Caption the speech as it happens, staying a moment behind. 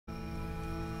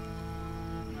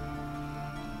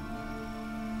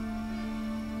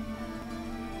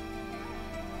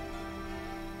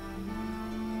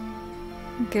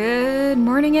Good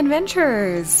morning,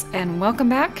 adventurers, and welcome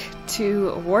back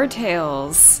to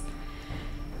Wartales.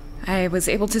 I was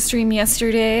able to stream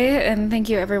yesterday, and thank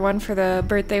you everyone for the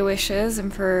birthday wishes,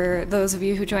 and for those of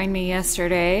you who joined me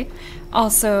yesterday.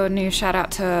 Also, new shout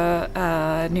out to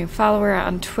a new follower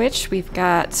on Twitch. We've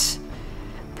got,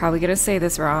 probably gonna say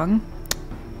this wrong,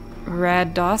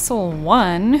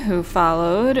 Radossel1, who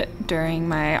followed during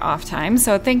my off time.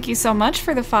 So thank you so much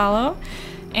for the follow.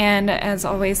 And as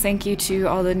always, thank you to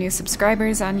all the new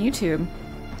subscribers on YouTube.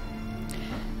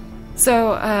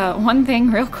 So, one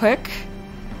thing real quick.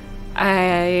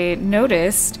 I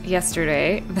noticed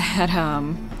yesterday that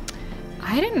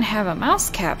I didn't have a mouse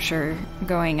capture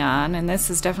going on, and this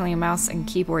is definitely a mouse and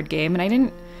keyboard game, and I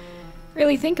didn't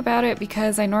really think about it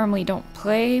because I normally don't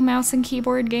play mouse and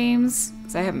keyboard games.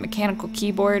 So I have a mechanical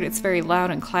keyboard, it's very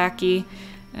loud and clacky,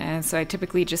 and so I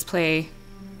typically just play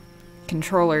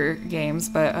controller games,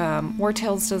 but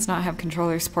Wartales does not have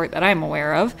controller support that I'm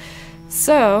aware of.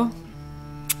 So,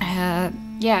 yeah,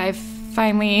 I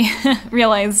finally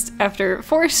realized after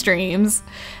 4 streams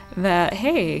that,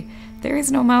 hey, there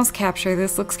is no mouse capture.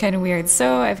 This looks kind of weird.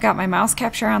 So I've got my mouse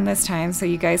capture on this time so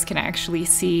you guys can actually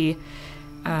see,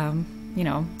 you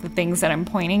know, the things that I'm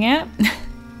pointing at.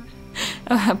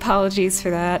 Apologies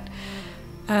for that.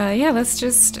 Yeah, let's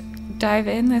just dive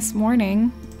in this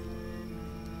morning.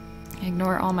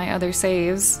 Ignore all my other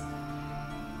saves.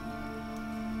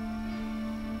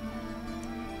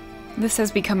 This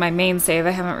has become my main save. I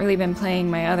haven't really been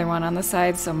playing my other one on the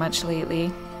side so much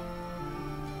lately.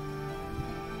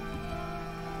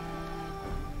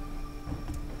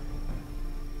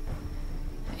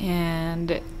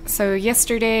 And so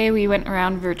yesterday we went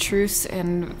around Vertruse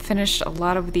and finished a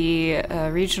lot of the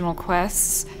regional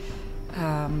quests.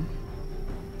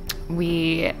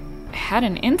 We had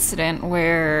an incident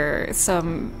where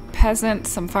some peasants,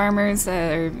 some farmers,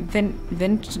 or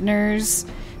vintners,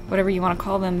 whatever you want to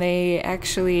call them, they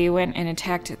actually went and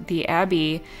attacked the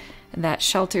abbey that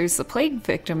shelters the plague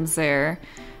victims there.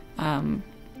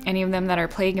 Any of them that are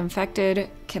plague infected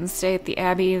can stay at the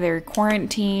abbey. They're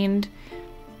quarantined,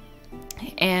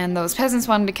 and those peasants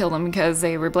wanted to kill them because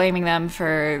they were blaming them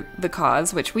for the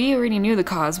cause, which we already knew the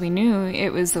cause. We knew it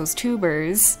was those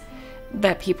tubers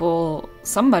that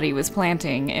somebody was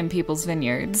planting in people's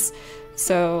vineyards.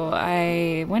 So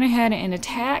I went ahead and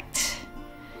attacked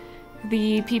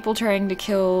the people trying to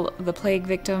kill the plague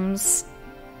victims,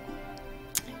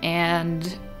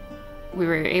 and we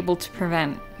were able to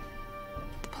prevent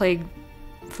the plague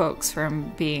folks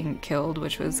from being killed,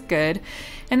 which was good.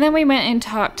 And then we went and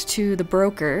talked to the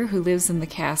broker who lives in the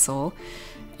castle,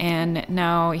 and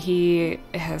now he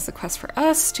has a quest for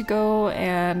us to go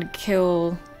and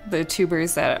kill the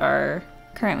tubers that are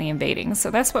currently invading.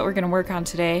 So that's what we're going to work on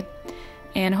today,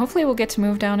 and hopefully we'll get to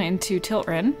move down into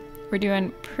Tiltrin. We're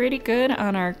doing pretty good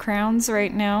on our crowns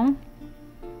right now.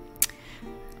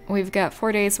 We've got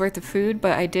 4 days worth of food,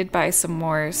 but I did buy some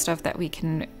more stuff that we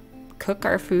can cook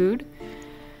our food.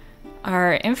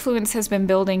 Our influence has been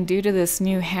building due to this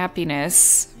new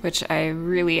happiness, which I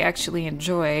really actually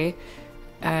enjoy.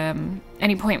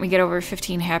 Any point we get over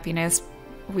 15 happiness,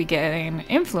 we get an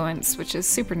influence, which is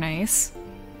super nice.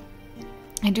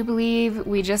 I do believe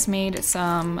we just made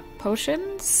some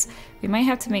potions. We might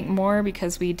have to make more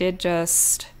because we did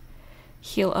just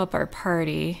heal up our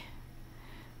party.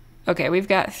 Okay, we've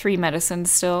got 3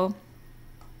 medicines still.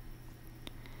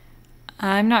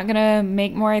 I'm not gonna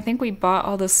make more. I think we bought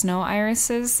all the snow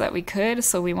irises that we could,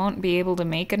 so we won't be able to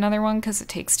make another one because it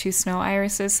takes 2 snow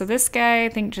irises. So this guy, I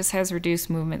think, just has reduced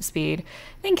movement speed.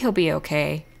 I think he'll be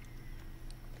okay.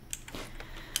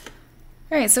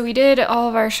 Alright, so we did all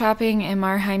of our shopping in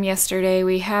Marheim yesterday.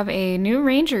 We have a new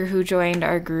ranger who joined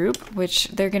our group, which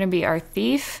they're going to be our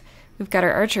thief. We've got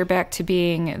our archer back to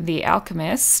being the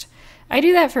alchemist. I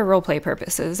do that for roleplay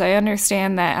purposes. I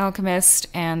understand that alchemist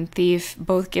and thief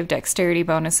both give dexterity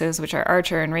bonuses, which our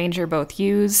archer and ranger both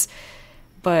use,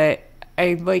 but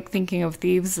I like thinking of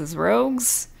thieves as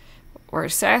rogues or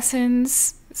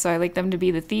assassins, so I like them to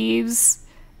be the thieves,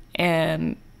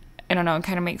 and I don't know, it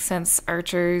kind of makes sense.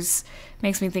 Archers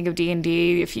makes me think of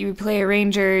D&D. If you play a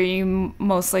ranger, you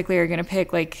most likely are going to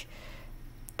pick, like,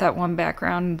 that one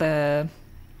background,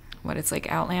 it's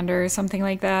like Outlander or something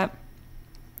like that.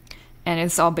 And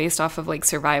it's all based off of, like,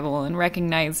 survival and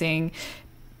recognizing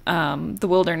the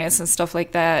wilderness and stuff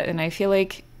like that. And I feel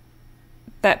like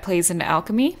that plays into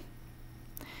alchemy.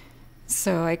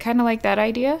 So I kind of like that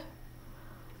idea.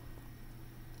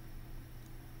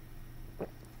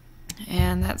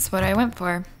 And that's what I went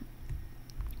for.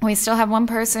 We still have one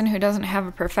person who doesn't have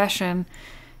a profession.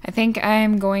 I think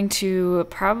I'm going to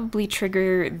probably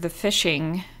trigger the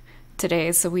fishing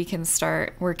today so we can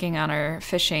start working on our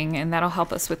fishing, and that'll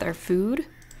help us with our food.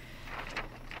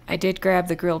 I did grab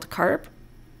the grilled carp,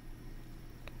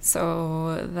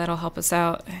 so that'll help us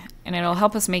out, and it'll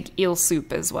help us make eel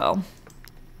soup as well.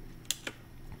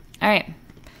 All right,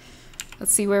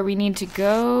 let's see where we need to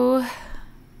go.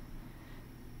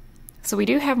 So we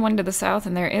do have one to the south,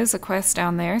 and there is a quest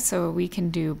down there, so we can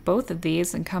do both of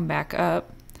these and come back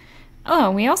up.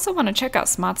 Oh, we also want to check out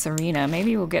Smot's arena.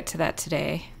 Maybe we'll get to that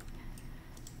today.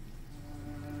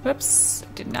 Whoops,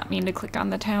 did not mean to click on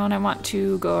the town. I want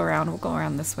to go around. We'll go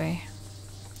around this way.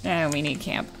 And we need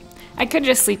camp. I could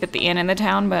just sleep at the inn in the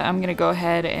town, but I'm going to go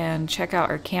ahead and check out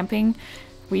our camping.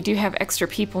 We do have extra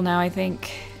people now, I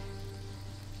think.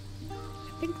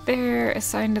 I think they're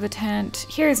assigned to the tent.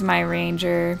 Here's my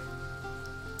ranger.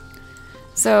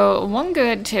 So, one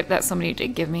good tip that somebody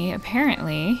did give me,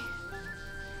 apparently,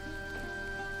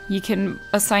 you can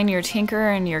assign your tinker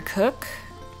and your cook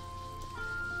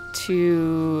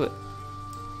to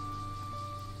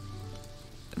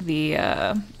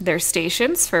their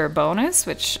stations for a bonus,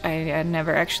 which I had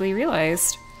never actually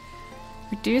realized.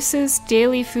 Reduces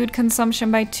daily food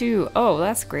consumption by 2. Oh,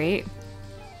 that's great.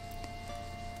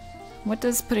 What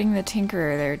does putting the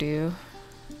tinkerer there do?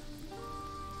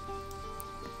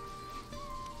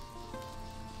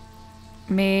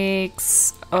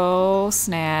 Makes... oh,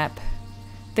 snap.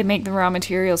 They make the raw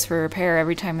materials for repair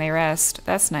every time they rest.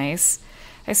 That's nice.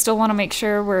 I still want to make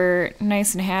sure we're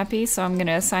nice and happy, so I'm going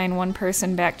to assign one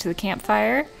person back to the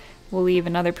campfire. We'll leave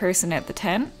another person at the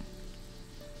tent.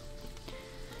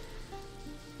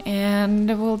 And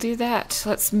we'll do that.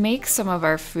 Let's make some of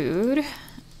our food.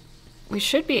 We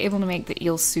should be able to make the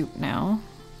eel soup now.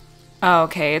 Oh,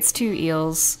 okay, it's 2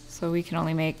 eels, so we can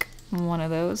only make one of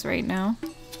those right now.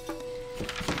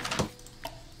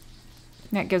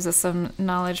 That gives us some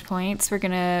knowledge points. We're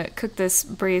gonna cook this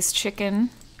braised chicken.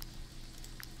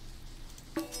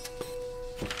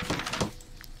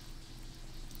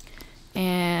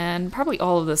 And probably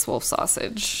all of this wolf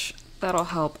sausage. That'll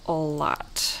help a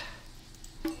lot.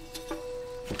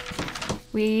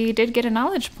 We did get a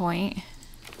knowledge point.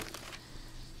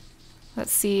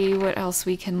 Let's see what else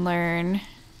we can learn.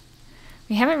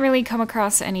 We haven't really come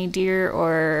across any deer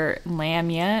or lamb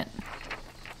yet.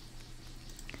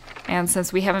 And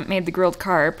since we haven't made the grilled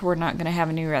carp, we're not going to have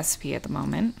a new recipe at the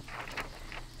moment.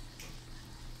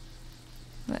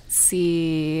 Let's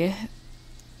see.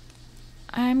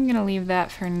 I'm going to leave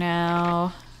that for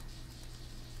now.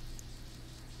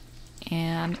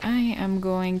 And I am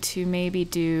going to maybe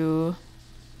do...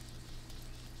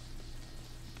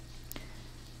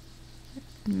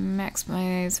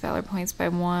 maximize valor points by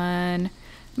 1.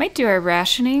 Might do our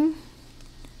rationing.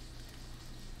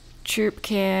 Troop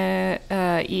can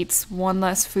eats 1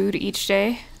 less food each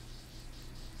day.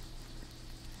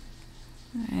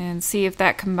 And see if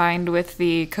that combined with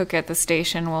the cook at the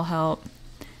station will help.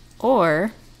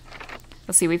 Or,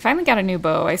 let's see, we finally got a new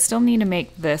bow. I still need to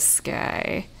make this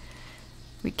guy.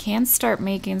 We can start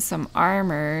making some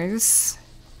armors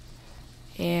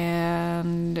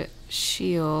and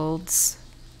shields.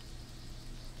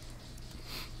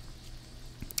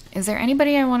 Is there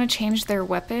anybody I want to change their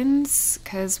weapons?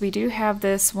 Because we do have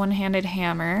this one-handed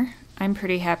hammer. I'm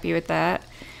pretty happy with that.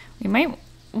 We might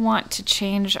want to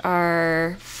change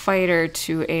our fighter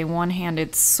to a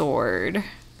one-handed sword.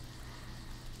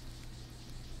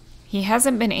 He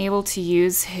hasn't been able to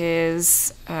use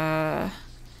his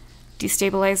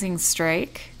destabilizing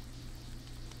strike.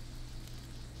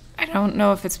 I don't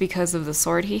know if it's because of the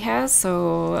sword he has,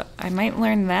 so I might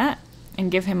learn that and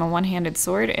give him a one-handed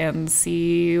sword and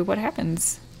see what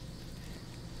happens.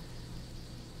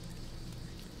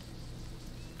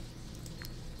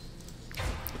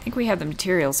 I think we have the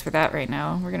materials for that right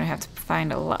now. We're gonna have to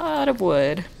find a lot of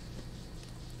wood.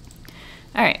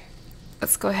 Alright,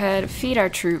 let's go ahead and feed our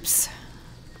troops.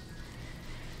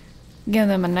 Give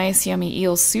them a nice yummy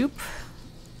eel soup.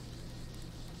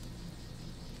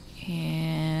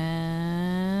 And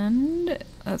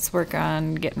let's work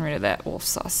on getting rid of that wolf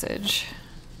sausage.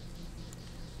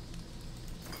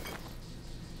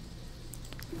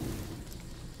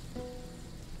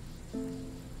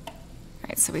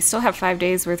 Alright, so we still have 5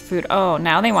 days worth of food. Oh,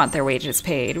 now they want their wages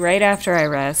paid right after I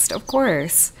rest. Of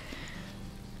course.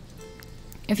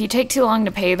 If you take too long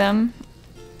to pay them,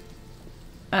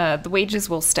 the wages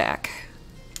will stack.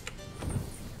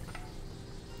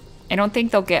 I don't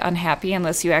think they'll get unhappy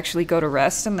unless you actually go to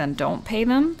rest and then don't pay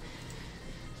them.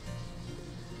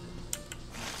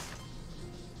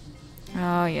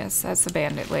 Oh yes, that's the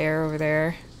bandit lair over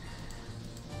there.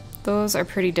 Those are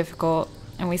pretty difficult,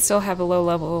 and we still have a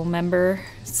low-level member,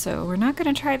 so we're not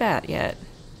going to try that yet.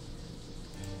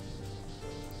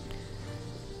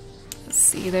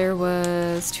 see, there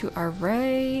was to our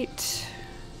right.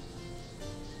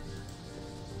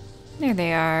 There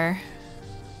they are.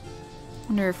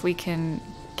 Wonder if we can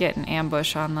get an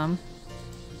ambush on them.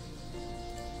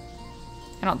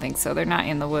 I don't think so. They're not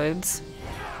in the woods.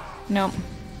 Nope.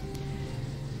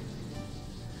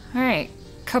 Alright.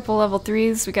 Couple level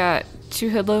 3s. We got 2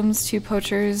 hoodlums, 2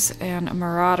 poachers, and a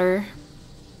marauder.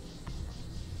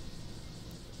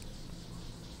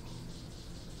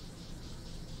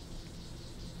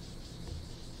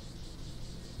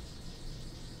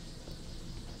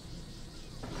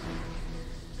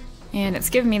 And it's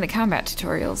giving me the combat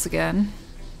tutorials again.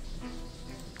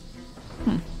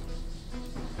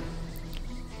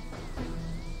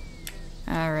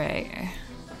 Alright.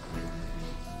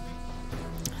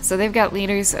 So they've got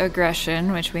leader's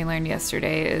aggression, which we learned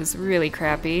yesterday is really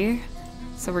crappy.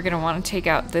 So we're going to want to take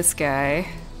out this guy.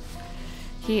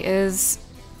 He is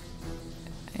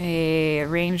a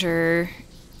ranger.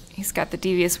 He's got the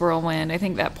devious whirlwind. I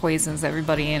think that poisons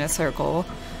everybody in a circle.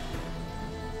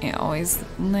 It always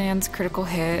lands critical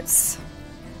hits.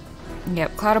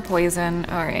 Yep, cloud of poison.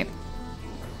 Alright.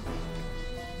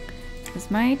 Is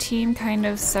my team kind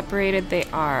of separated? They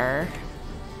are.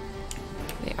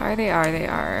 They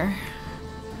are.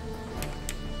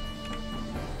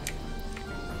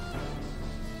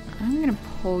 I'm gonna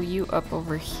pull you up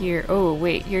over here. Oh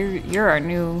wait, you're our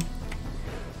new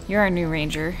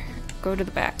ranger. Go to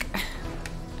the back.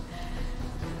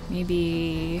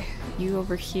 Maybe you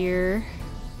over here.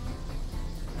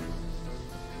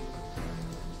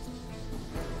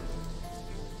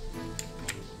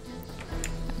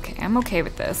 I'm okay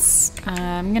with this.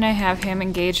 I'm gonna have him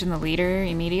engage in the leader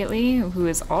immediately, who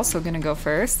is also gonna go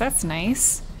first. That's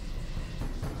nice.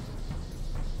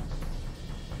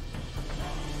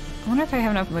 I wonder if I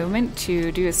have enough movement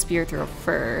to do a spear throw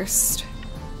first.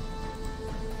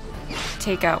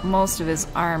 Take out most of his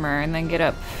armor and then get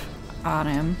up on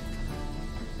him.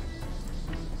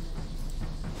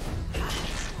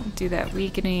 Do that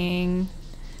weakening.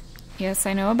 Yes,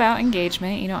 I know about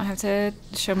engagement. You don't have to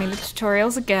show me the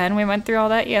tutorials again. We went through all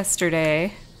that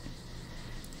yesterday.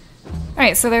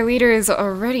 Alright, so their leader is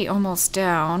already almost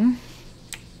down.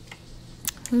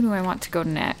 Who do I want to go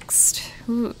next?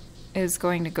 Who is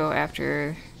going to go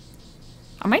after...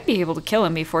 I might be able to kill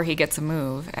him before he gets a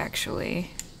move, actually.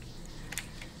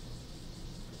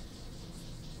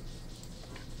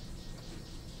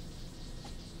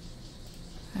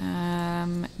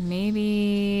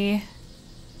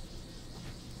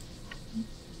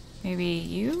 Maybe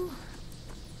you?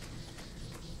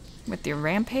 With your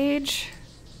rampage?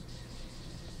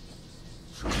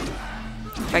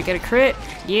 If I get a crit?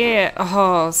 Yeah!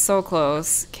 Oh, so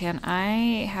close. Can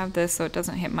I have this so it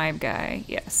doesn't hit my guy?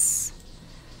 Yes.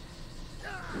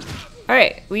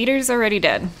 Alright, leader's already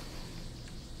dead.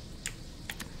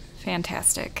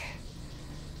 Fantastic.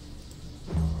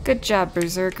 Good job,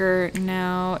 Berserker.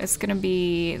 Now it's gonna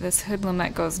be this hoodlum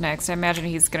that goes next. I imagine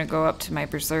he's gonna go up to my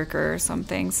Berserker or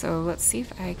something, so let's see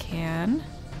if I can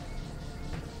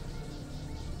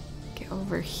get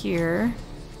over here.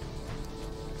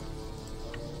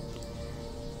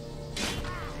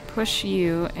 Push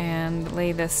you and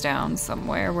lay this down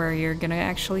somewhere where you're gonna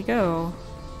actually go.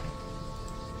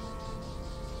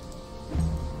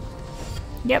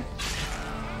 Yep.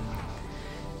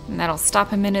 And that'll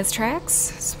stop him in his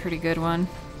tracks. It's a pretty good one.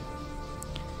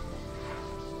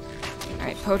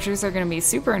 Alright, poachers are gonna be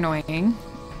super annoying.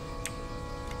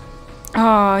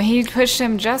 Oh, he pushed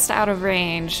him just out of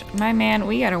range. My man,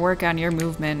 we gotta work on your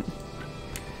movement.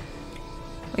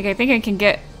 Like, I think I can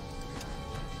get...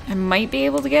 I might be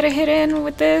able to get a hit in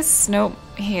with this. Nope,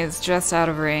 he is just out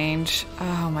of range.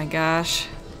 Oh my gosh.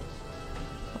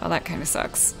 Well, that kind of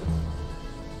sucks.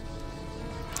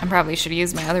 I probably should have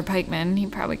used my other pikeman. He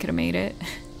probably could have made it.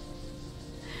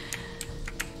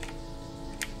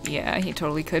 Yeah, he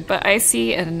totally could. But I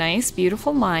see a nice,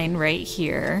 beautiful line right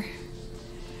here.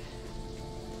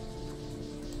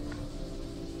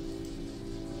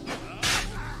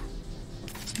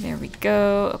 There we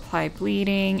go. Apply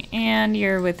bleeding, and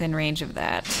you're within range of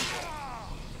that.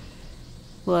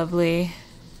 Lovely.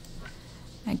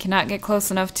 I cannot get close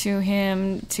enough to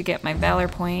him to get my valor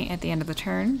point at the end of the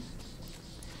turn.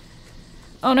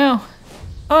 Oh no!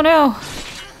 Oh no!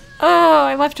 Oh,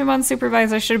 I left him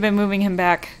unsupervised. I should have been moving him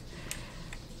back.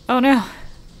 Oh no.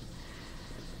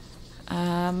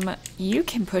 You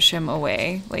can push him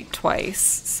away, like twice,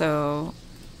 so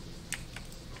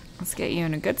let's get you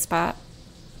in a good spot.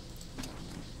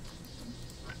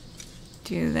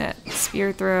 Do that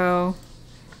spear throw.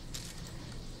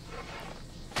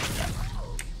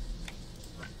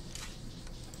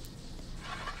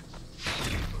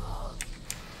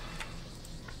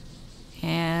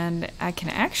 I can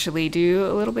actually do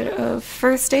a little bit of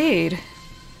first aid.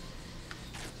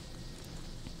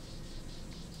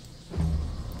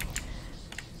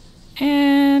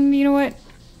 And you know what?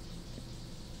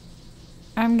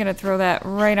 I'm gonna throw that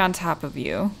right on top of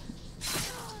you.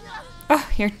 Oh,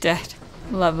 you're dead.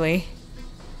 Lovely.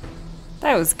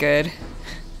 That was good.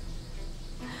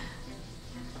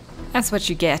 That's what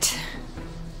you get.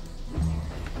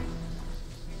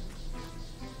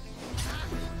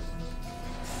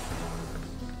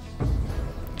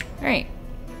 Alright.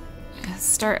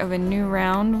 Start of a new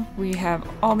round. We have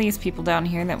all these people down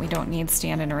here that we don't need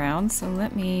standing around, so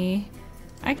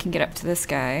I can get up to this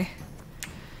guy.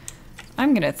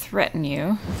 I'm gonna threaten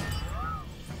you.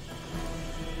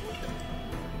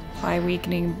 Apply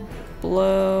weakening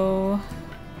blow.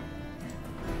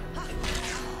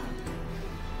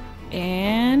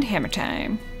 And hammer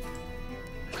time.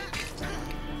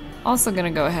 Also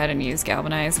gonna go ahead and use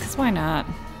galvanize, because why not?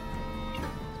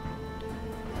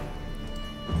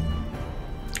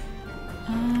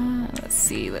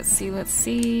 Let's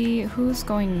see. Who's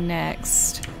going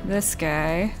next? This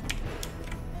guy.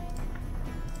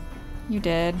 You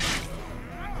dead.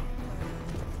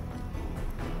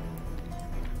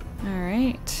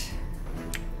 Alright.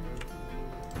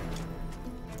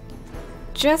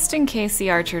 Just in case the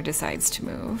archer decides to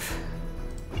move.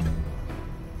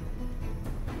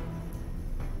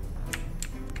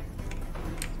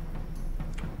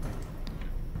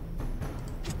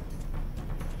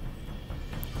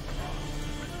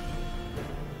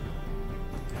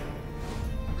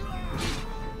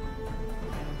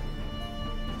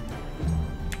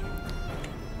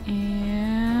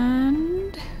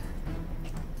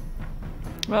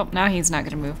 Well, now he's not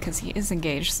going to move because he is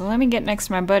engaged. So let me get next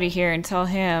to my buddy here and tell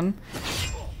him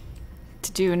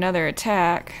to do another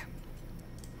attack.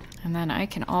 And then I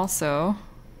can also...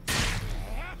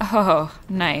 Oh,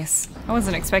 nice. I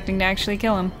wasn't expecting to actually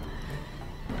kill him.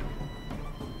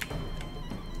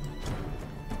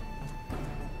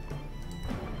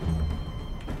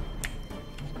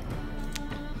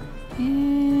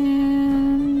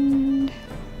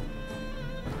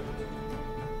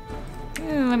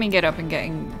 Let me get up and get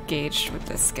engaged with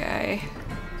this guy.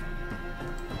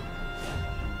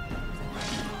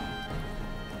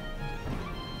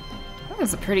 That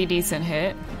was a pretty decent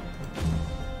hit.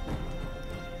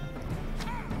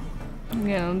 I'm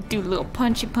gonna do a little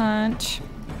punchy punch.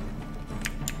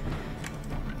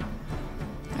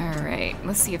 Alright,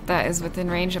 let's see if that is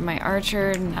within range of my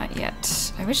archer. Not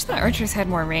yet. I wish the archers had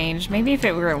more range. Maybe if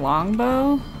it were a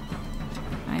longbow?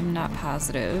 I'm not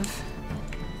positive.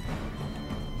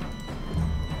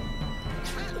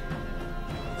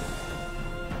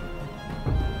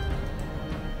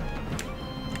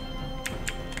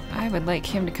 I would like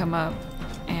him to come up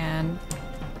and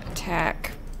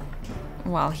attack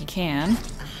while he can.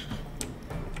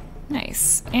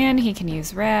 Nice. And he can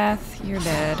use Wrath. You're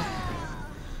dead.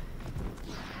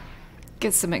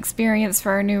 Get some experience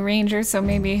for our new ranger, so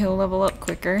maybe he'll level up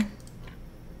quicker.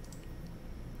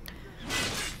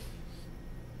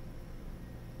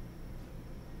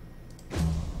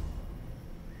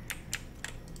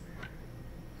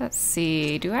 Let's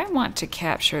see, do I want to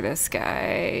capture this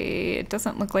guy? It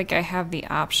doesn't look like I have the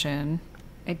option.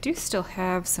 I do still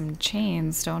have some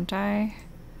chains, don't I?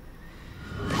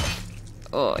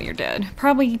 Oh, you're dead.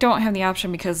 Probably don't have the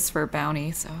option because it's for a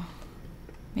bounty, so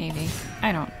maybe.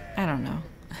 I don't know.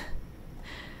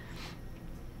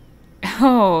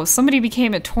 Oh, somebody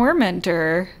became a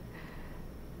tormentor.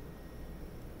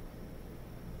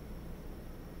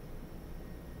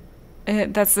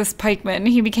 That's this pikeman.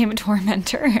 He became a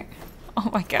tormentor. Oh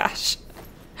my gosh.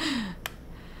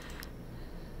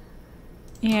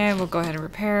 Yeah, we'll go ahead and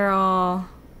repair all.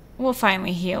 We'll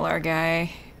finally heal our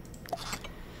guy.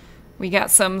 We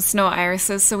got some snow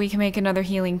irises, so we can make another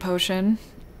healing potion.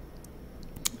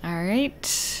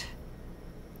 Alright.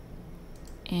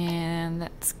 And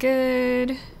that's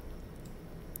good.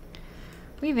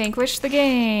 We vanquished the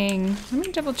gang. Let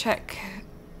me double check.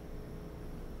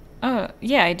 Oh,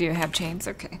 yeah, I do have chains.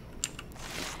 Okay.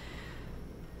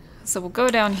 So we'll go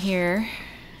down here.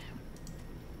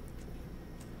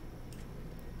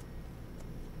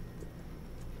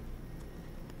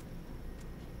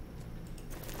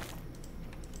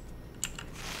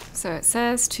 So it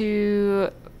says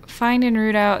to find and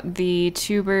root out the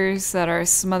tubers that are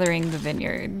smothering the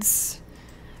vineyards.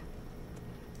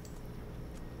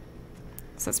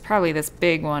 So it's probably this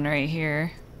big one right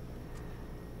here.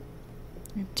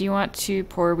 Do you want to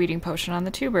pour a weeding potion on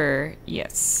the tuber?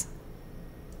 Yes.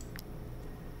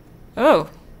 Oh.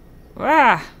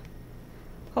 Ah.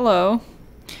 Hello.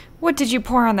 What did you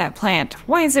pour on that plant?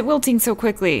 Why is it wilting so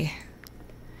quickly?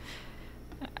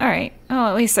 Alright, well,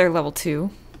 at least they're level 2.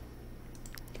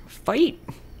 Fight!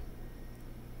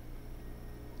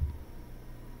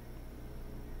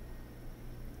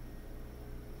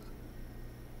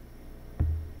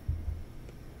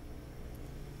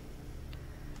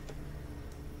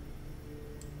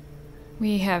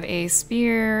 We have a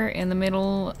spear in the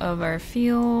middle of our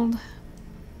field.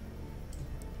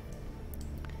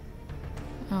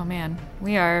 Oh man,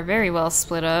 we are very well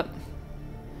split up.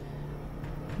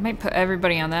 Might put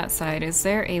everybody on that side. Is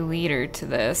there a leader to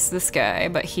this? This guy,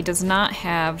 but he does not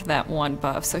have that one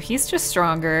buff, so he's just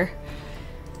stronger.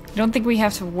 I don't think we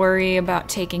have to worry about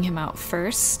taking him out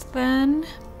first then.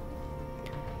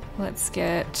 Let's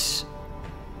get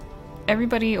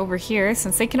everybody over here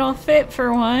since they can all fit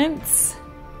for once.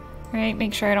 Right,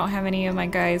 make sure I don't have any of my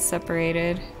guys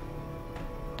separated.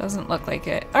 Doesn't look like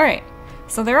it. Alright,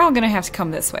 so they're all gonna have to come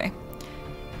this way.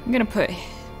 I'm gonna put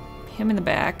him in the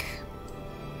back.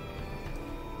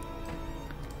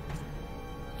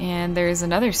 And there's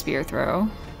another spear throw.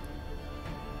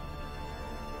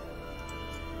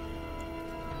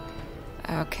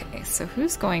 Okay, so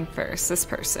who's going first? This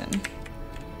person.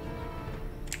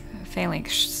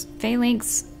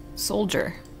 Phalanx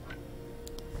soldier.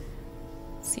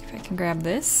 Let's see if I can grab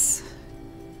this.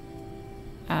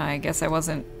 I guess I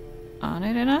wasn't on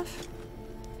it enough.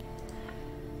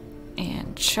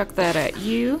 And chuck that at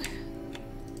you.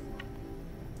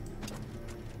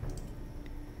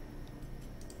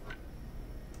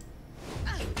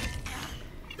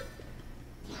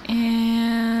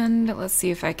 And let's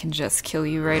see if I can just kill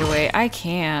you right away. I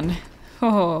can.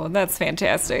 Oh, that's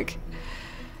fantastic.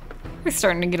 We're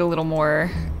starting to get a little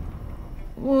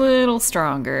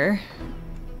stronger.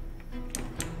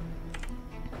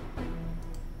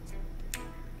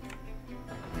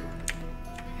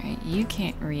 Alright, you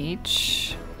can't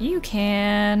reach. You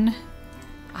can.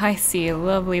 I see a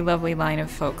lovely, lovely line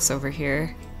of folks over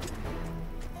here.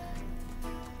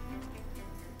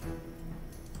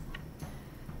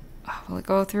 Will it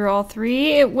go through all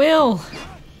 3? It will!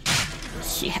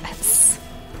 Yes!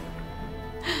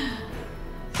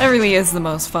 That really is the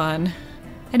most fun.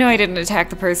 I know I didn't attack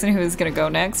the person who was gonna go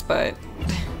next, but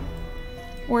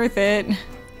worth it.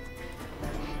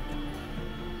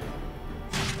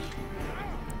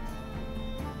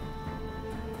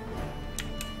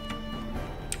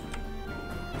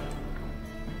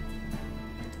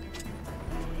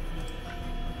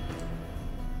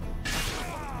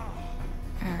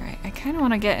 I kind of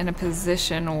want to get in a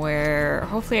position where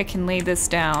hopefully I can lay this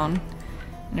down,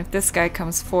 and if this guy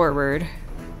comes forward,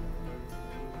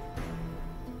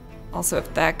 also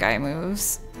if that guy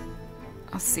moves,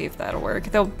 I'll see if that'll work.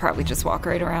 They'll probably just walk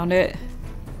right around it.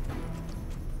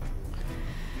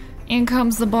 In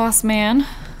comes the boss man.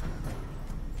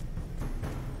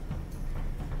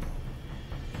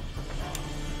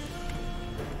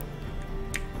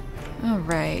 All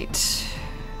right.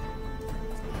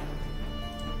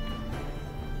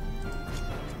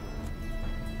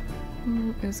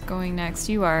 Who is going next?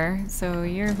 You are, so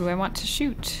you're who I want to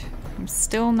shoot. I'm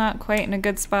still not quite in a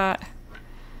good spot.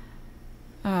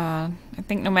 I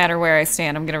think no matter where I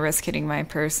stand, I'm gonna risk hitting my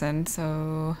person,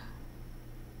 so...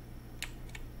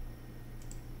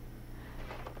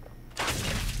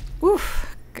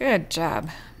 Oof, good job.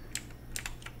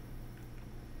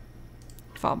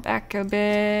 Fall back a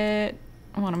bit.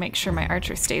 I want to make sure my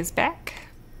archer stays back.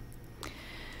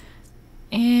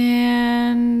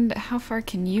 And how far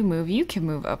can you move? You can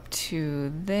move up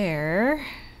to there.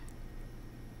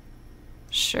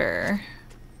 Sure.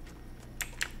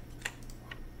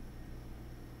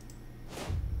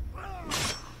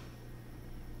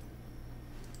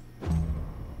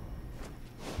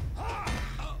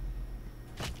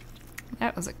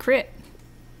 That was a crit.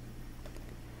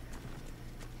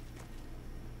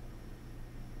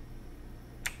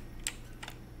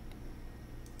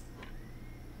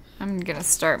 I'm gonna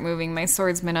start moving my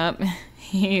swordsman up.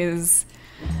 His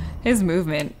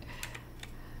movement.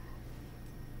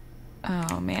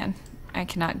 Oh man, I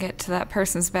cannot get to that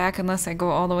person's back unless I go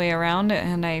all the way around,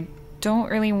 and I don't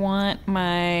really want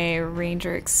my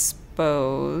ranger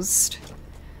exposed.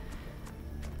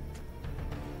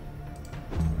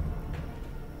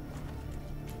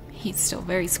 He's still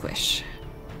very squish.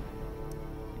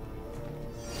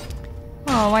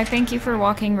 Oh, why thank you for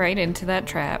walking right into that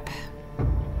trap.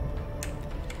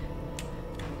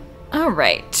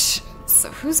 Alright, so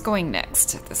who's going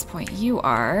next at this point? You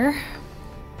are.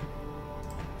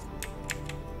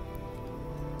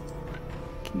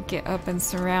 Can get up and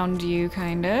surround you,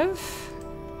 kind of.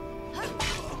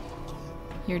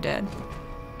 You're dead.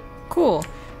 Cool.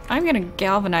 I'm gonna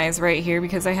galvanize right here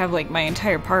because I have like my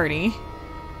entire party.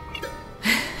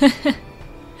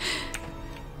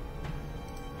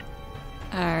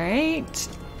 Alright.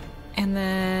 And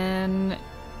then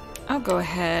I'll go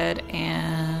ahead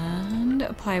and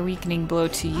apply weakening blow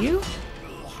to you.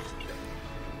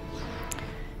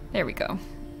 There we go.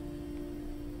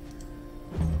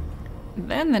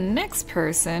 Then the next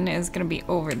person is going to be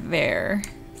over there.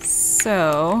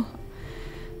 So,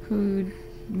 who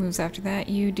moves after that?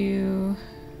 You do.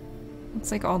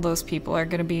 Looks like all those people are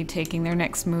going to be taking their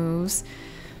next moves.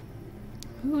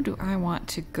 Who do I want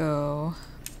to go?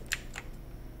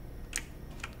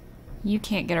 You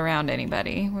can't get around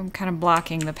anybody. I'm kind of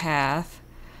blocking the path.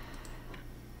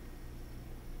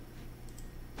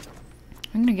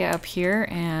 I'm gonna get up here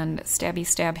and stabby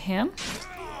stab him.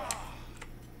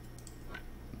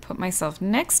 Put myself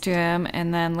next to him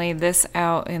and then lay this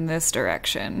out in this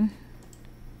direction.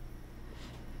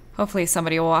 Hopefully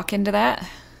somebody will walk into that.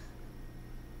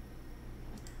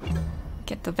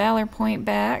 Get the valor point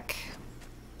back.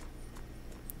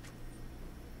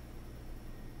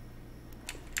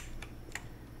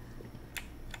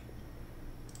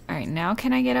 Alright, now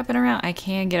can I get up and around? I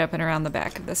can get up and around the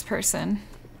back of this person.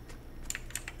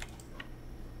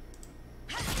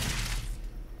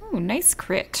 Ooh, nice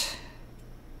crit.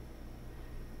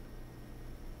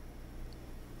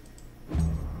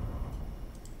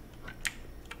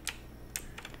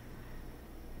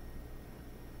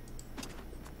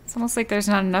 It's almost like there's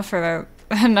not enough for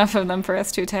enough of them for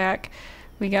us to attack.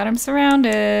 We got him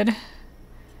surrounded.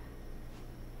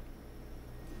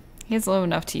 He's low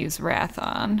enough to use Wrath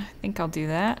on. I think I'll do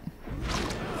that.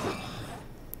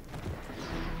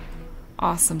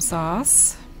 Awesome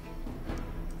sauce.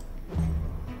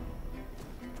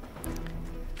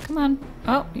 Come on.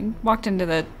 Oh, you walked into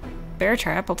the bear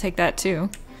trap. I'll take that too.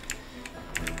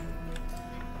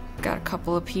 Got a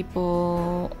couple of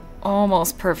people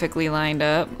almost perfectly lined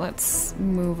up. Let's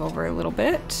move over a little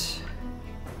bit.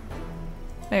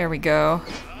 There we go.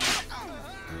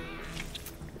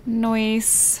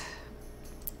 Nice.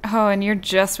 Oh, and you're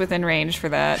just within range for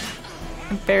that.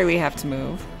 I barely have to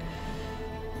move.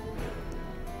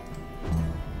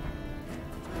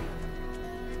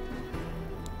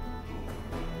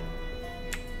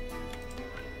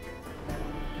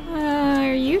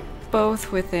 Are you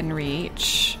both within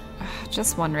reach?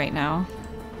 Just one right now.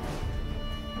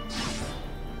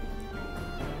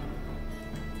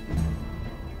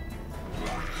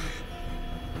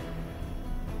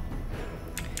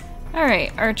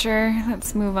 Alright, Archer,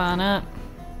 let's move on up.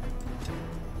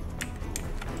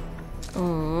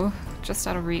 Ooh, just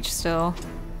out of reach still.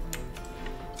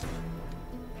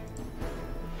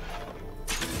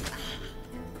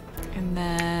 And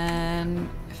then,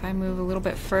 if I move a little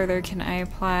bit further, can I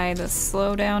apply the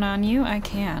slowdown on you? I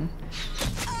can.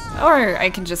 Or I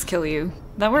can just kill you.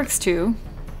 That works too.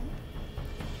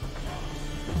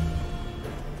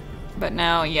 But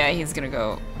now, yeah, he's gonna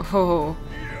go. Oh.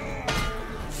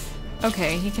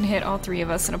 Okay, he can hit all three of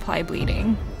us and apply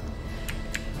bleeding.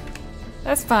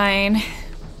 That's fine.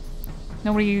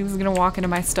 Nobody's gonna walk into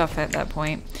my stuff at that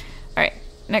point. Alright,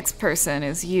 next person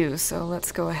is you, so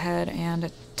let's go ahead and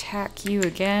attack you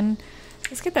again.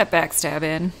 Let's get that backstab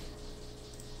in.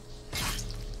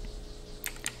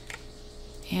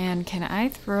 And can I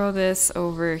throw this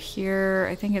over here?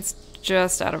 I think it's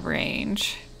just out of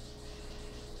range.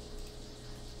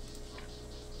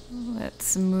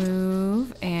 Let's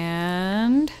move,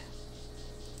 and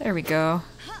there we go.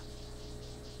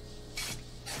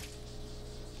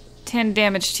 10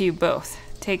 damage to you both.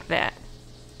 Take that.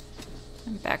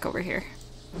 I'm back over here.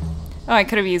 Oh, I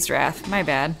could have used Wrath. My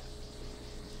bad.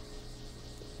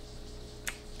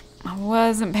 I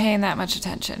wasn't paying that much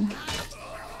attention.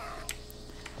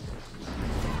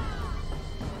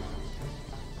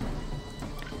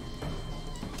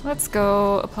 Let's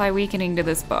go apply weakening to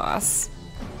this boss.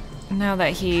 Now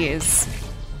that he is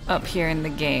up here in the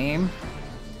game.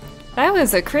 That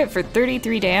was a crit for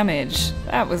 33 damage.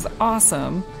 That was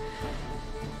awesome.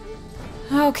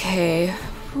 Okay,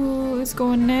 who is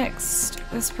going next?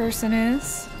 This person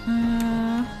is.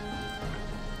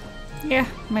 Yeah,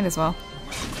 might as well.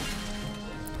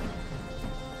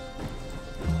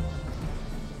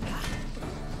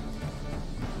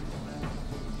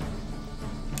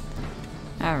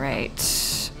 Alright.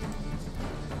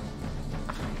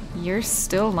 You're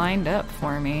still lined up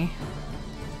for me.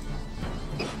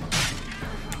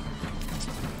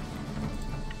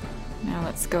 Now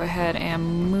let's go ahead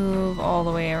and move all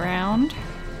the way around.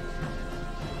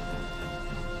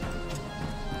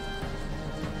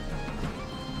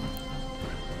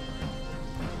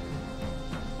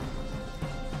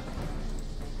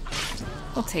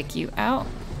 We'll take you out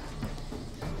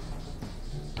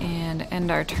and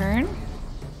end our turn.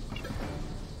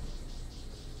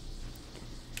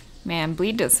 Man,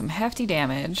 bleed does some hefty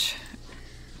damage.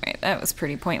 Right, that was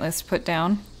pretty pointless to put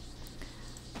down.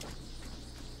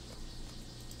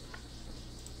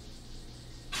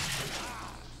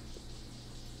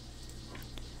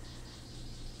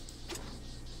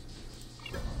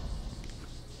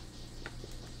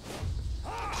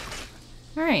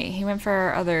 Alright, he went for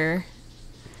our other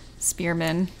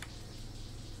spearman.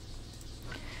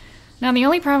 Now the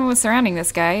only problem with surrounding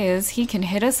this guy is he can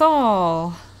hit us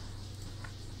all.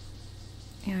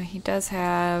 Yeah, he does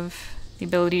have the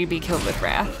ability to be killed with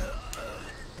wrath.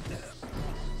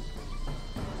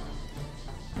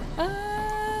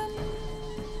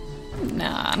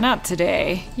 Nah, not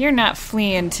today. You're not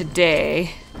fleeing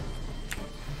today.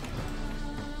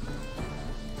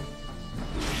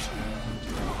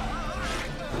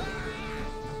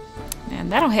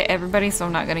 And that'll hit everybody, so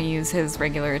I'm not going to use his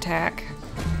regular attack.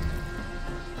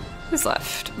 Who's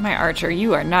left? My archer.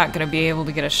 You are not going to be able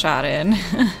to get a shot in.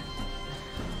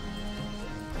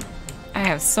 I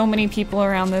have so many people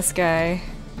around this guy.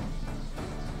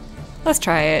 Let's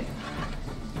try it.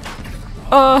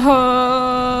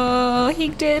 Oh, he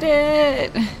did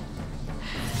it!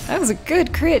 That was a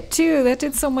good crit, too. That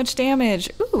did so much damage.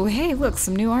 Ooh, hey, look,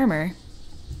 some new armor.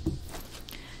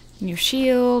 New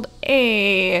shield.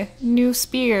 A new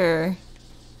spear.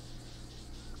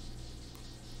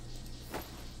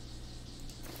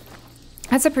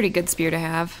 That's a pretty good spear to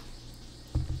have.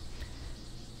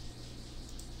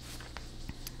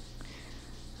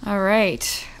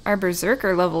 Alright, our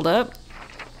berserker leveled up.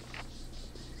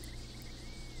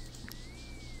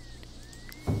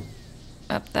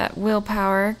 Up that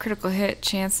willpower. Critical hit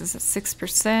chances at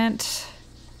 6%.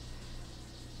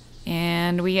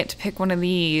 And we get to pick one of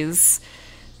these.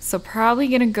 So probably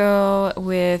gonna go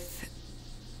with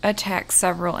attack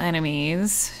several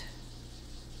enemies.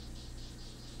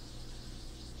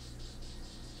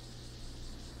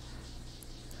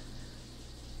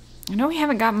 I know we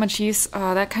haven't got much use.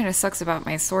 Oh, that kind of sucks about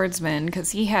my swordsman,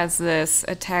 because he has this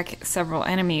attack several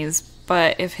enemies,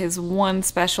 but if his one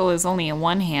special is only a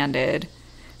one-handed,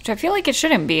 which I feel like it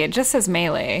shouldn't be, it just says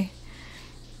melee,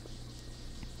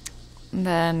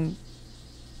 then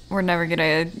we're never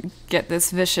gonna get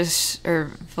this vicious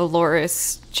or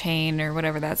valorous chain or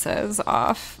whatever that says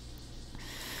off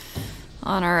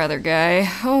on our other guy.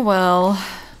 Oh well.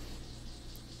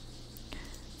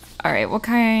 Alright, what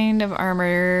kind of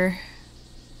armor?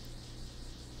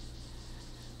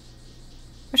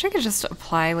 Wish I could just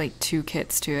apply like 2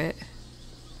 kits to it.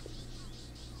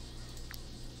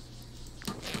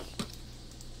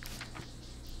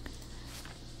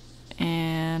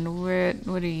 And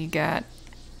what do you got?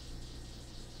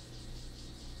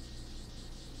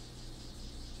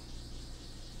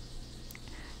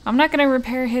 I'm not gonna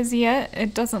repair his yet.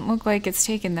 It doesn't look like it's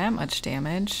taken that much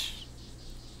damage.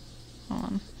 Hold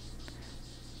on.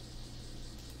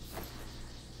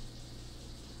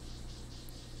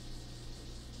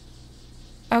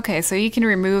 Okay, so you can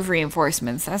remove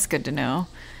reinforcements. That's good to know.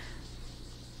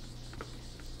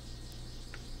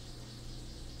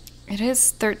 It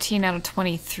is 13 out of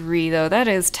 23, though. That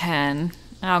is 10.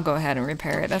 I'll go ahead and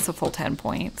repair it. That's a full 10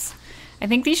 points. I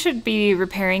think these should be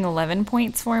repairing 11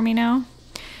 points for me now.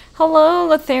 Hello,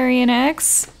 Lotharian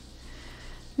X.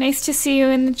 Nice to see you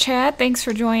in the chat. Thanks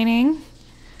for joining.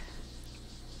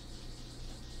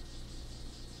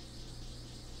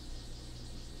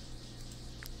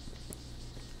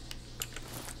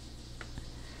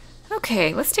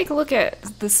 Okay, let's take a look at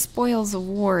the spoils of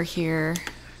war here.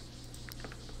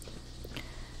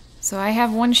 So I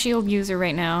have 1 shield user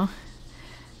right now.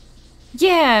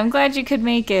 Yeah, I'm glad you could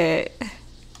make it.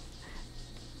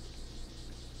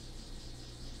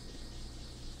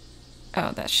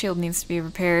 Oh, that shield needs to be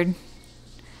repaired.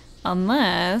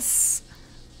 Unless...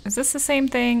 Is this the same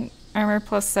thing? Armor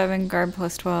plus 7, guard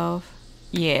plus 12.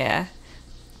 Yeah.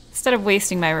 Instead of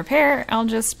wasting my repair, I'll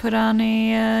just put on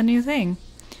a new thing.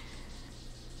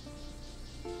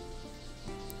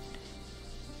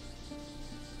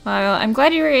 Well, I'm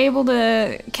glad you were able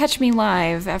to catch me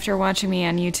live after watching me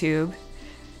on YouTube.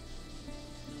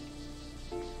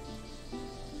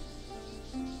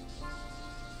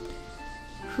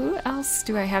 Who else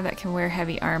do I have that can wear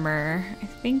heavy armor? I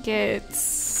think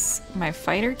it's my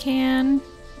fighter can.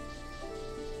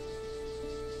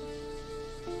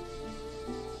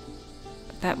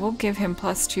 That will give him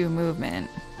 +2 movement.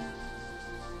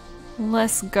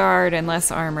 Less guard and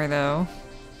less armor, though.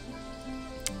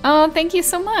 Oh, thank you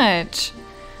so much!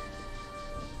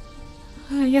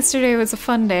 Yesterday was a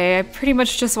fun day. I pretty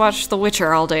much just watched The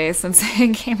Witcher all day since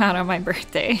it came out on my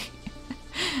birthday.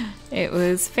 It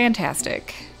was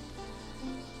fantastic.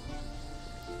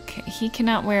 Okay, he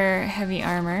cannot wear heavy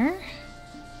armor.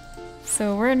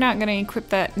 So we're not going to equip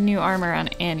that new armor on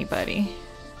anybody.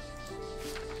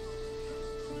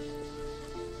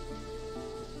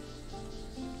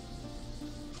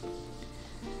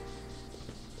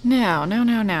 Now.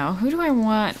 Who do I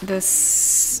want this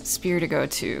spear to go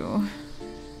to?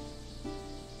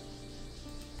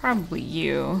 Probably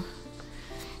you.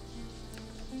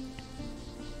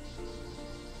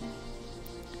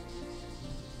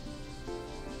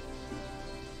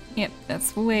 Yep,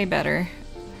 that's way better.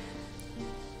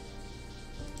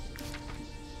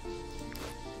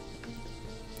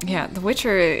 Yeah, The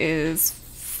Witcher is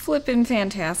flippin'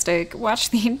 fantastic.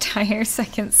 Watched the entire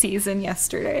second season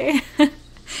yesterday.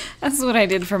 That's what I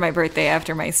did for my birthday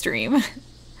after my stream.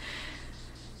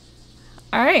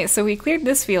 Alright, so we cleared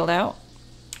this field out.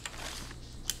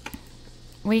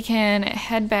 We can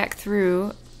head back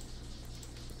through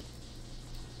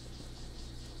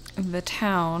the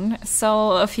town,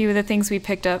 sell a few of the things we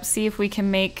picked up, see if we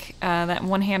can make that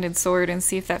one-handed sword and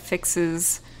see if that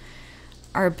fixes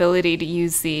our ability to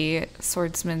use the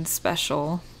swordsman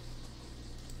special.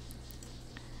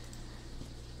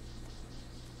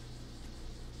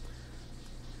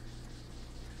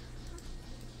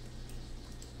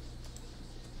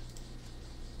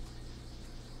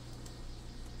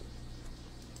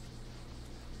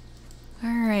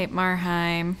 Alright,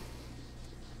 Marheim.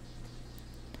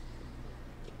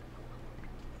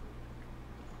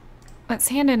 Let's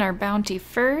hand in our bounty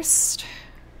first.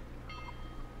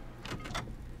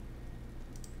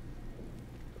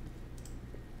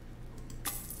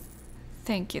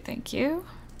 Thank you, thank you.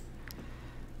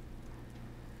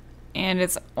 And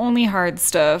it's only hard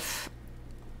stuff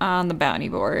on the bounty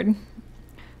board.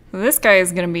 This guy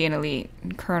is going to be an elite.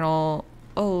 Colonel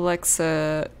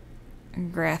Alexa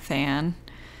Grathan.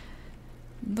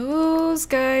 Those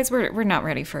guys, we're not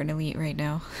ready for an elite right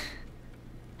now.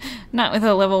 Not with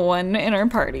a level 1 in our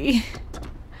party.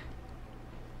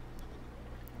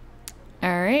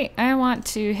 Alright, I want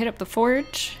to hit up the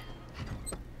forge.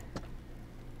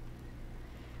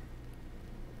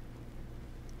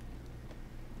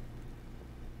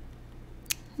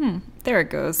 There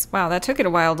it goes. Wow, that took it a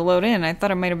while to load in. I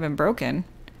thought it might have been broken.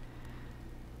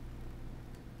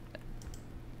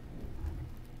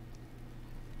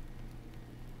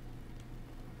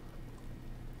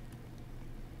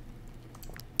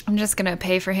 I'm just gonna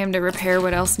pay for him to repair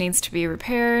what else needs to be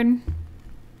repaired.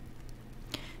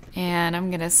 And I'm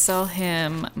gonna sell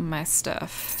him my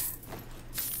stuff.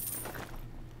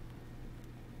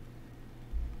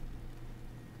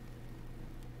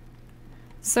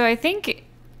 So I think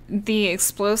the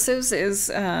explosives is,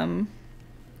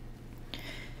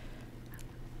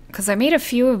 because I made a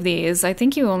few of these. I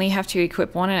think you only have to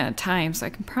equip one at a time, so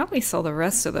I can probably sell the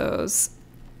rest of those.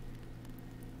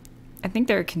 I think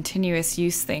they're a continuous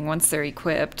use thing once they're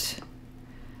equipped.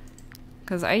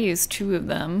 Because I use 2 of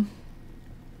them.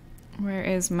 Where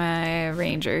is my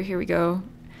ranger? Here we go.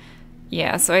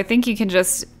 Yeah, so I think you can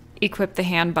just equip the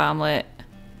hand bomblet.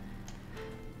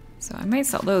 So I might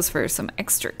sell those for some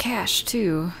extra cash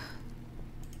too.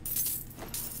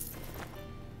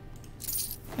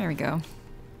 There we go.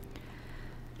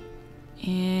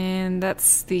 And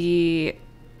that's the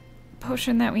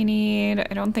potion that we need.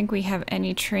 I don't think we have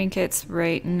any trinkets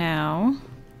right now.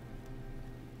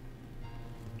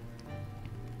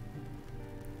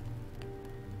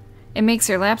 It makes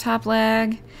your laptop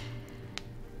lag.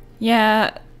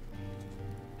 Yeah.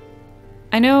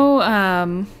 I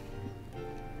know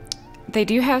they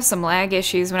do have some lag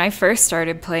issues. When I first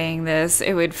started playing this,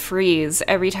 it would freeze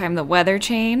every time the weather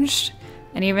changed.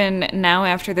 And even now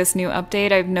after this new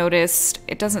update, I've noticed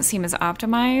it doesn't seem as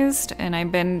optimized, and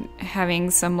I've been having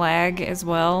some lag as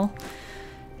well.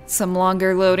 Some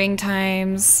longer loading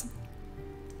times.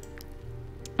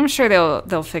 I'm sure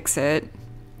they'll fix it.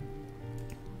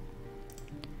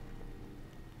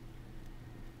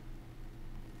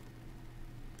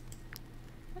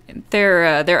 Their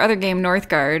other game,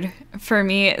 Northgard, for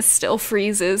me, it still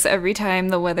freezes every time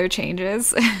the weather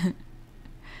changes.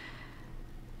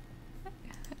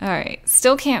 Alright,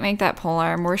 still can't make that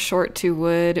polearm. We're short 2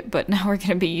 wood, but now we're going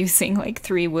to be using like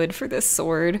 3 wood for this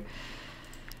sword.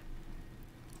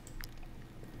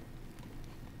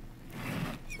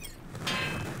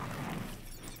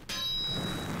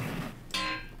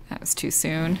 That was too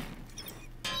soon.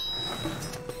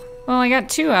 Well, I got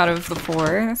 2 out of the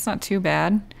 4. That's not too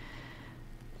bad.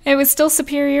 It was still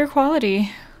superior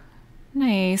quality.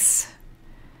 Nice.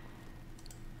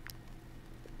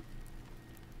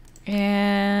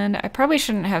 And I probably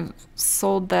shouldn't have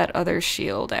sold that other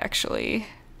shield, actually.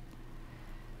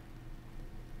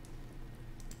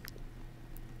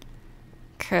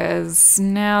 Because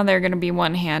now they're going to be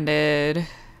one-handed.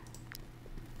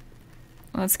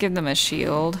 Let's give them a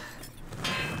shield.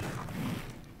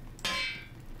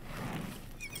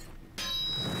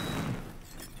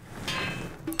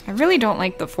 I really don't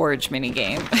like the forge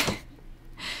minigame.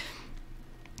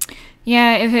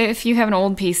 Yeah, if you have an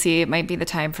old PC, it might be the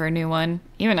time for a new one.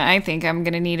 Even I think I'm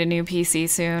gonna need a new PC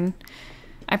soon.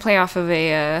 I play off of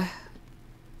a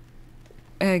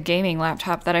gaming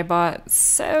laptop that I bought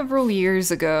several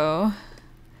years ago.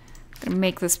 I'm gonna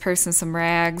make this person some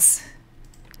rags.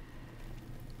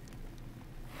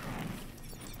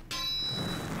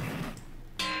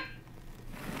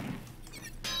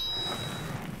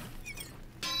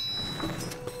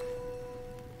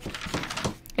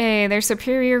 Hey, they're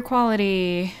superior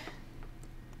quality.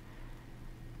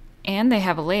 And they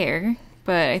have a layer,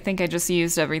 but I think I just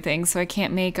used everything, so I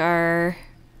can't make our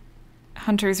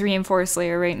Hunter's Reinforced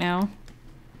layer right now.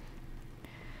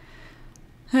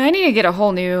 I need to get a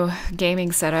whole new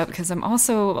gaming setup because I'm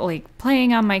also like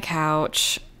playing on my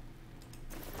couch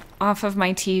off of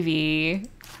my TV.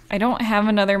 I don't have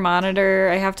another monitor.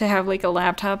 I have to have like a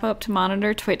laptop up to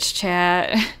monitor Twitch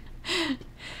chat.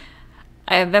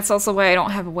 That's also why I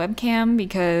don't have a webcam,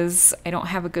 because I don't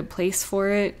have a good place for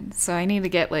it. So I need to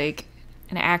get like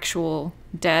an actual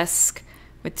desk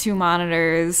with 2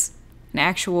 monitors, an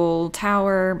actual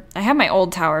tower. I have my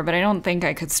old tower, but I don't think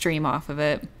I could stream off of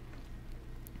it.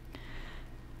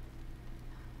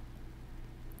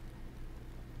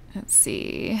 Let's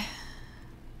see.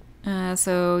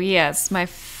 So yes, my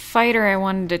fighter I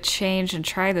wanted to change and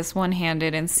try this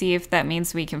one-handed and see if that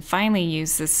means we can finally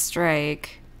use this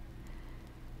strike.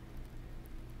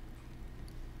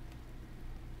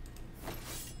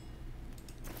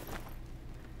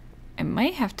 It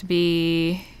might have to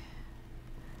be...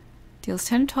 Deals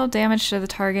 10 to 12 damage to the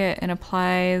target and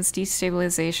applies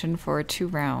destabilization for 2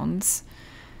 rounds.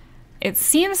 It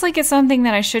seems like it's something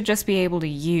that I should just be able to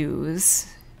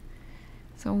use.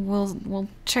 So we'll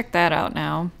check that out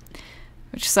now.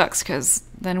 Which sucks, because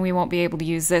then we won't be able to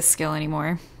use this skill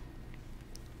anymore.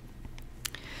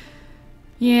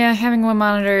 Yeah, having one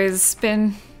monitor has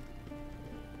been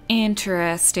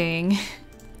interesting.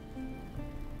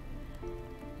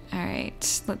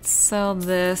 Alright, let's sell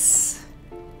this.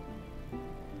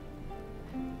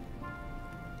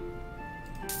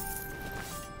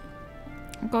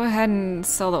 I'll go ahead and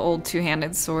sell the old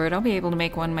 2-handed sword. I'll be able to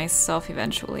make one myself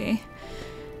eventually.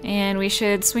 And we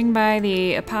should swing by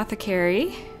the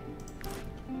apothecary.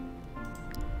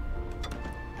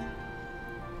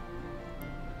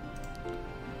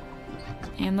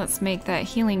 And let's make that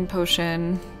healing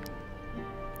potion.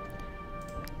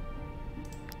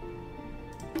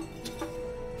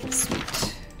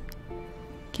 Sweet.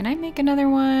 Can I make another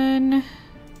one?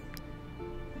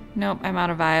 Nope, I'm out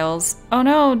of vials. Oh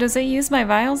no, does it use my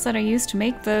vials that I used to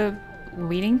make the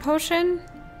weeding potion?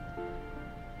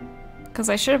 Because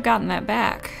I should have gotten that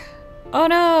back. Oh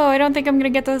no, I don't think I'm gonna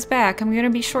get those back. I'm gonna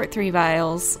be short 3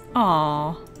 vials.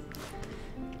 Aww.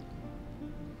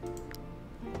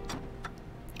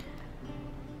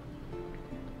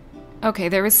 Okay,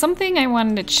 there was something I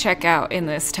wanted to check out in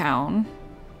this town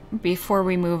before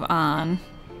we move on.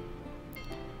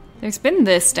 There's been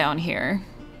this down here.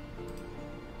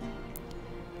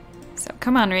 So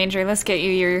come on, Ranger, let's get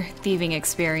you your thieving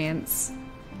experience.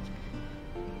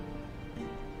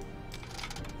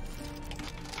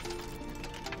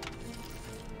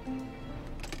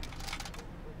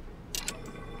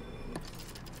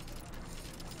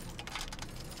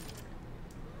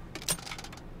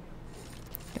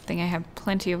 Good thing I have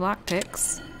plenty of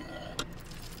lockpicks.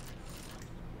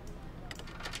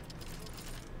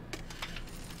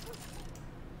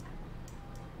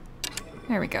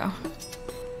 There we go.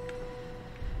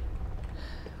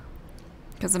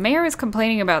 Because the mayor was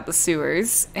complaining about the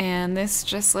sewers, and this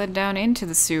just led down into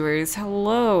the sewers.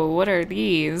 Hello, what are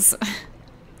these?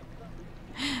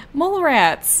 Mole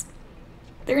rats!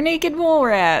 They're naked mole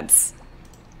rats!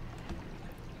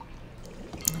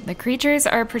 The creatures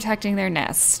are protecting their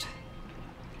nest.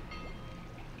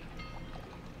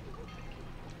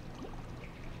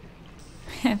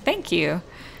 Thank you.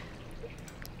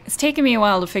 It's taken me a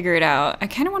while to figure it out. I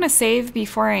kind of want to save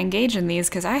before I engage in these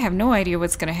because I have no idea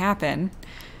what's going to happen.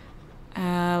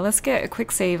 Let's get a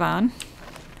quick save on.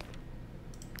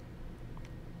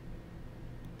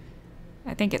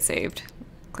 I think it saved.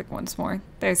 Click once more.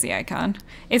 There's the icon.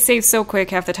 It saves so quick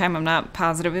half the time I'm not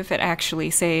positive if it actually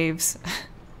saves.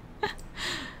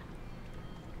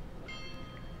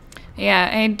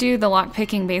 Yeah, I do the lock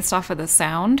picking based off of the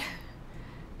sound.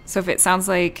 So if it sounds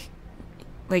like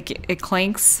it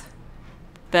clanks,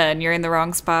 then you're in the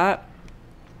wrong spot.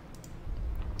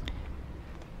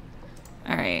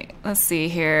 Alright, let's see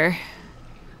here.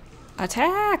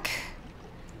 Attack!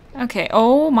 Okay,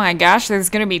 oh my gosh, there's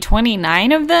gonna be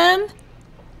 29 of them?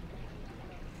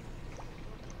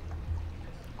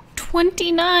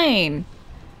 29!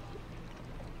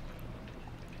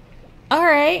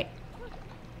 Alright.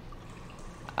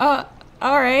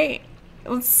 Alright.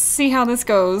 Let's see how this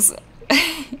goes.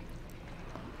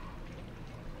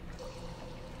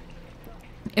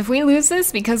 If we lose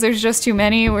this because there's just too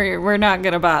many, we're not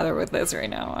gonna bother with this right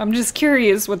now. I'm just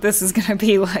curious what this is gonna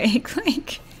be like.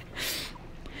 Like,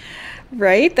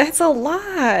 right? That's a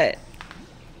lot.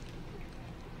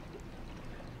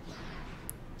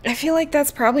 I feel like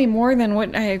that's probably more than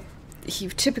what you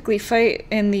typically fight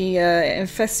in the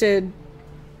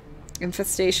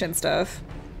infestation stuff.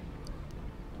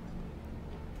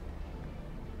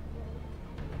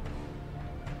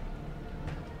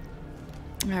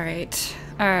 All right.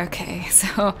 Okay,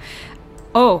 so...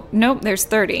 Oh, nope, there's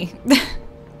 30.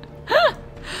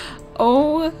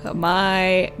 Oh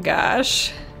my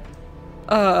gosh.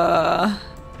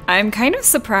 I'm kind of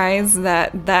surprised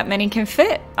that that many can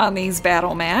fit on these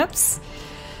battle maps.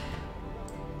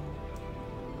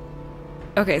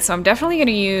 Okay, so I'm definitely going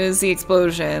to use the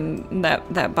explosion, that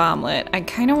bomblet. I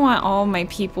kind of want all my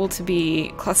people to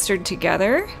be clustered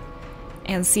together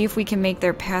and see if we can make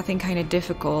their pathing kind of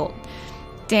difficult.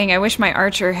 Dang, I wish my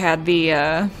archer had the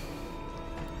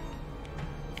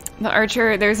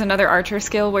archer. There's another archer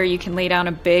skill where you can lay down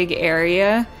a big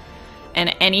area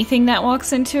and anything that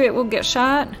walks into it will get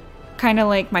shot. Kind of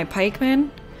like my pikeman.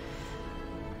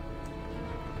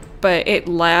 But it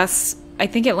lasts, I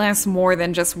think it lasts more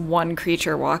than just one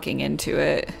creature walking into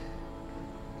it.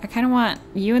 I kind of want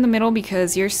you in the middle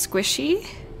because you're squishy.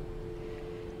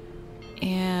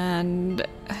 And...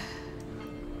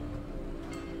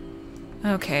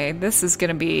 okay, this is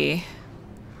gonna be...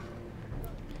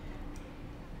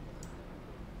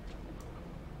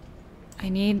 I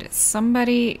need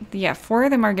somebody... yeah, 4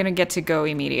 of them are gonna get to go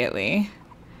immediately.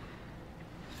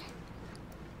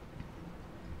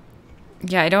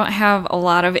 Yeah, I don't have a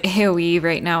lot of AoE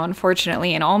right now,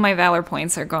 unfortunately, and all my Valor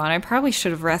points are gone. I probably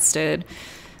should have rested.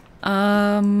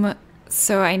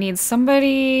 So I need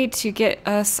somebody to get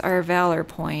us our Valor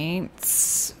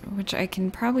points, which I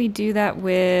can probably do that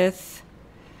with...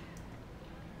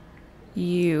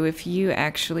 you, if you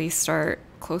actually start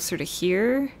closer to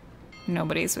here.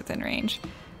 Nobody's within range.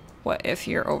 What if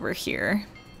you're over here?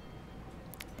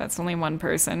 That's only one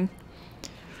person.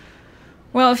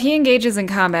 Well, if he engages in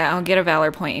combat, I'll get a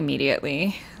Valor point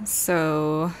immediately.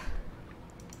 So...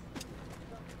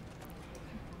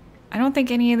 I don't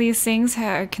think any of these things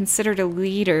are considered a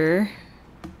leader.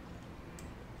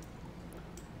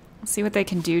 Let's see what they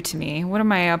can do to me. What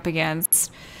am I up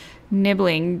against?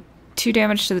 Nibbling. 2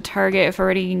 damage to the target. If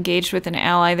already engaged with an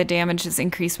ally, the damage is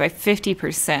increased by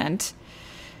 50%.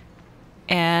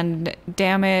 And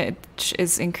damage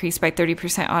is increased by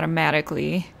 30%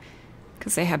 automatically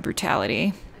because they have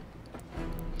brutality.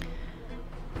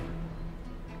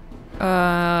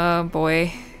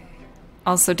 Boy.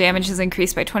 Also, damage is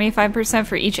increased by 25%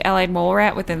 for each allied mole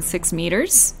rat within 6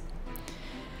 meters.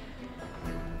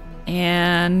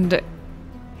 And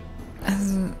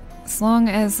as long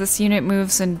as this unit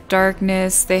moves in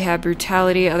darkness, they have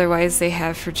brutality, otherwise they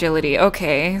have fragility.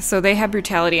 Okay, so they have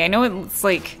brutality. I know it's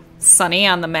like sunny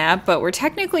on the map, but we're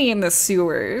technically in the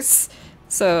sewers.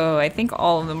 So I think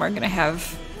all of them are gonna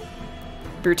have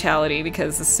brutality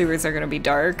because the sewers are gonna be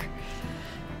dark.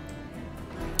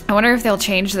 I wonder if they'll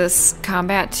change this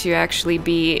combat to actually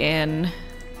be in...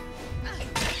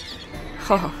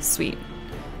 oh, sweet.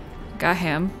 Got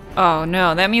him. Oh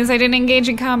no, that means I didn't engage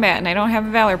in combat and I don't have a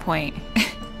Valor point.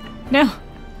 No.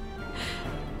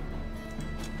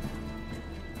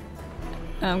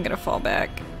 I'm gonna fall back.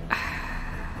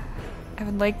 I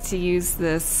would like to use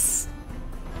this...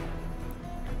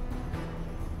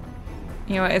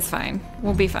 you know what, it's fine.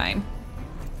 We'll be fine.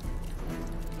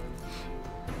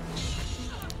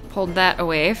 Pulled that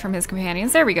away from his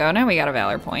companions. There we go, now we got a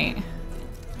Valor point.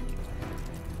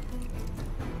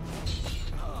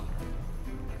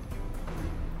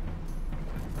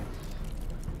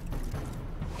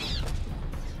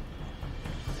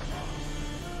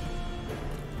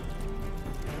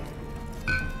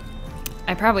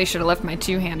 I probably should have left my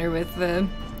two-hander with the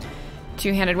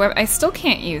two-handed weapon. I still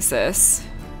can't use this.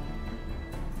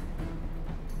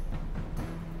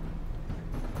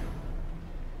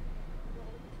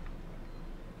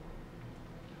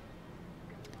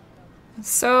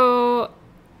 So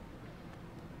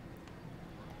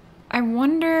I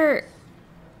wonder,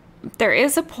 there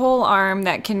is a pole arm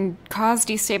that can cause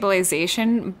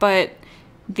destabilization, but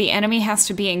the enemy has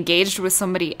to be engaged with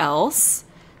somebody else.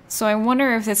 So I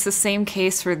wonder if it's the same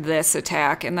case for this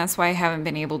attack, and that's why I haven't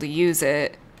been able to use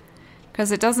it.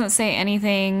 Because it doesn't say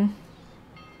anything.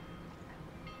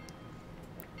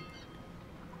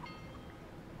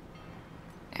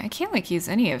 I can't like use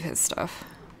any of his stuff.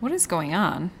 What is going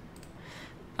on?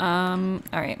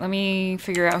 Alright, let me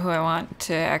figure out who I want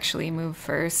to actually move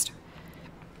first.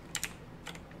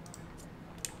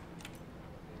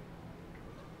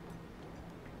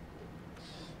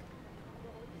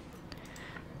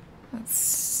 Let's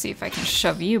see if I can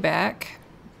shove you back.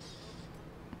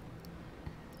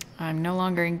 I'm no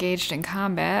longer engaged in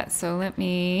combat, so let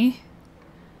me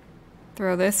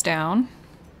throw this down.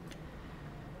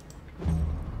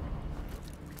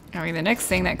 I mean, the next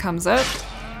thing that comes up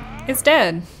is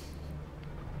dead.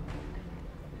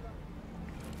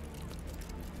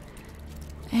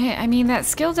 I mean, that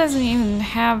skill doesn't even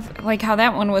have, like how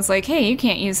that one was like, hey, you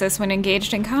can't use this when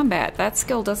engaged in combat. That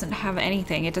skill doesn't have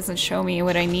anything. It doesn't show me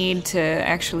what I need to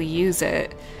actually use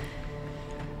it.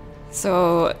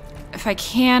 So if I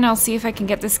can, I'll see if I can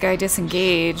get this guy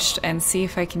disengaged and see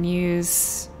if I can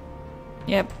use...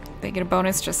 Yep, they get a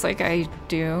bonus just like I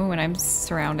do when I'm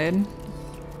surrounded.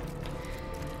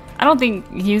 I don't think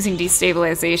using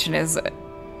destabilization is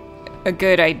a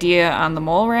good idea on the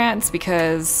mole rats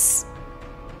because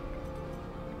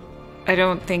I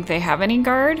don't think they have any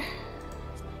guard.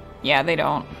 Yeah, they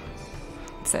don't.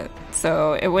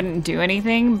 So it wouldn't do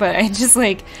anything, but I just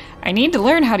like, I need to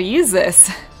learn how to use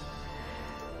this.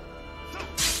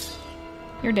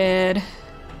 You're dead.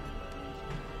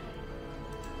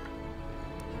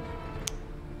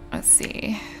 Let's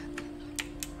see.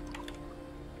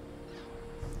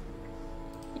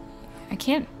 I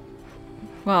can't...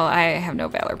 Well, I have no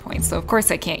valor points, so of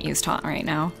course I can't use taunt right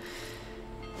now.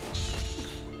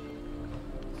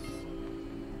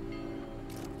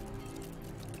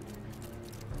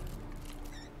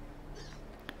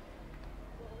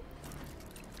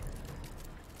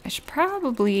 I should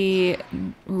probably...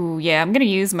 Ooh, yeah, I'm gonna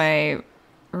use my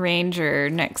ranger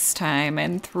next time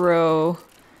and throw...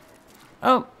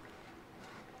 Oh.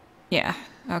 Yeah,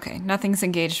 okay. Nothing's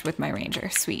engaged with my ranger.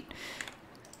 Sweet.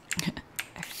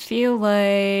 I feel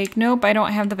like... Nope, I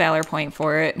don't have the valor point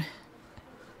for it.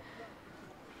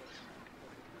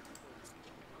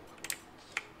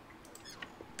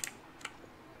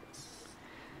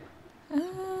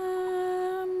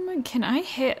 Can I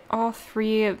hit all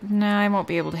three of... No, I won't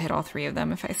be able to hit all three of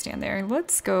them if I stand there.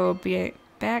 Let's go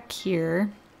back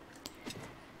here.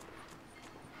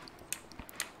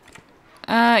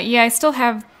 Yeah, I still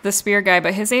have the spear guy,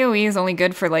 but his AoE is only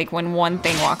good for like when one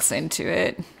thing walks into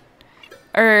it.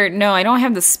 Or, no, I don't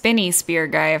have the spinny spear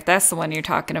guy, if that's the one you're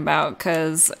talking about,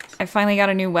 because I finally got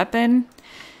a new weapon.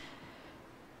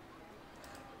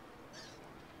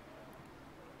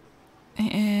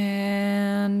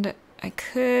 And I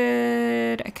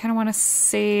kind of want to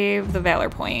save the valor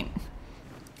point.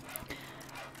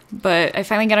 But I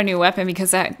finally got a new weapon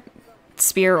because that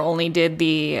spear only did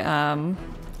the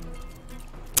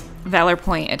valor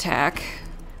point attack.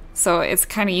 So it's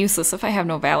kind of useless if I have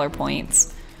no valor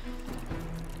points.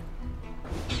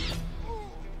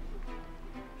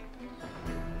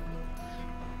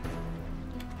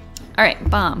 Alright,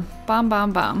 bomb. Bomb,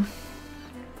 bomb, bomb.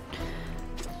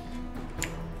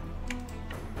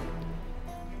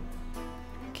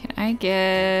 Can I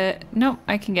get... Nope,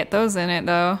 I can get those in it,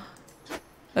 though.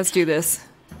 Let's do this.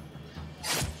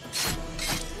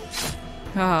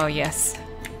 Oh, yes.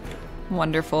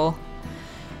 Wonderful.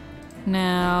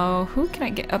 Now, who can I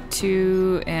get up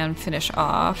to and finish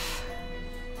off?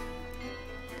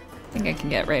 I think I can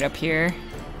get right up here.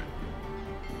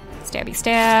 Stabby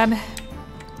stab.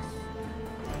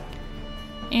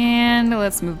 And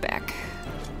let's move back.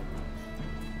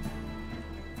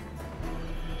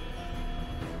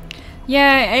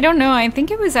 Yeah, I don't know. I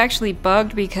think it was actually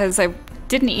bugged because I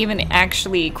didn't even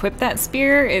actually equip that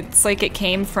spear. It's like it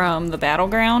came from the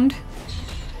battleground,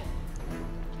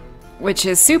 which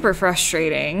is super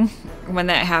frustrating when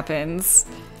that happens.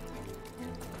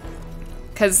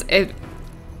 Because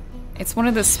it's one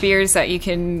of the spears that you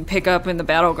can pick up in the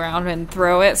battleground and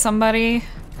throw at somebody,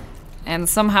 and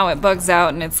somehow it bugs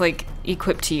out and it's like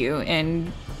equipped to you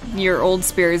and your old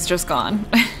spear is just gone.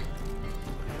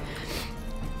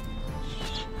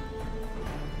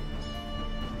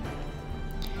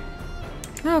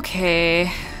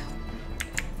 Okay.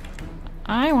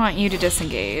 I want you to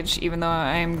disengage, even though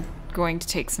I'm going to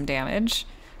take some damage.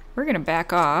 We're gonna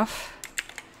back off.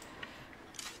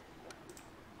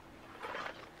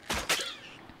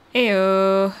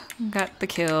 Ayo, got the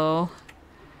kill.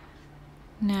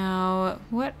 Now,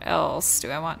 what else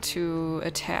do I want to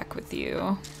attack with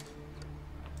you?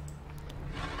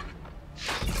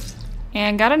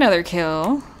 And got another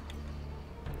kill.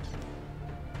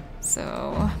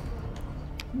 So,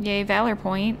 Yay, valor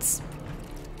points.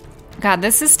 God,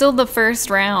 this is still the first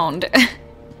round.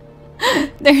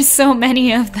 There's so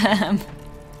many of them.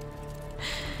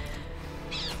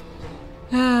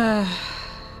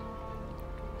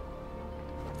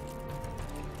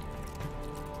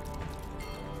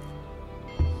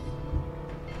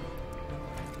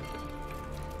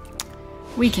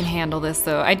 We can handle this,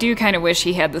 though. I do kind of wish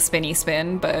he had the spinny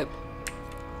spin, but...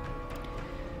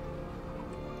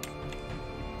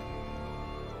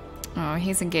 Oh,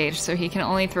 he's engaged, so he can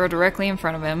only throw directly in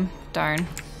front of him. Darn.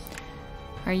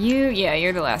 Are you? Yeah,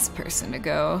 you're the last person to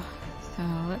go. So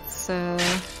let's,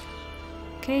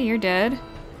 Okay, you're dead.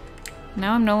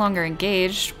 Now I'm no longer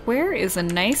engaged. Where is a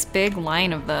nice big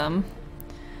line of them?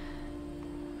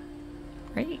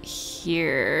 Right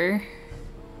here.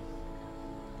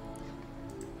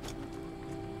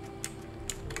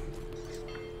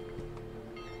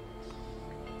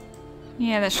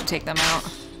 Yeah, that should take them out.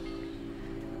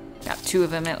 Got 2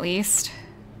 of them at least.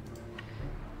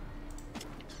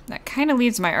 That kind of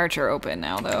leaves my archer open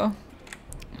now, though.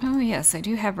 Oh yes, I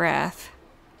do have Wrath.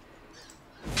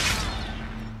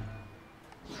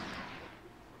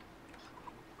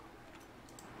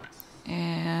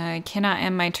 And I cannot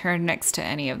end my turn next to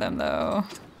any of them, though.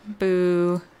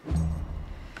 Boo.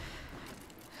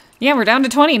 Yeah, we're down to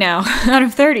 20 now. Out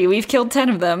of 30, we've killed 10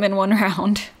 of them in 1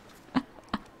 round.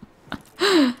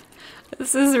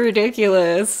 This is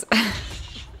ridiculous.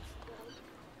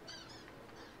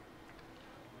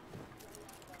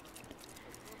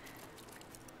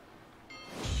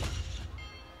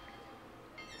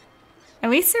 At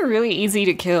least they're really easy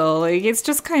to kill. Like, it's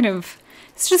just kind of...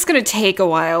 It's just gonna take a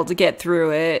while to get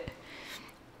through it.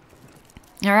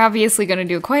 They're obviously gonna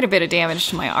do quite a bit of damage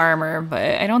to my armor,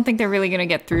 but I don't think they're really gonna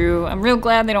get through. I'm real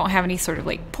glad they don't have any sort of,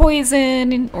 like,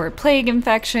 poison or plague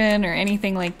infection or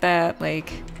anything like that.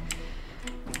 Like...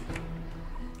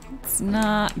 It's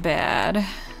not bad.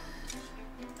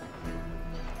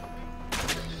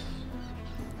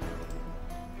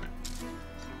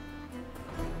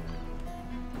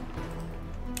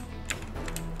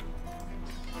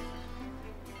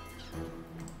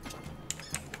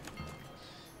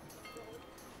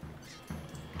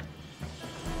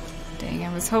 Dang,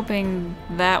 I was hoping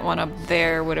that one up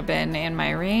there would have been in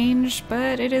my range,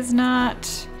 but it is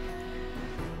not.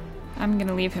 I'm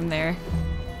gonna leave him there.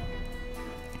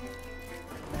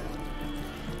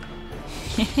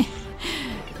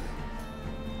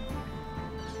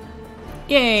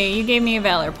 Yay, you gave me a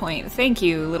valor point. Thank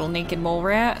you, little naked mole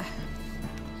rat.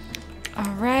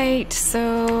 Alright,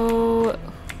 so...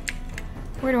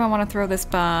 Where do I want to throw this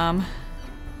bomb?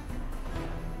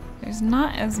 There's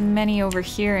not as many over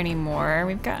here anymore.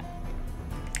 We've got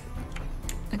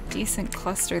a decent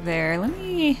cluster there. Let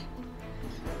me...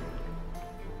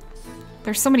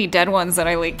 There's so many dead ones that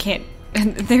I, like, can't...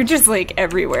 They're just, like,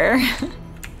 everywhere.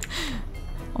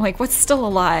 I'm like, what's still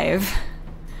alive?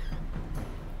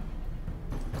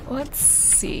 Let's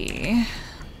see.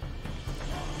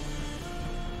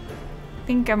 I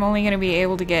think I'm only going to be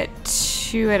able to get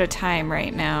 2 at a time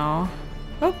right now.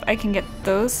 Oh, I can get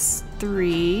those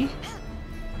 3.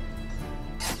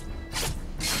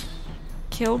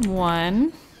 Killed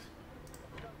 1.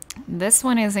 This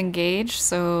one is engaged,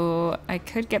 so I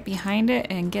could get behind it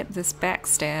and get this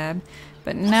backstab.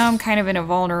 But now I'm kind of in a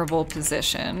vulnerable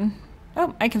position.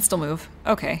 Oh, I can still move.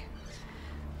 Okay.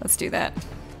 Let's do that.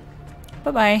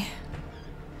 Bye-bye.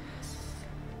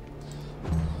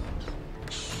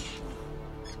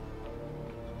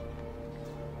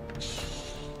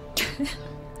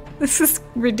 This is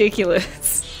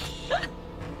ridiculous.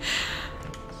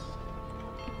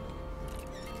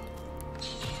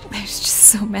 There's just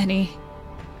so many.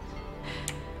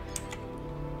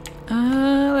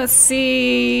 Let's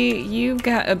see. You've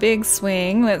got a big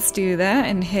swing. Let's do that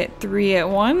and hit 3 at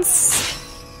once.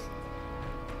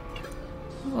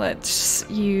 Let's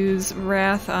use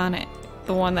Wrath on it,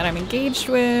 the one that I'm engaged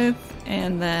with,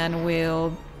 and then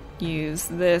we'll use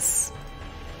this.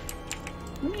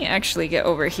 Let me actually get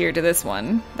over here to this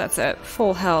one that's at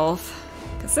full health,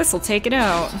 because this will take it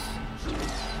out.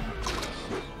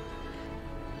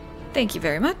 Thank you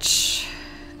very much.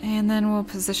 And then we'll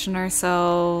position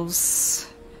ourselves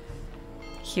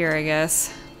here, I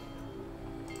guess.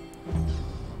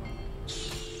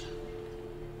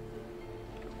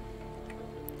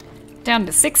 Down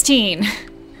to 16.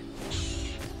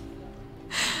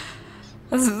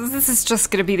 This is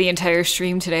just gonna be the entire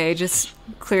stream today, just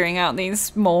clearing out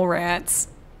these mole rats.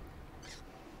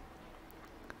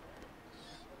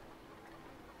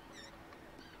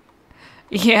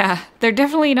 Yeah, they're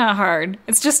definitely not hard.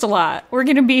 It's just a lot. We're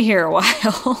gonna be here a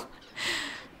while.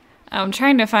 I'm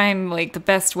trying to find, like, the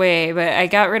best way, but I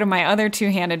got rid of my other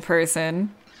two-handed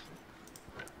person.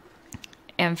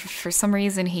 And for some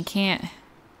reason, he can't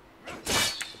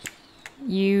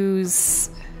use...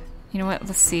 You know what?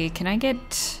 Let's see. Can I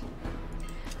get...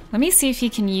 Let me see if he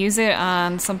can use it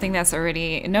on something that's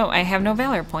already... No, I have no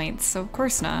valor points, so of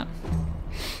course not.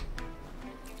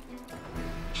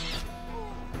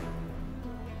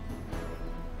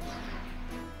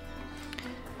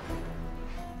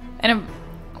 And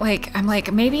I'm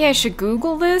like, maybe I should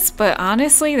Google this, but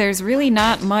honestly, there's really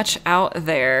not much out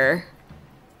there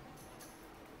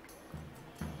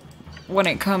when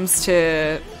it comes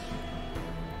to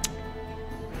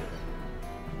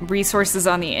resources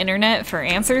on the internet for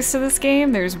answers to this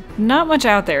game. There's not much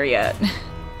out there yet.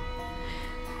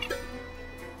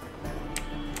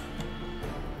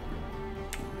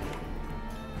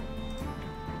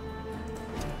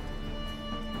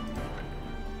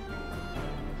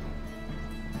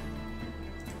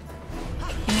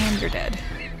 And you're dead.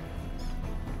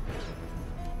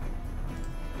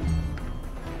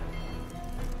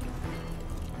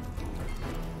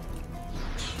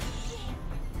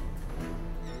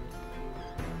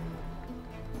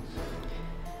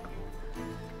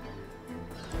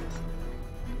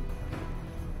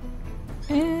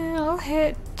 I'll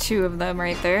hit two of them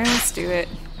right there. Let's do it.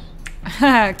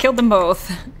 Killed them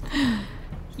both.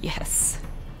 Yes.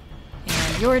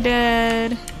 And you're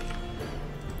dead.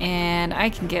 And I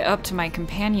can get up to my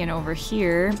companion over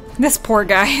here. This poor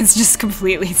guy is just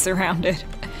completely surrounded.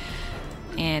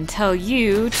 And tell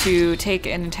you to take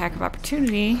an attack of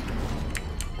opportunity.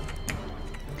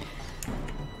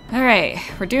 Alright,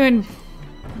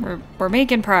 we're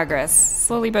making progress.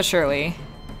 Slowly but surely.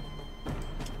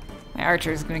 My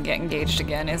archer's gonna get engaged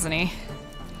again, isn't he?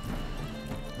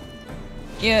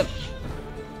 Yep.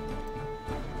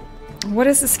 What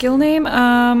is the skill name?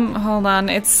 Hold on,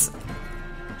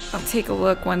 I'll take a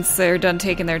look once they're done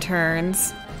taking their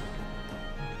turns.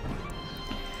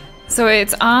 So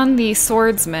it's on the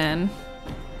swordsman.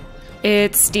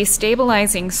 It's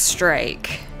destabilizing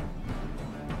strike.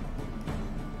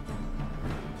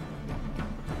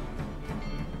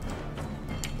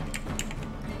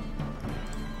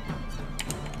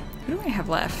 Who do I have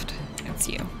left? It's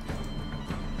you.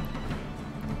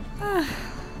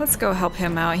 Let's go help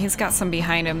him out. He's got some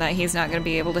behind him that he's not going to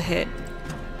be able to hit.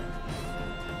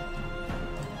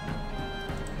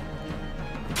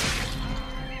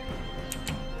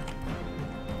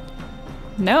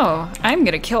 No, I'm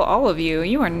gonna kill all of you.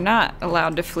 You are not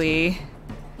allowed to flee.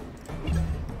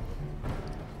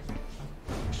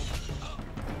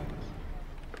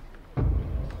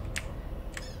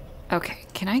 Okay,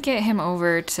 can I get him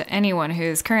over to anyone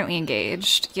who's currently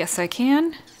engaged? Yes, I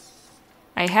can.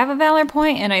 I have a valor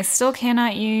point and I still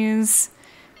cannot use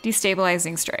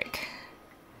destabilizing strike.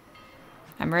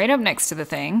 I'm right up next to the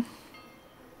thing.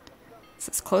 It's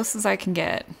as close as I can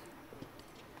get.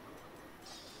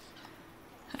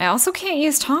 I also can't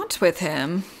use taunt with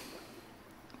him.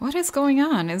 What is going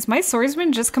on? Is my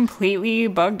swordsman just completely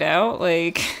bugged out?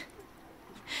 Like,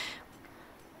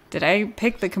 did I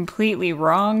pick the completely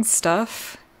wrong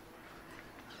stuff?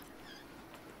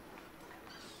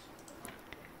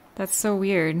 That's so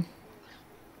weird.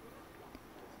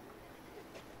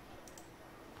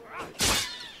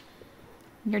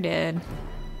 You're dead.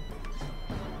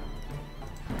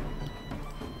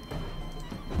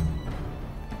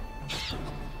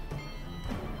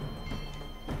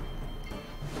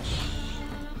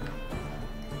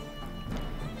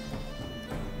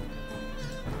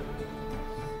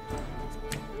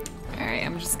 Alright,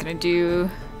 I'm just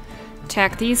gonna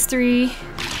attack these three.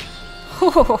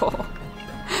 Oh,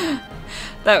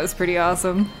 that was pretty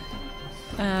awesome.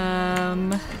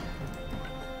 I'm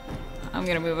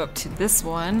gonna move up to this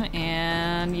one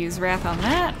and use Wrath on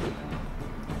that.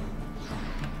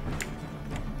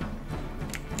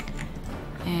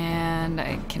 And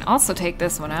I can also take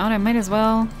this one out. I might as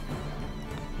well.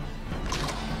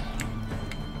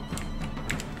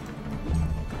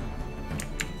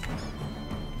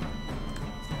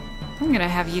 I'm gonna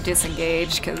have you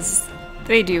disengage because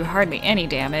they do hardly any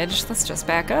damage. Let's just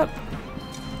back up.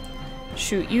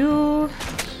 Shoot you.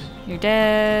 You're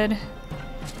dead.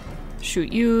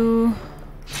 Shoot you.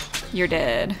 You're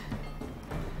dead.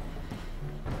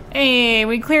 Hey,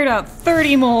 we cleared out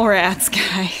 30 mole rats,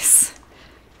 guys.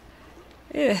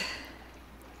 Ugh.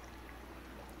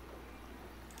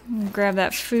 Grab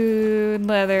that food,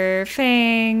 leather,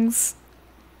 fangs.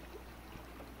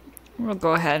 We'll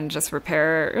go ahead and just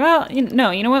repair. Well,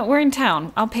 no, you know what? We're in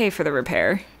town. I'll pay for the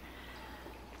repair.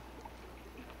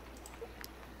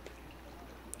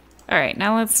 Alright,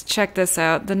 now let's check this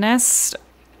out. The nest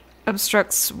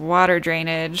obstructs water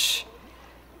drainage.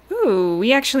 Ooh,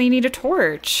 we actually need a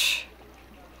torch.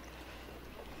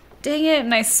 Dang it,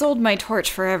 and I sold my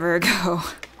torch forever ago.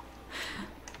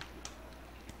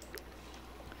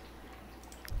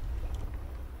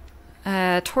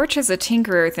 Torch is a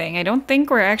tinkerer thing. I don't think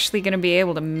we're actually going to be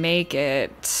able to make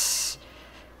it.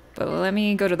 But let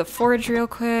me go to the forge real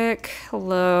quick.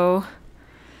 Hello.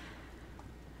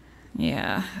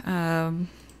 Yeah,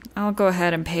 I'll go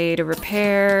ahead and pay to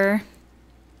repair.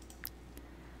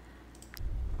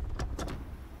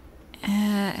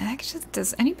 Actually,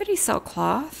 does anybody sell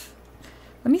cloth?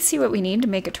 Let me see what we need to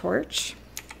make a torch.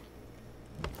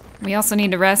 We also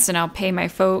need to rest, and I'll pay my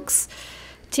folks.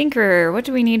 Tinkerer, what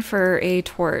do we need for a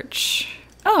torch?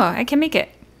 Oh, I can make it.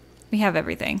 We have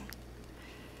everything.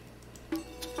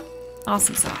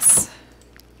 Awesome sauce.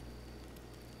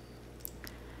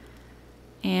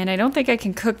 And I don't think I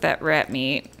can cook that rat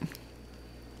meat.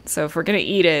 So if we're gonna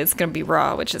eat it, it's gonna be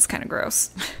raw, which is kind of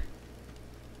gross.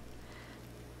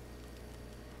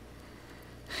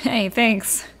 Hey,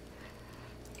 thanks.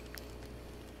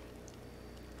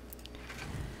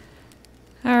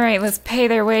 Alright, let's pay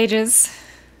their wages.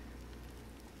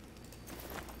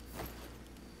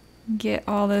 Get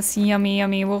all this yummy,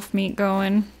 yummy wolf meat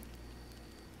going.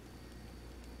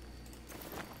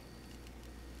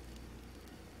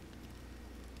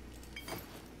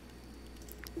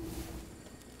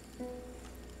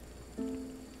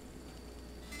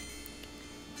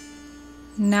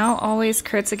 Now always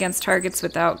crits against targets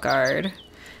without guard.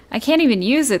 I can't even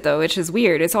use it though, which is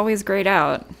weird. It's always grayed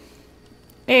out.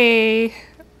 Hey,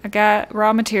 I got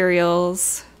raw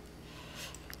materials.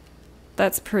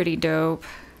 That's pretty dope.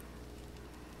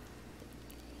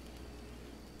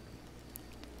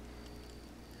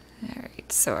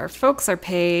 Alright, so our folks are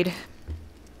paid.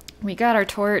 We got our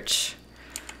torch.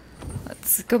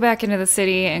 Let's go back into the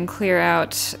city and clear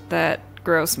out that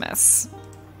gross mess.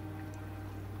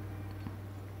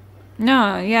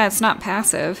 No, yeah, it's not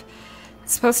passive.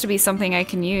 It's supposed to be something I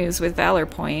can use with valor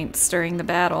points during the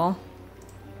battle.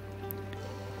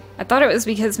 I thought it was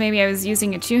because maybe I was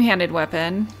using a two-handed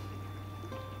weapon.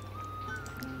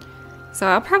 So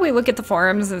I'll probably look at the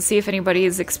forums and see if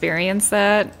anybody's experienced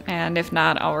that, and if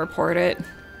not, I'll report it.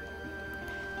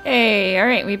 Hey,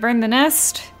 alright, we burned the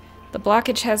nest. The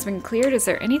blockage has been cleared. Is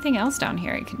there anything else down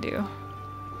here I can do?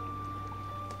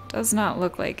 Does not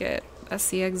look like it. That's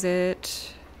the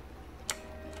exit.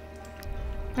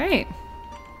 Alright.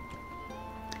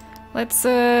 Let's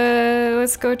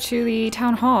go to the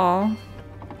town hall.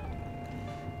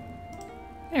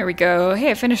 There we go.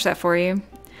 Hey, I finished that for you.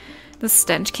 The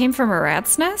stench came from a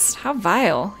rat's nest? How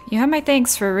vile. You have my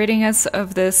thanks for ridding us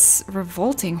of this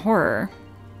revolting horror.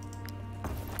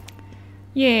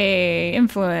 Yay,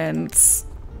 influence.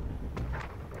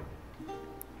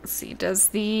 Let's see, does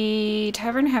the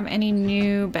tavern have any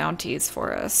new bounties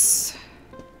for us?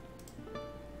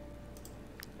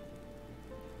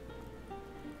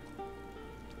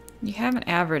 You have an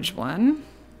average one.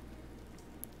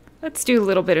 Let's do a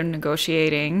little bit of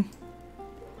negotiating.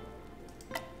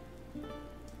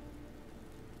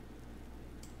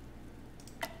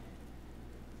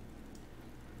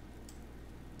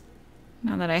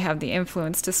 Now that I have the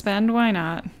influence to spend, why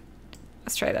not?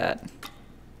 Let's try that.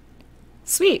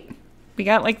 Sweet! We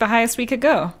got like the highest we could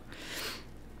go.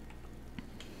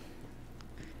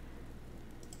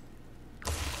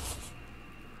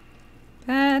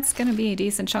 That's gonna be a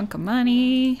decent chunk of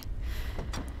money.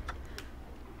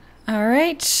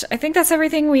 Alright, I think that's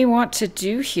everything we want to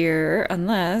do here,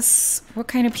 unless... What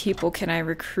kind of people can I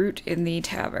recruit in the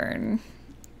tavern?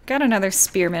 Got another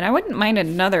spearman. I wouldn't mind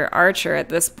another archer at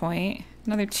this point.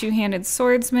 Another two-handed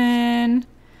swordsman.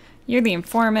 You're the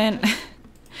informant.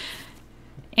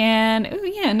 And, oh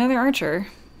yeah, another archer.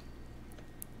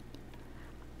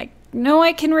 I know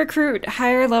I can recruit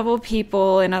higher level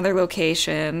people in other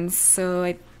locations, so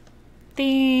I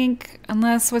think,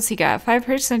 unless, what's he got?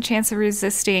 5% chance of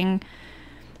resisting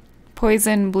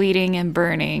poison, bleeding, and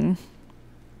burning.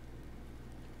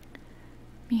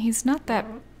 I mean, he's not that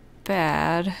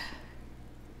bad.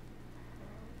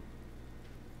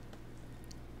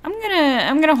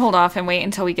 I'm gonna hold off and wait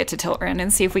until we get to Tiltrin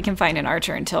and see if we can find an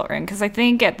archer in Tiltrin, because I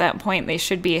think at that point they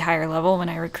should be higher level when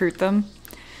I recruit them.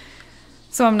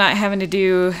 So I'm not having to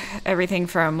do everything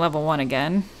from level 1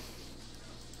 again.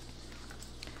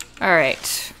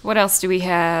 Alright, what else do we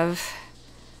have?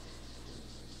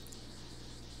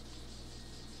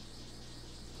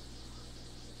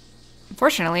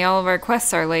 Unfortunately, all of our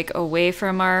quests are like away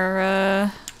from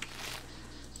our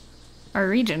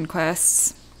region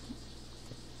quests.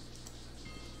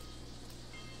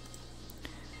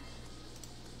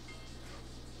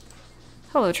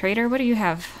 Hello, trader. What do you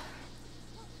have?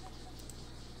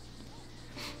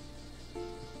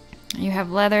 You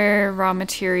have leather, raw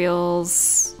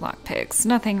materials, lockpicks.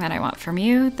 Nothing that I want from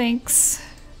you, thanks.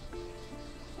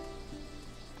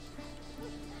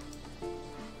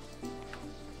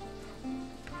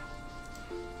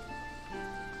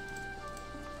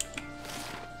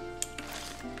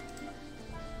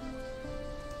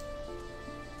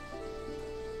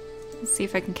 Let's see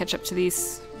if I can catch up to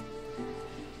these.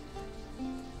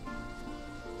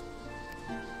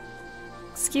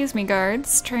 Excuse me,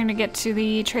 guards. Trying to get to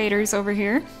the traders over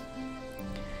here.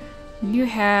 You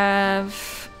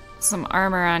have some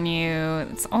armor on you.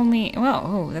 It's only... well,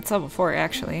 oh, that's level 4,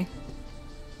 actually.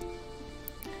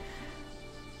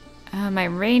 My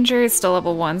ranger is still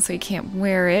level 1, so you can't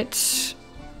wear it.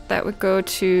 That would go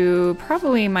to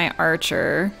probably my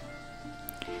archer.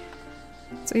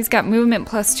 So he's got movement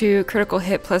 +2, critical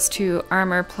hit +2,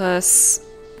 armor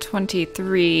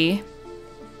 +23.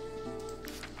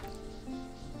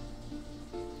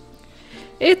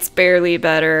 It's barely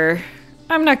better.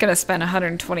 I'm not gonna spend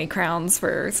 120 crowns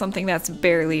for something that's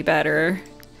barely better.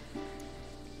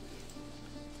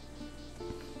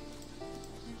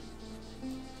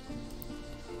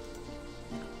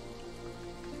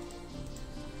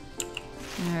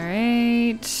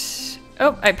 Alright.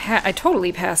 Oh, I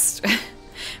totally passed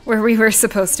where we were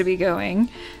supposed to be going.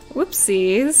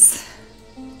 Whoopsies.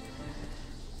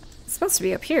 It's supposed to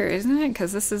be up here, isn't it?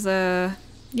 Because this is a...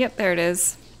 yep, there it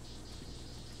is.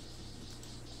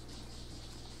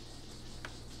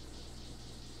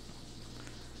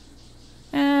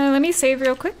 Let me save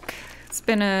real quick. It's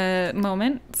been a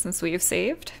moment since we've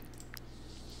saved.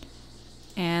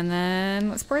 And then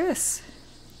let's pour this.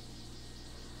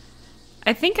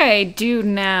 I think I do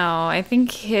now. I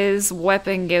think his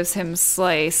weapon gives him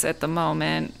slice at the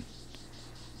moment.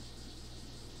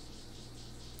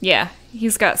 Yeah,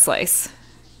 he's got slice.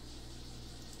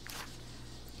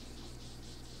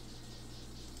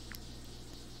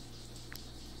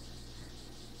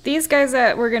 These guys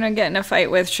that we're gonna get in a fight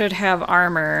with should have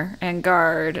armor and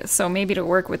guard, so maybe to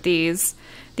work with these.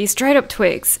 These dried up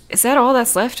twigs. Is that all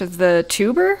that's left of the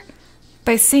tuber?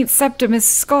 By St. Septimus'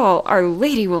 skull, Our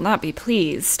Lady will not be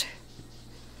pleased.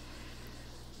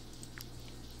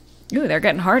 Ooh, they're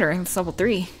getting harder. It's level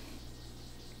 3.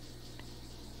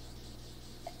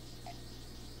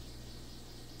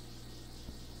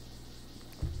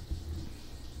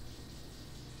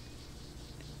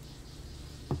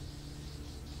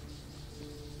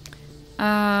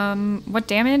 What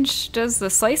damage does the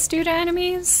slice do to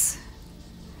enemies?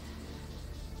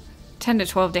 10 to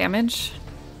 12 damage.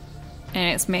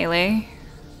 And it's melee.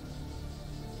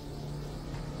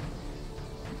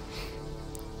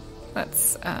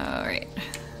 That's, alright.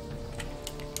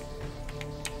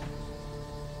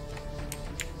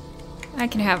 I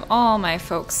can have all my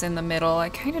folks in the middle. I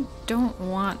kind of don't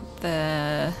want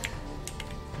the...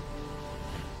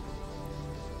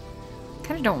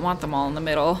 kind of don't want them all in the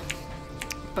middle.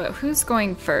 But who's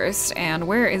going first, and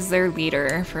where is their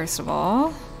leader, first of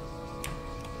all?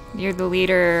 You're the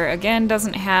leader. Again,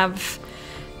 doesn't have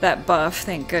that buff,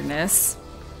 thank goodness.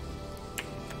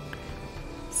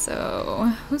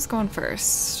 So, who's going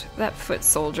first? That foot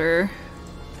soldier.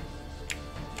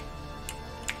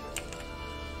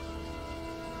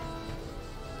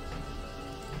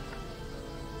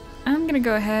 I'm gonna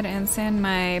go ahead and send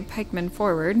my pikeman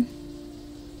forward.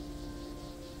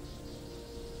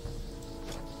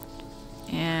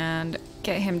 And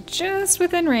get him just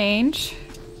within range.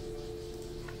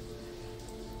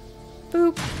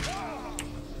 Boop.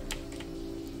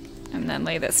 And then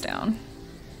lay this down.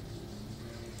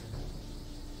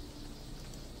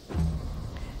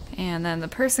 And then the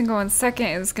person going second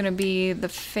is going to be the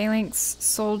phalanx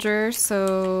soldier,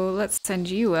 so let's send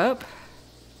you up.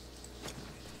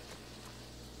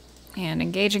 And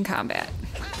engage in combat.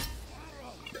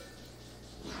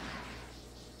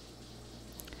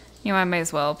 You know, I might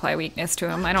as well apply weakness to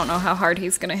him. I don't know how hard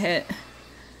he's gonna hit.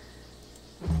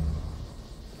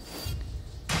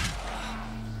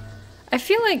 I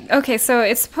feel like, okay, so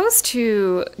it's supposed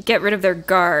to get rid of their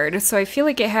guard, so I feel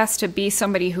like it has to be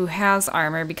somebody who has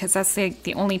armor, because that's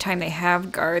the only time they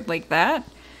have guard like that.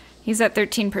 He's at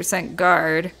 13%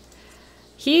 guard.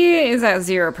 He is at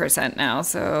 0% now,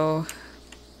 so...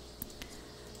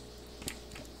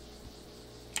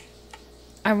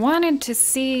 I wanted to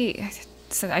see...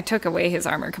 So I took away his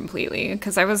armor completely,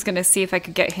 because I was going to see if I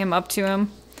could get him up to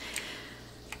him.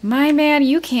 My man,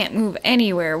 you can't move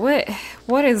anywhere.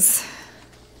 What is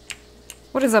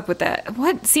up with that?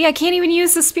 What? See, I can't even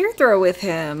use the spear throw with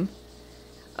him.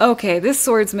 Okay, this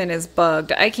swordsman is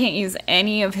bugged. I can't use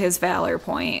any of his valor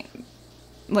point.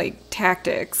 like,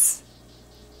 tactics.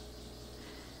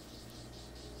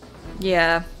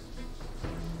 Yeah.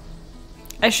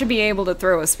 I should be able to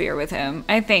throw a spear with him.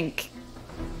 I think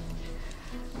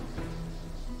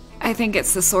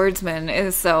it's the swordsman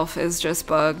itself is just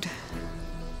bugged.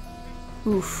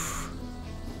 Oof.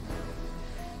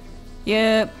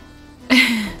 Yep.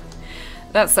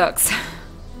 That sucks.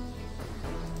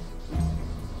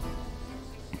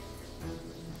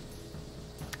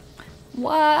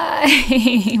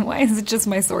 Why? Why is it just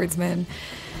my swordsman?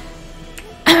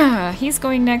 He's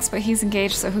going next, but he's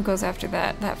engaged, so who goes after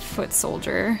that? That foot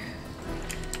soldier.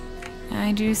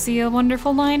 I do see a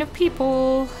wonderful line of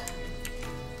people.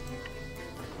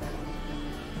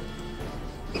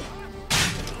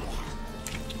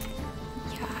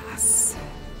 Yes.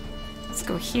 Let's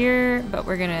go here, but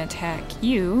we're gonna attack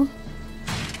you.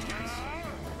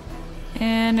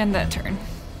 And end that turn.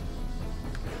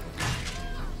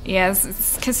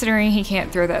 Yes, considering he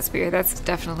can't throw that spear, that's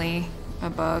definitely a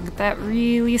bug. That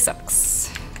really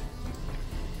sucks.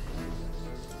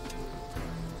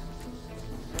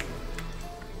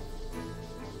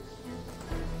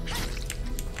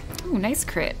 Ooh, nice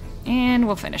crit. And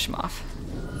we'll finish him off.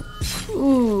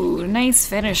 Ooh, nice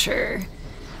finisher.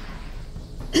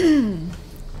 Can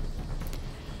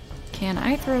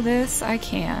I throw this? I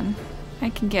can. I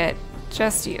can get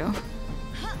just you.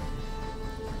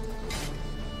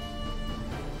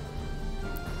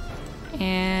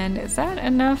 And is that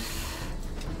enough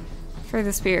for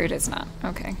the spear? It is not.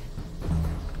 Okay.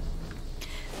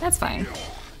 That's fine.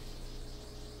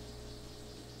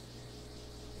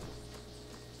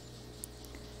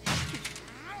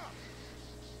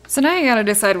 So now I gotta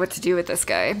decide what to do with this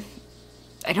guy.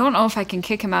 I don't know if I can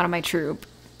kick him out of my troop.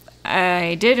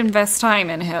 I did invest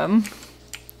time in him.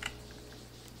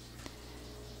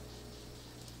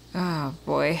 Oh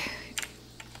boy.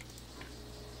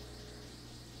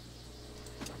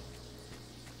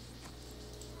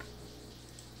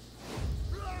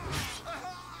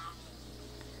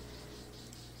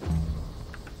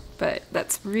 But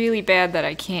that's really bad that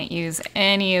I can't use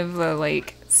any of the,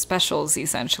 like, specials,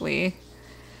 essentially.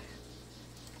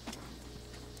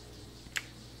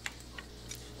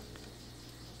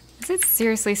 Is it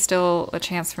seriously still a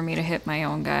chance for me to hit my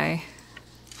own guy?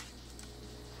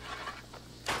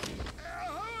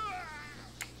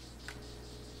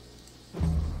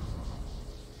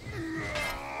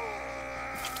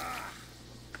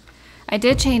 I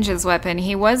did change his weapon.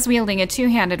 He was wielding a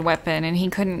two-handed weapon, and he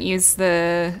couldn't use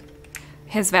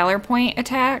his Valor Point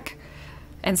attack.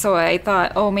 And so I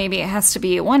thought, oh, maybe it has to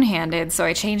be one-handed, so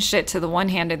I changed it to the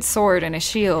one-handed sword and a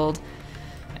shield,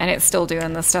 and it's still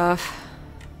doing the stuff.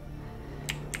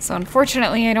 So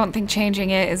unfortunately, I don't think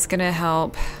changing it is gonna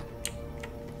help.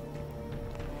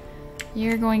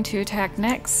 You're going to attack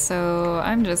next, so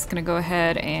I'm just gonna go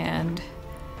ahead and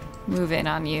move in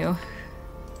on you.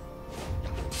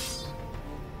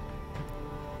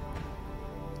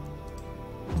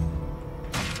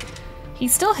 He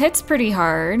still hits pretty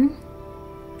hard.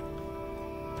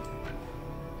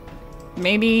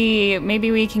 Maybe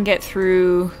we can get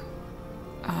through...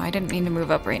 Oh, I didn't mean to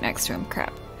move up right next to him.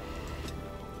 Crap.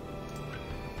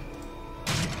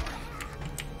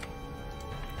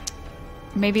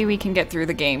 Maybe we can get through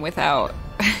the game without...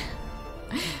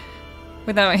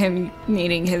 without him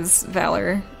needing his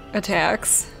Valor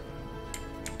attacks.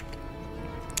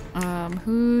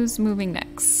 Who's moving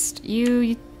next?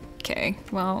 You... Okay,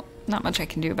 well... Not much I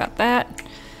can do about that.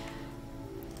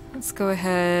 Let's go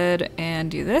ahead and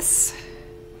do this.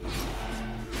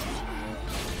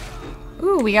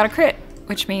 Ooh, we got a crit,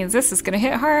 which means this is gonna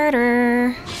hit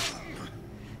harder.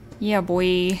 Yeah,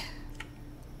 boy.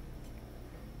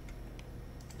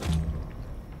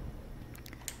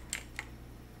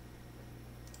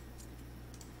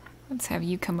 Let's have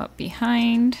you come up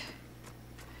behind.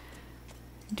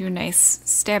 Do a nice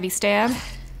stabby stab.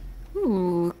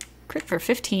 Ooh. Crit for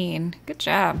 15. Good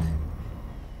job.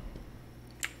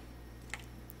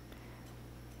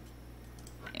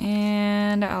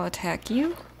 And I'll attack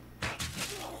you.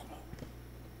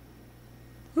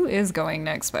 Who is going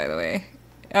next, by the way?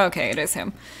 Okay, it is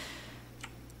him.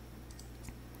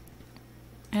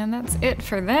 And that's it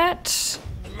for that.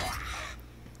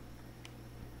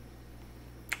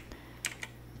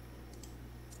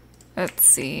 Let's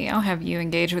see. I'll have you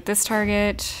engage with this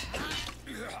target.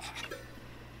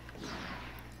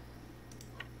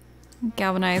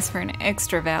 Galvanize for an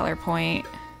extra Valor point.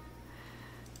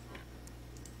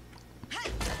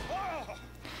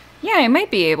 Yeah, I might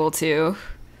be able to.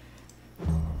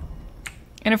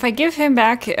 And if I give him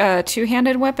back a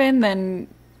two-handed weapon, then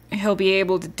he'll be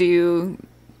able to do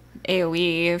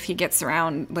AoE if he gets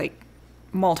around, like,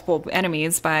 multiple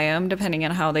enemies by him, depending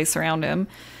on how they surround him.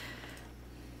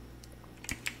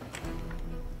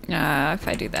 If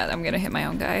I do that, I'm gonna hit my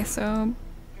own guy, so...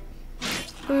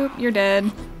 Boop, you're dead.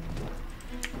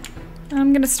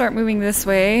 I'm gonna start moving this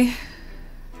way.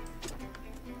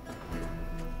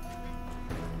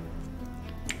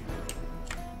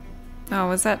 Oh,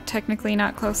 was that technically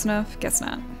not close enough? Guess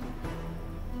not.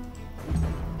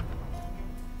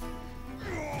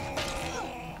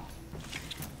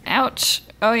 Ouch!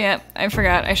 Oh yeah, I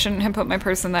forgot. I shouldn't have put my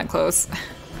person that close.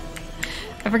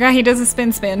 I forgot he does a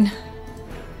spin.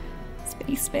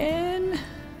 Spinny spin.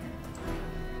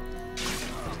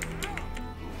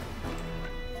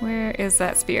 Where is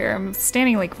that spear? I'm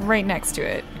standing like right next to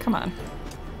it. Come on.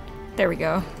 There we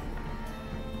go.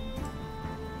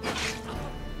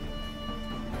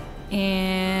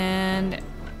 And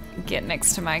get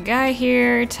next to my guy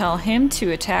here. Tell him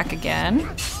to attack again.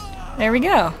 There we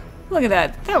go. Look at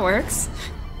that. That works.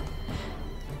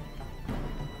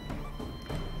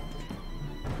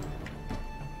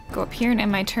 Go up here and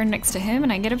end my turn next to him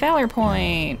and I get a valor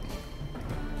point.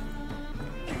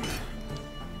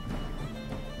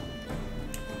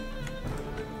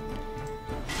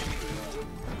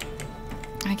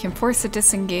 I can force a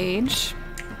disengage.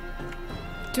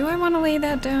 Do I want to lay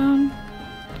that down?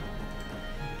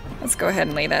 Let's go ahead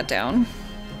and lay that down.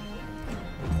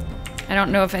 I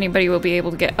don't know if anybody will be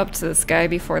able to get up to this guy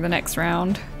before the next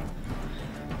round.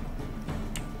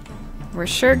 We're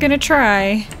sure gonna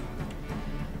try.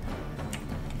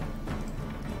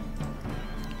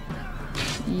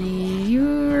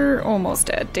 You're almost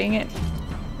dead, dang it.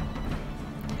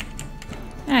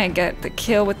 I got the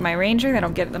kill with my ranger. That'll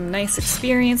get them nice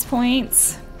experience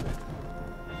points.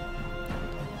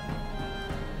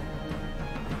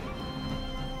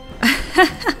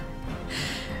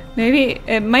 Maybe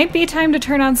it might be time to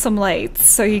turn on some lights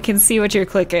so you can see what you're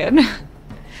clicking.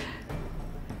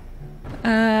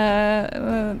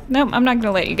 Nope, I'm not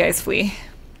gonna let you guys flee.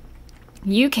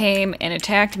 You came and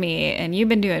attacked me and you've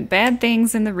been doing bad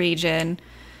things in the region.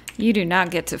 You do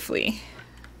not get to flee.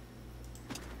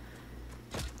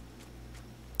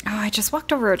 Oh, I just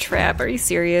walked over a trap. Are you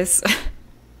serious?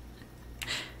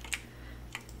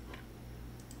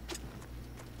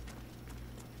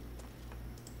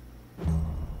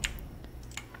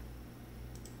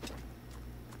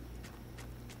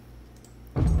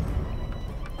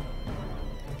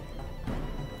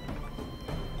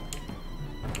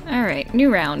 Alright,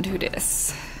 new round. Who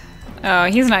dis? Oh,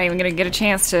 he's not even gonna get a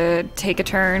chance to take a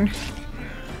turn.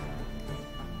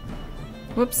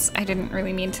 Whoops, I didn't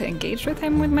really mean to engage with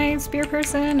him with my spear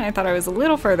person. I thought I was a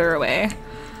little further away.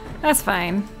 That's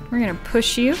fine. We're gonna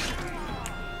push you.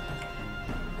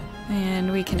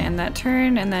 And we can end that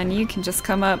turn, and then you can just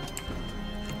come up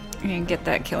and get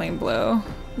that killing blow.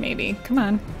 Maybe. Come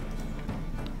on.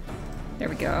 There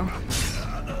we go.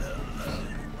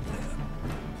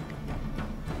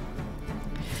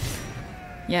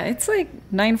 Yeah, it's like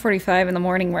 9:45 in the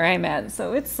morning where I'm at,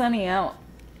 so it's sunny out.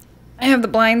 I have the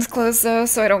blinds closed though,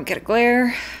 so I don't get a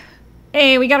glare.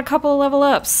 Hey, we got a couple of level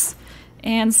ups.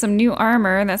 And some new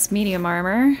armor, that's medium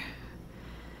armor.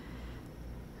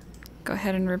 Go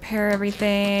ahead and repair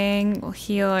everything. We'll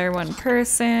heal our one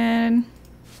person.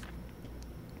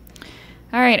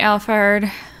 Alright, Alphard.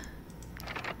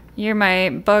 You're my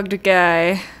bugged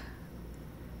guy.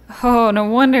 Oh, no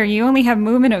wonder, you only have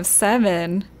movement of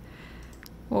 7.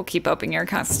 We'll keep upping your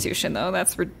constitution though,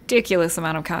 that's a ridiculous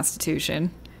amount of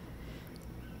constitution.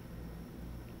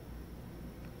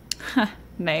 Huh,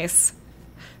 nice.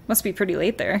 Must be pretty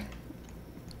late there.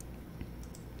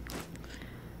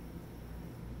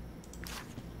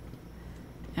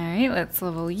 Alright, let's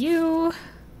level you.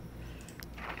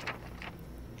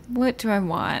 What do I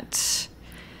want?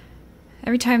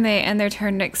 Every time they end their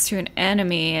turn next to an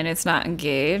enemy and it's not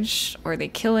engaged, or they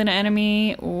kill an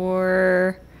enemy,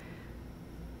 or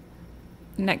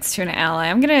next to an ally.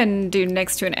 I'm gonna do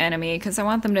next to an enemy because I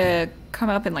want them to come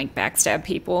up and like backstab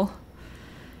people.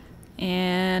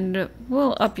 And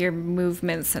we'll up your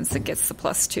movement since it gets the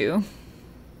 +2.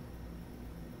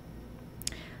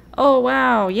 Oh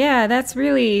wow, yeah, that is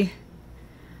really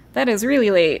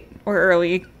late or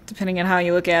early, depending on how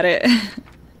you look at it.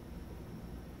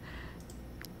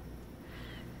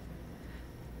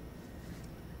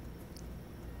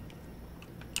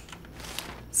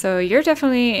 So you're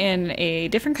definitely in a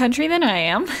different country than I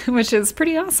am, which is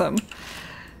pretty awesome.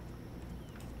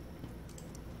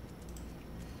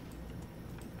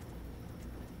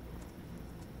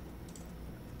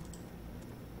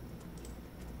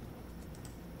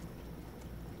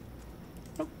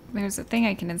 Oh, there's a thing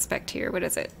I can inspect here. What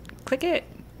is it? Click it.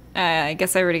 I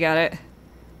guess I already got it.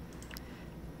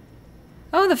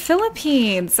 Oh, the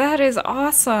Philippines! That is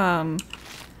awesome!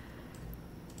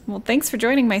 Well, thanks for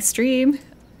joining my stream.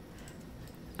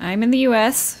 I'm in the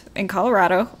US, in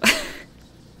Colorado.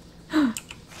 I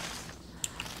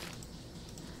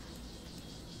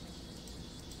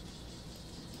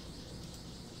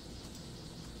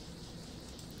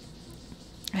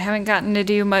haven't gotten to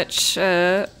do much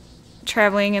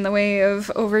traveling in the way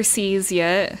of overseas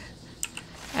yet.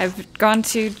 I've gone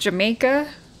to Jamaica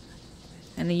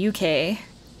and the UK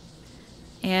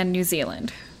and New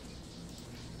Zealand.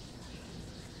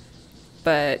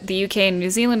 But the UK and New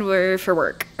Zealand were for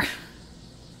work.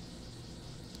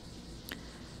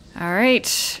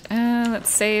 Alright, let's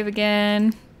save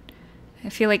again. I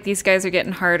feel like these guys are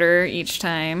getting harder each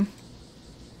time.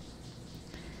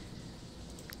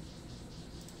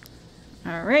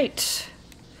 Alright.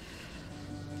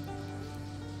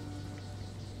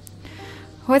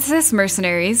 What's this,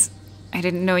 mercenaries? I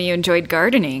didn't know you enjoyed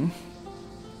gardening.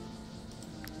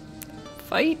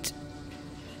 Fight?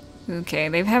 Okay,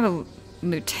 they have a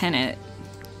lieutenant.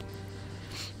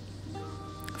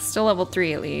 Still level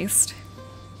 3 at least.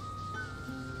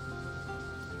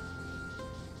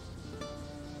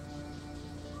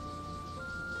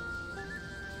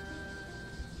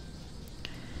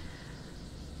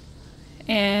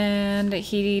 And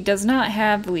he does not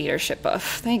have the leadership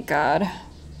buff, thank God.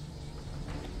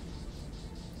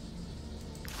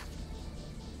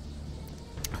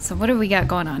 So what have we got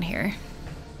going on here?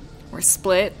 We're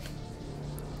split.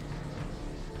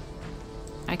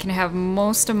 I can have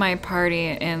most of my party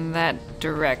in that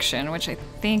direction, which I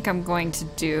think I'm going to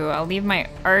do. I'll leave my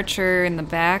archer in the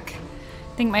back.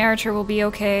 I think my archer will be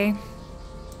okay.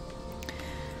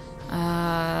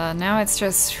 Now it's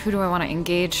just, who do I want to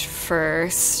engage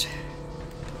first?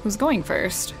 Who's going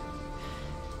first?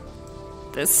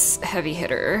 This heavy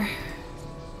hitter.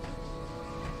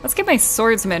 Let's get my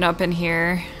swordsman up in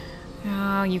here.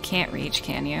 Oh, you can't reach,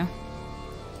 can you?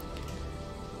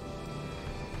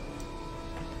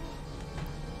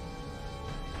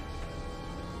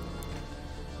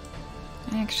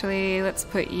 Actually, let's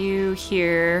put you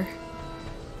here.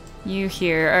 You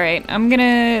here. Alright, I'm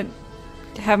gonna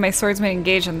have my swordsman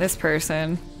engage on this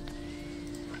person.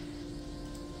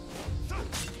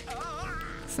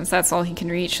 Since that's all he can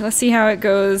reach. Let's see how it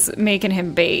goes making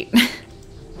him bait.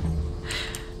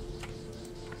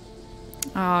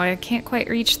 Oh, I can't quite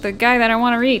reach the guy that I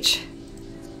want to reach.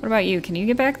 What about you? Can you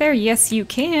get back there? Yes, you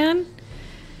can.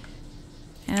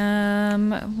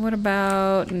 What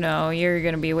about... No, you're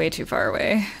gonna be way too far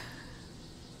away.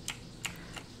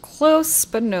 Close,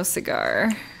 but no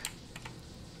cigar.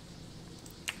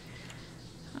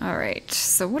 Alright,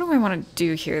 so what do I want to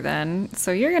do here then?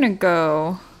 So you're gonna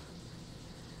go...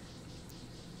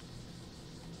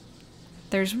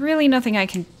 There's really nothing I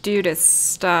can do to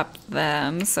stop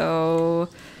them, so...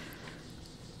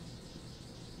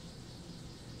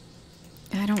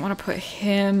 I don't want to put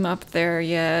him up there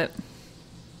yet.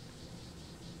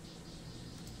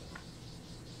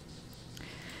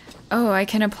 Oh, I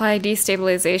can apply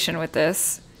destabilization with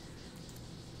this.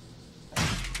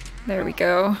 There we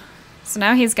go. So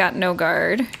now he's got no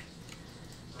guard.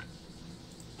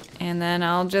 And then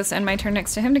I'll just end my turn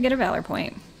next to him to get a valor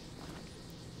point.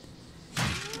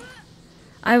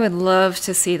 I would love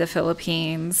to see the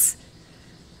Philippines.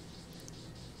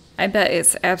 I bet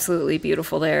it's absolutely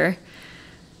beautiful there.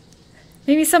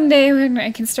 Maybe someday when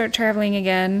I can start traveling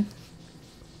again.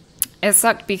 It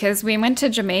sucked because we went to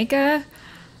Jamaica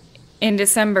in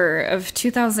December of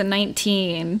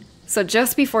 2019, so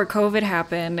just before COVID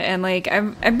happened, and like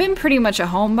I've been pretty much a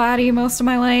homebody most of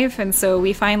my life, and so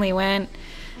we finally went,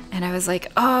 and I was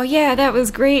like, oh yeah, that was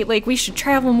great, like we should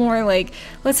travel more, like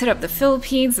let's hit up the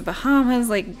Philippines, the Bahamas,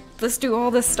 like let's do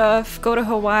all this stuff, go to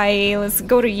Hawaii, let's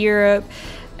go to Europe,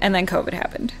 and then COVID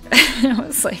happened. And I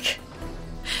was like,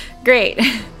 great,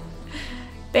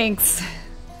 thanks.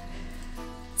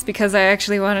 It's because I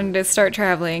actually wanted to start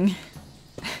traveling.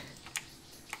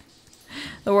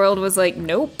 The world was like,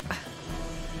 nope.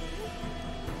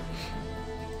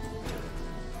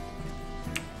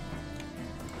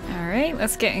 Alright,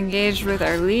 let's get engaged with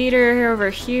our leader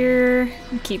over here.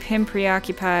 Keep him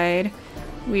preoccupied.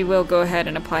 We will go ahead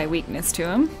and apply weakness to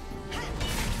him.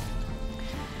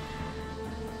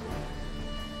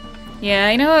 Yeah,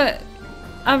 I know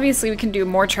obviously we can do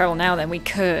more travel now than we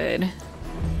could,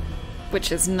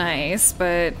 which is nice,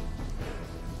 but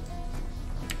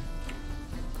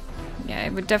yeah, I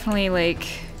would definitely like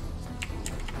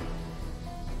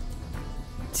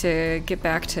to get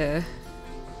back to,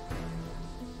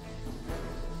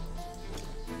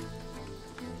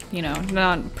 you know,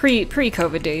 not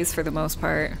pre-COVID days for the most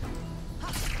part.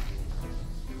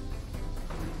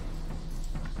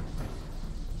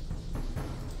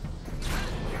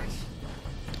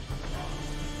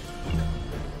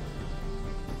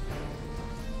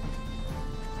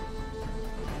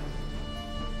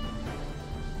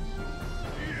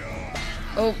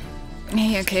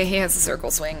 Okay, he has a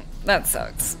circle swing. That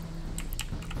sucks.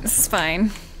 This is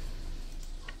fine.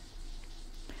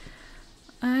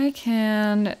 I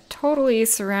can totally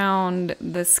surround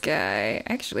this guy.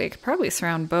 Actually, I could probably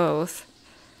surround both.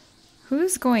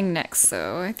 Who's going next,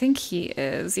 though? I think he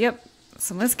is. Yep.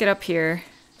 So let's get up here.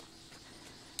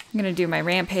 I'm gonna do my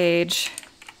rampage.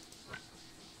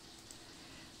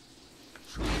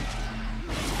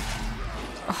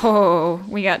 Oh,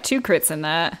 we got 2 crits in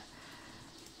that.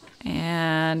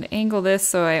 And angle this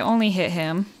so I only hit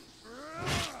him.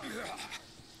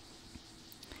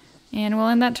 And we'll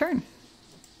end that turn.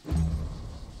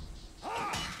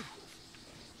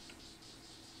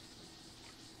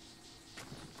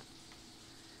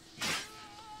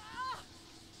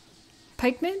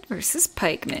 Pikeman versus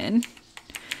pikeman.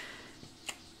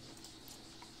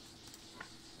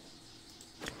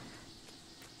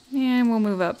 And we'll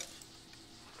move up.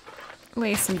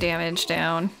 Lay some damage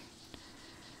down.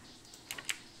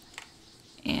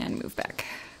 And move back.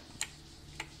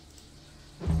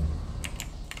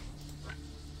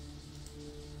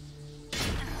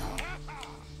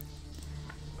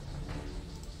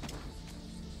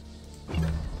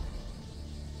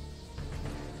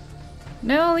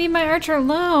 No, leave my archer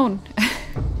alone!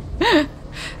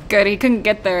 Good, he couldn't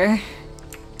get there.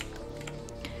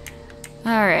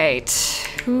 Alright,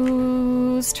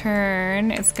 whose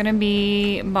turn? It's gonna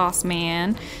be Boss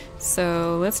Man.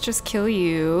 So let's just kill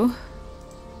you.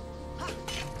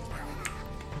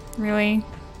 Really?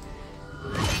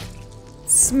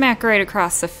 Smack right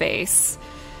across the face.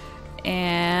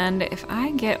 And if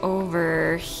I get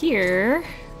over here...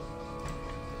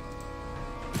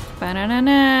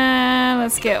 Ba-na-na-na.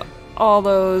 Let's get all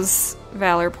those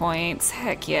valor points.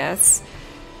 Heck yes.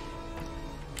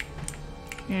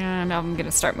 And I'm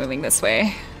gonna start moving this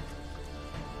way.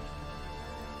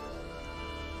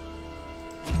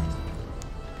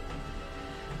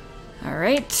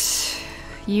 Alright.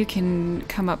 You can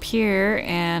come up here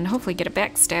and hopefully get a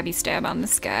backstabby stab on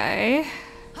this guy.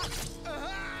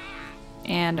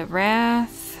 And a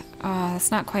wrath. Oh, that's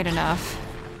not quite enough.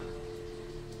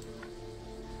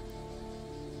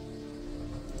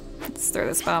 Let's throw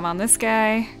this bomb on this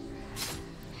guy.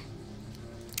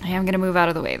 I am gonna move out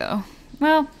of the way though.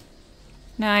 Well,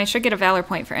 no, I should get a valor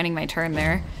point for ending my turn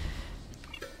there.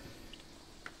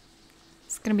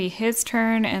 It's gonna be his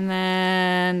turn and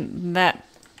then that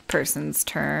person's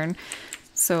turn.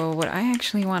 So what I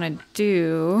actually want to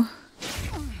do,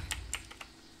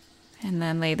 and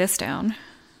then lay this down.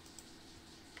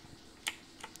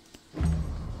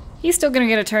 He's still gonna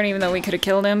get a turn even though we could have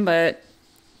killed him, but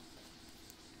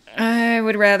I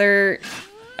would rather...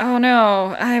 Oh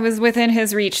no, I was within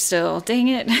his reach still. Dang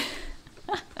it.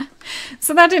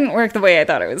 So that didn't work the way I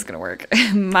thought it was gonna work.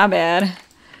 My bad.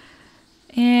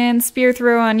 And spear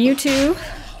throw on you two.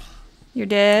 You're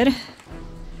dead.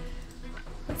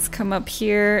 Let's come up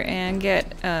here and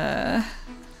get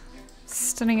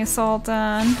stunning assault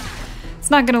on.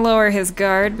 It's not gonna lower his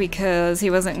guard because he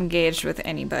wasn't engaged with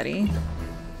anybody.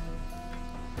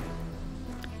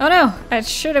 Oh no, I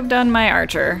should have done my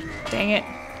archer. Dang it.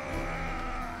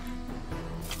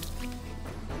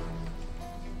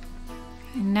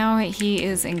 And now he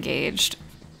is engaged.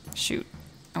 Shoot,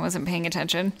 I wasn't paying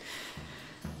attention.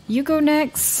 You go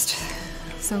next.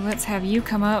 So let's have you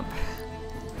come up.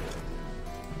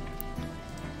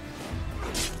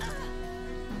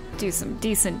 Do some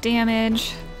decent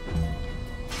damage.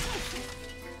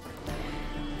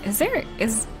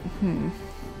 I'm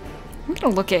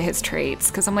gonna look at his traits,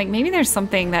 because I'm like, maybe there's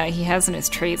something that he has in his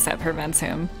traits that prevents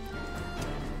him.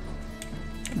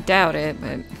 I doubt it,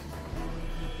 but...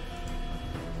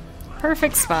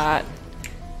 Perfect spot.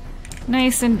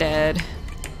 Nice and dead.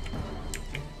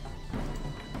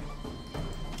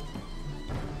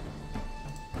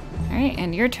 Alright,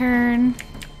 and your turn.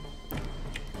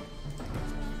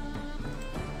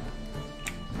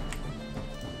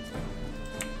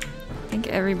 I think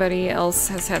everybody else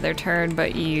has had their turn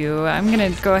but you. I'm gonna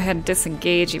go ahead and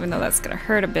disengage even though that's gonna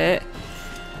hurt a bit.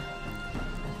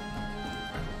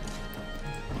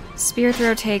 Spear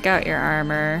throw, take out your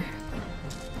armor.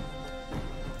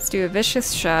 Let's do a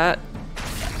vicious shot.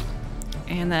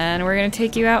 And then we're gonna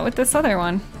take you out with this other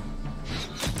one.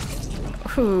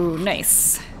 Ooh,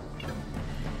 nice.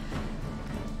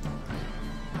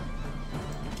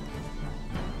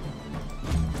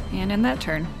 And end that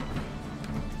turn.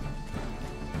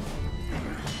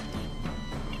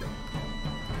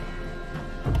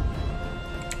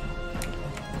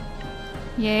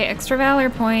 Yay, extra valor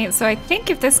point. So I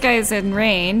think if this guy is in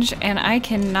range and I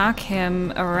can knock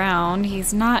him around,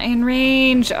 he's not in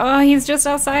range. Oh, he's just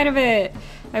outside of it.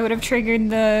 I would have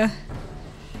triggered the...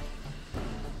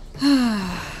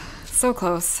 so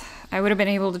close. I would have been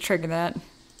able to trigger that.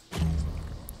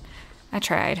 I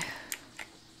tried.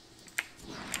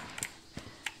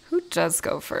 Who does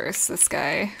go first? This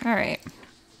guy. Alright.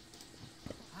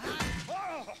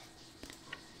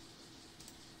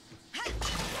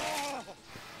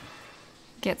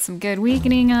 Get some good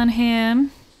weakening on him.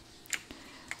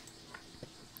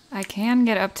 I can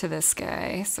get up to this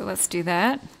guy, so let's do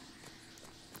that.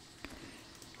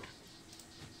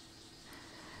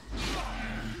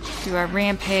 Do our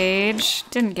rampage.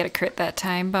 Didn't get a crit that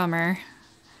time, bummer.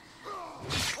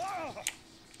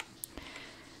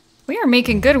 We are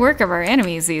making good work of our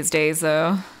enemies these days,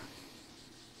 though.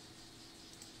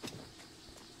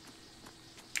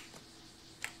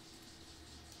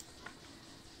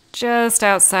 Just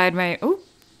outside my... Oh!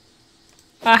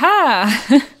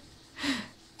 Aha!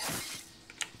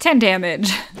 10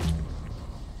 damage.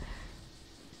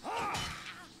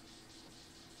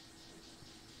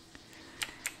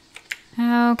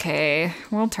 Okay,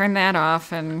 we'll turn that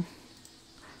off and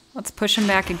let's push him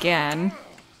back again.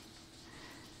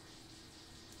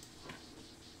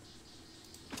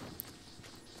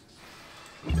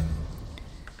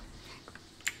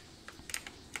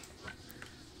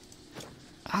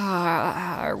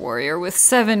 Our warrior with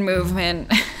 7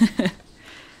 movement.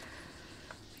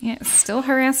 Yeah, still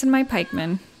harassing my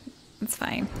pikemen. It's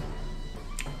fine.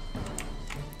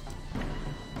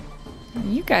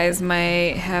 You guys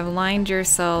might have lined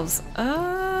yourselves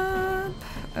up.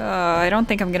 Oh, I don't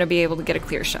think I'm gonna be able to get a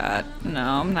clear shot. No,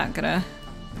 I'm not gonna.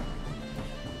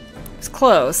 It's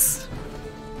close.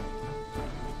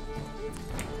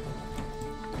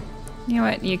 You know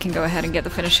what? You can go ahead and get the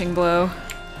finishing blow.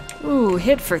 Ooh,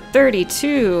 hit for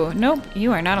 32. Nope,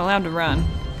 you are not allowed to run.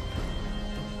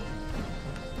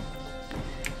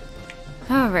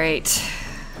 Alright.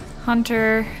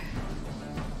 Hunter.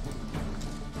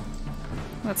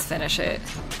 Let's finish it.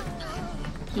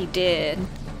 He did.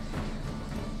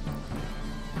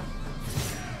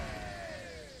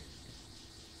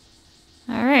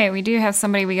 Alright, we do have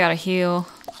somebody we gotta heal.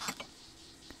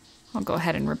 I'll go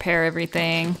ahead and repair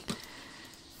everything.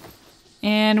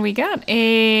 And we got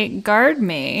a guard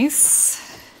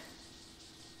mace.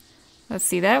 Let's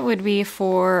see, that would be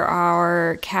for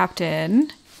our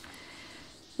captain.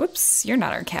 Whoops, you're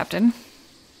not our captain.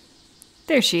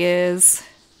 There she is.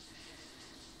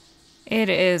 It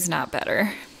is not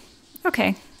better.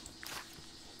 Okay.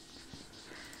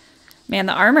 Man,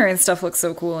 the armor and stuff looks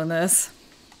so cool in this.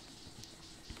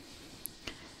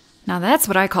 Now that's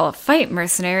what I call a fight,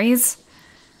 mercenaries.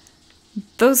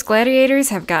 Those gladiators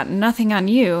have got nothing on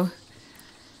you.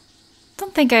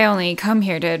 Don't think I only come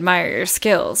here to admire your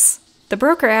skills. The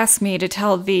broker asked me to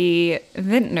tell the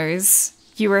vintners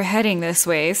you were heading this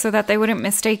way so that they wouldn't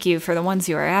mistake you for the ones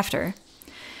you are after.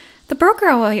 The broker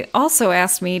also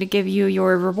asked me to give you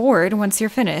your reward once you're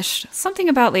finished. Something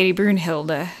about Lady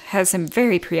Brunhilde has him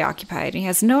very preoccupied, and he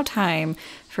has no time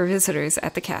for visitors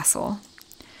at the castle.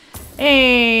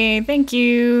 Hey, thank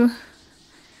you.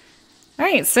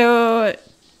 Alright, so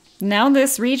now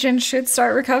this region should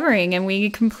start recovering, and we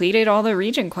completed all the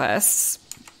region quests.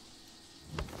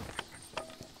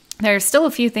 There's still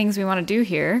a few things we want to do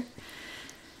here.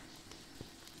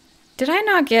 Did I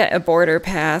not get a border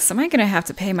pass? Am I going to have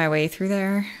to pay my way through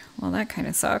there? Well, that kind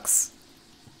of sucks.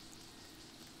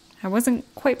 I wasn't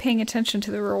quite paying attention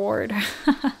to the reward.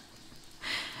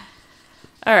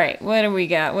 Alright, what do we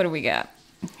got? What do we got?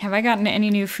 Have I gotten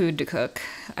any new food to cook?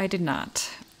 I did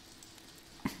not.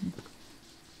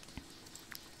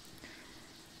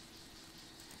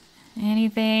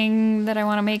 Anything that I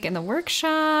want to make in the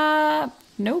workshop?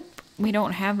 Nope. We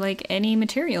don't have like any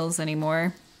materials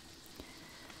anymore.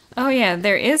 Oh yeah,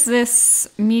 there is this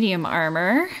medium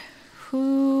armor.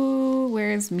 Who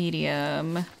wears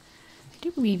medium? I do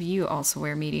believe you also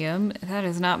wear medium. That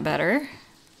is not better.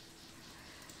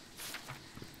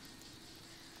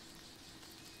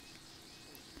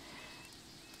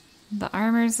 The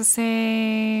armor's the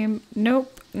same.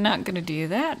 Nope, not gonna do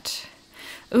that.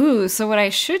 Ooh, so what I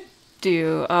should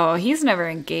do... Oh, he's never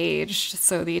engaged,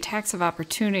 so the attacks of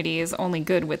opportunity is only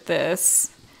good with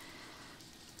this.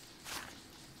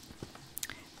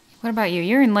 What about you?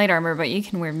 You're in light armor, but you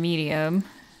can wear medium.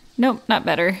 Nope, not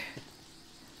better.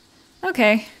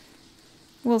 Okay.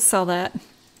 We'll sell that.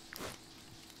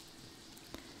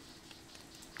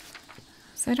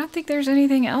 So I don't think there's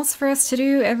anything else for us to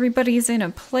do. Everybody's in a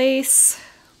place.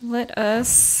 Let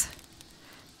us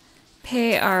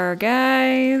pay our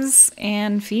guys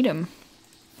and feed them.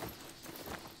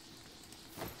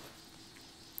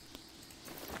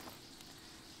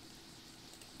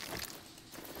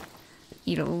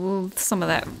 Eat a little, some of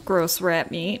that gross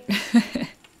rat meat.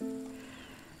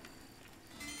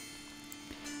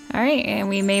 Alright, and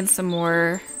we made some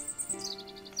more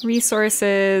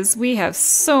resources. We have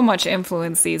so much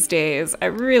influence these days. I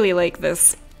really like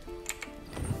this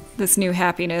new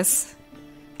happiness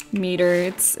meter.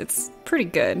 It's pretty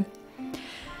good.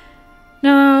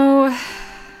 Now,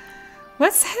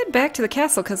 let's head back to the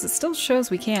castle because it still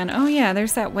shows we can. Oh yeah,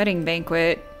 there's that wedding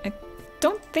banquet. I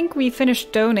don't think we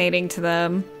finished donating to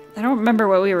them. I don't remember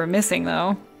what we were missing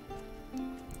though.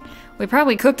 We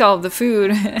probably cooked all of the food.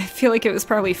 I feel like it was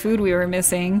probably food we were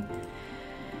missing.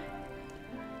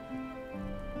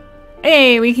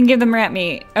 Hey, we can give them rat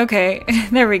meat. Okay,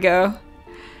 there we go.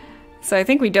 So I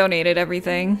think we donated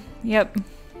everything. Yep.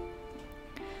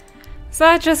 So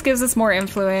that just gives us more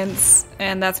influence,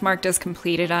 and that's marked as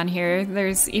completed on here.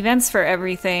 There's events for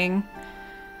everything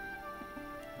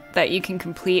that you can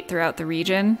complete throughout the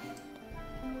region.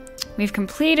 We've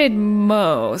completed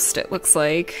most, it looks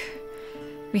like.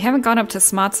 We haven't gone up to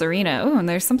Smot's arena. Oh, and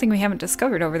there's something we haven't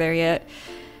discovered over there yet.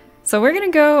 So we're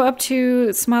gonna go up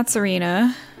to Smot's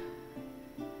arena.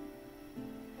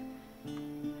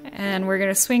 And we're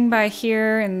gonna swing by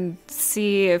here and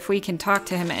see if we can talk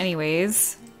to him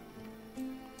anyways.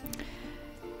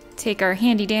 Take our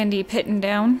handy dandy Pitten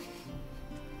down.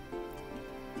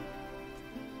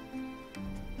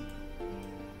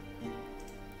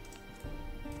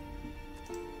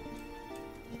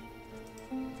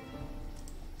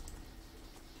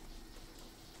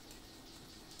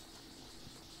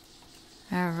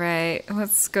 Alright,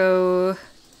 let's go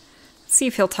see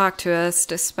if he'll talk to us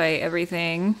despite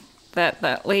everything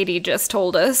that lady just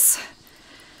told us.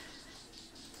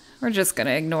 We're just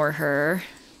gonna ignore her.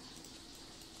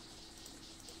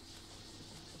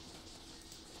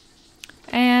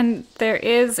 And there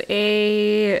is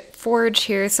a forge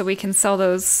here so we can sell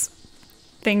those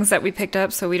things that we picked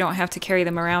up so we don't have to carry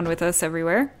them around with us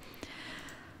everywhere.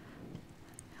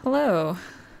 Hello.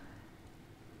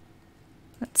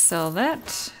 Let's sell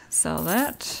that,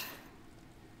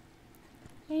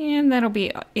 and that'll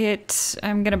be it.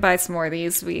 I'm gonna buy some more of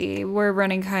these. We were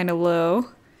running kind of low.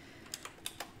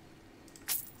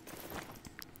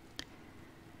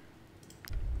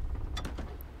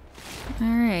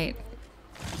 Alright.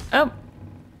 Oh!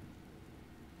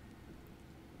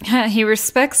 He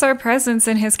respects our presence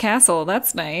in his castle.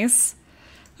 That's nice.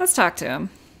 Let's talk to him.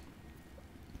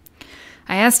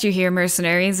 I asked you here,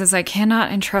 mercenaries, as I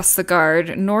cannot entrust the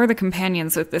guard nor the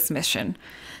companions with this mission.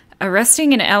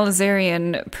 Arresting an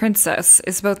Alizarian princess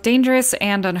is both dangerous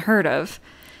and unheard of.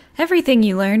 Everything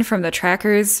you learned from the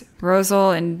trackers,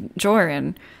 Rosal and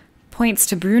Joran, points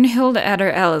to Brunhild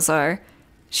Adder Alizar.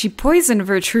 She poisoned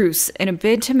Vertruse in a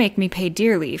bid to make me pay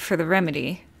dearly for the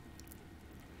remedy.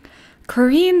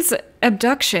 Corinne's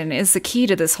abduction is the key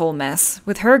to this whole mess.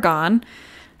 With her gone,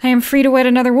 I am free to wed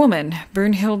another woman,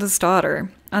 Brunhilde's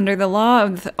daughter, under the law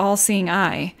of the all-seeing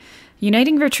eye.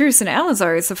 Uniting Vertruse and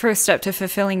Alizar is the first step to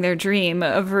fulfilling their dream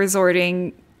of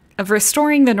restoring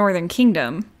the Northern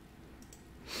Kingdom.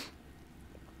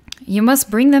 You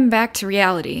must bring them back to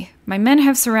reality. My men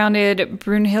have surrounded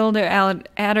Brunhilde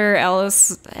Adder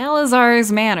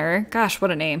Alizar's manor. Gosh, what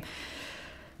a name.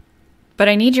 But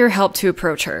I need your help to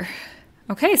approach her.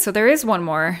 Okay, so there is one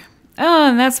more. Oh,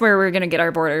 and that's where we're gonna get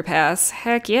our border pass.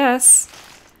 Heck yes.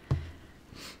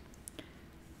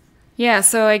 Yeah,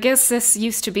 so I guess this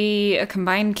used to be a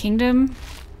combined kingdom.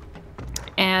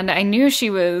 And I knew she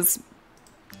was...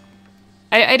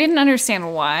 I didn't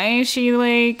understand why she,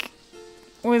 like,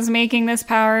 was making this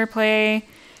power play.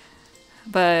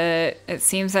 But it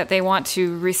seems that they want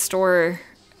to restore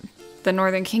the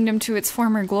Northern Kingdom to its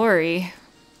former glory.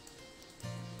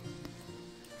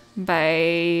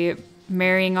 By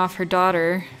marrying off her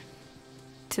daughter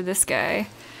to this guy.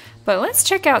 But let's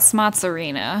check out Smot's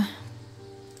arena.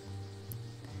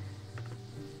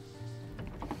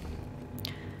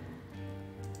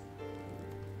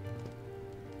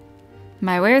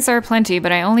 My wares are plenty,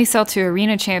 but I only sell to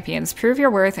arena champions. Prove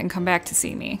your worth and come back to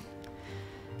see me.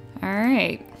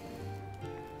 Alright.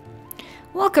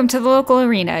 Welcome to the local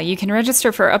arena. You can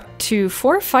register for up to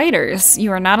 4 fighters.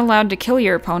 You are not allowed to kill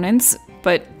your opponents,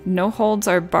 but no holds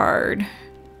are barred.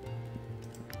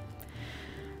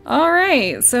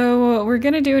 Alright, so we're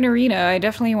gonna do an arena. I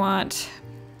definitely want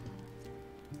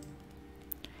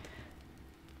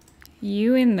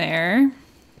you in there.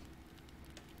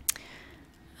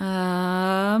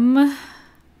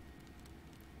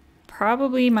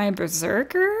 Probably my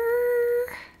berserker?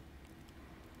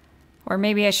 Or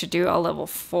maybe I should do all level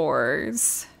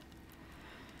 4s.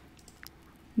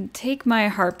 Take my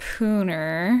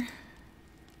harpooner.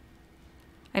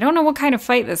 I don't know what kind of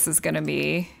fight this is gonna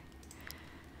be.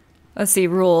 Let's see,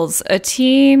 rules. A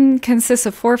team consists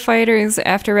of 4 fighters.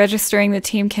 After registering, the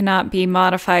team cannot be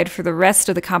modified for the rest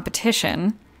of the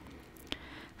competition.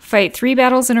 Fight 3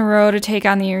 battles in a row to take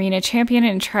on the arena champion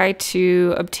and try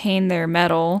to obtain their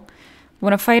medal.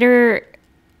 When a fighter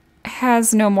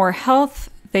has no more health,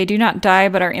 they do not die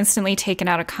but are instantly taken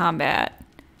out of combat.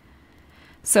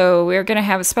 So we're going to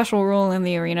have a special rule in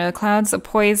the arena. Clouds of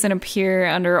poison appear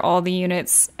under all the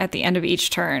units at the end of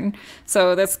each turn.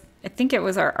 So that's, I think it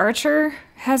was our archer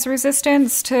has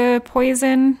resistance to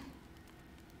poison.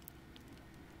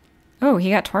 Oh,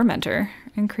 he got Tormentor.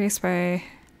 Increased by...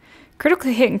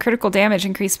 Critical hit and critical damage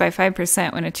increased by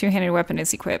 5% when a 2-handed weapon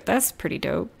is equipped. That's pretty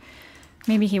dope.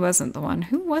 Maybe he wasn't the one.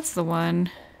 Who was the one?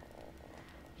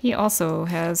 He also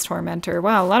has Tormentor.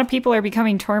 Wow, a lot of people are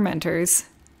becoming Tormentors.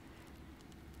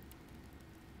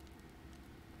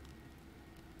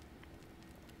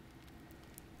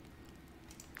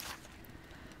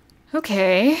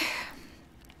 Okay.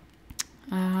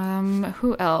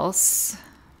 Who else?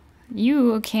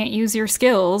 You can't use your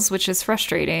skills, which is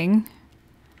frustrating.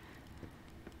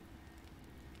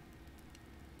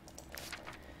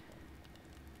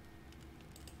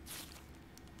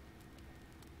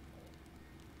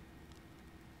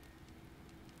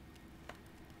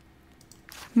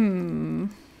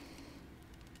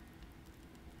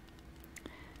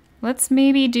 Let's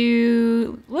maybe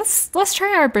do... Let's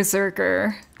try our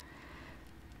Berserker.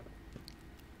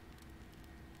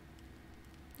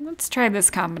 Let's try this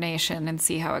combination and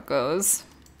see how it goes.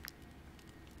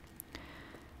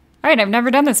 Alright, I've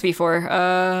never done this before.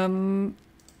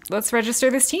 Let's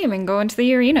register this team and go into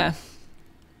the arena.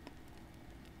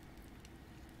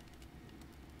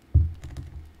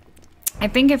 I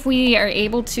think if we are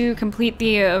able to complete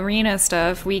the arena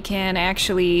stuff, we can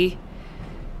actually...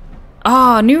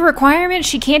 Oh, new requirement?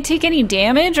 She can't take any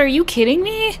damage? Are you kidding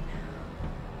me?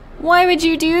 Why would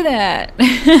you do that?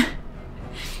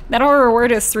 That'll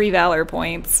reward us 3 Valor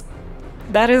points.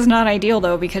 That is not ideal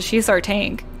though, because she's our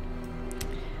tank.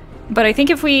 But I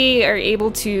think if we are able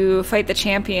to fight the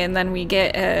champion, then we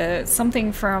get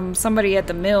something from somebody at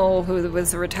the mill who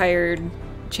was a retired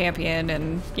champion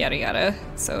and yada yada.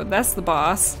 So that's the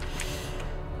boss.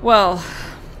 Well,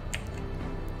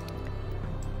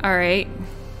 alright.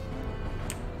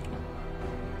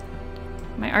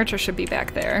 My archer should be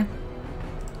back there.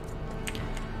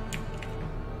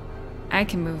 I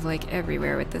can move like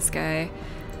everywhere with this guy.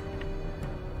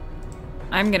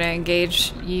 I'm gonna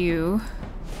engage you.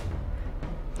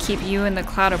 Keep you in the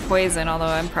cloud of poison, although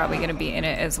I'm probably gonna be in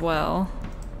it as well.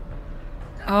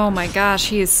 Oh my gosh,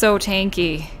 he is so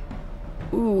tanky.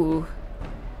 Ooh.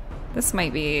 This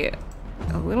might be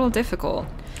a little difficult.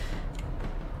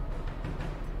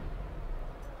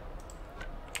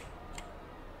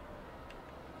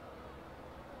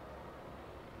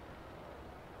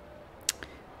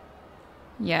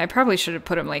 Yeah, I probably should have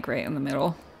put him like right in the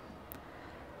middle.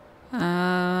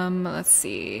 Let's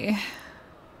see.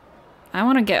 I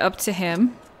want to get up to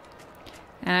him.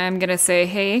 And I'm gonna say,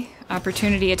 hey,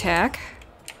 opportunity attack.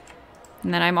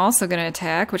 And then I'm also gonna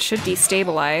attack, which should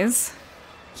destabilize.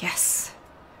 Yes.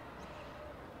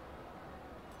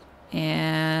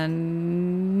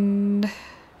 And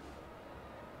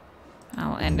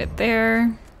I'll end it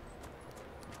there.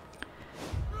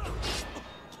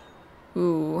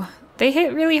 Ooh. They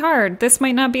hit really hard. This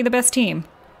might not be the best team.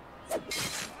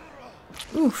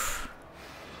 Oof.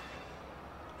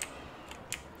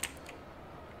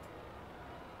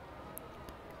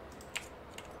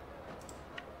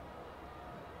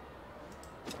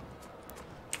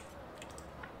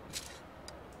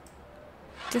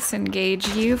 Disengage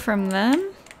you from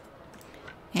them.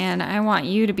 And I want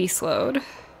you to be slowed.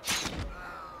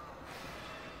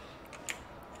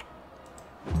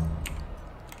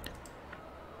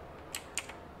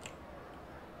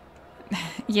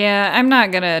 Yeah, I'm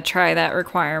not gonna try that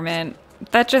requirement.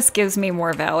 That just gives me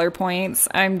more valor points.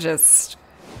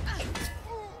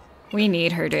 We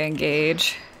need her to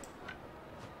engage.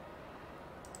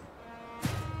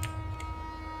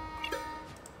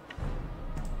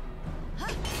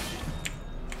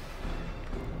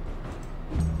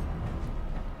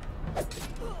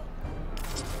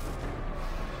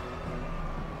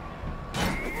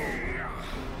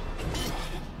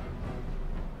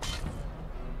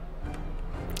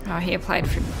 Oh, he applied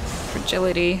for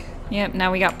fragility. Yep, now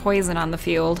we got poison on the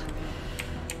field.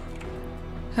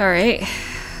 Alright.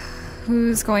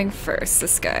 Who's going first?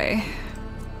 This guy.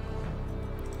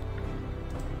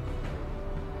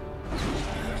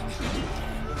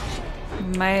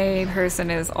 My person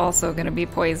is also gonna be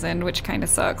poisoned, which kind of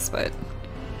sucks, but...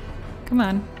 Come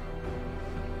on.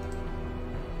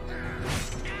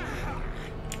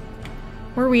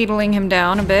 We're wheedling him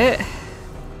down a bit.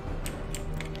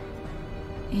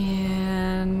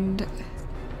 And...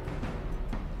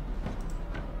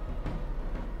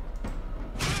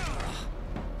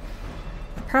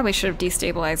 probably should have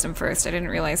destabilized him first. I didn't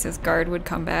realize his guard would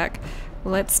come back.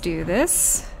 Let's do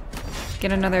this.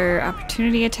 Get another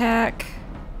opportunity attack.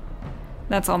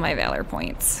 That's all my valor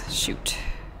points. Shoot.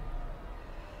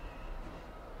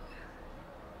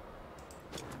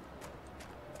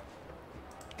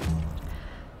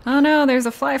 Oh no, there's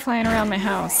a fly flying around my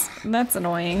house. That's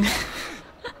annoying.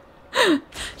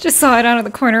 Just saw it out of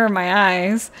the corner of my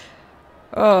eyes.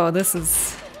 Oh, this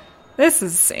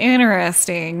is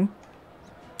interesting.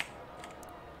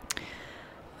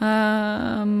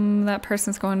 That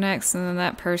person's going next, and then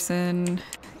that person...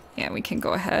 yeah, we can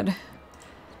go ahead.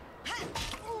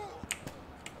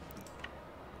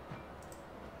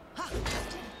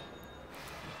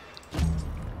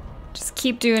 Just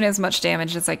keep doing as much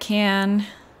damage as I can.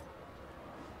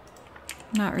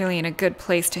 Not really in a good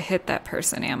place to hit that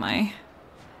person, am I?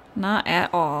 Not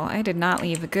at all. I did not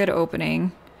leave a good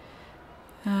opening.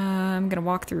 I'm gonna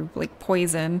walk through, like,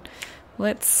 poison.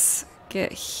 Let's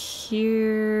get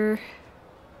here.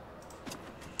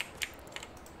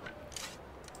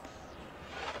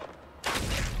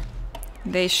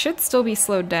 They should still be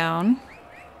slowed down.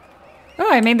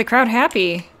 Oh, I made the crowd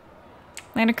happy.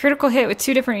 Land a critical hit with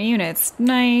 2 different units.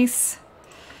 Nice.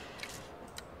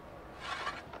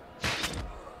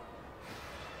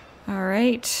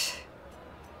 Alright.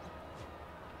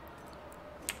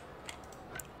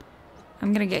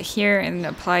 I'm gonna get here and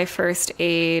apply first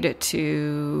aid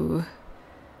to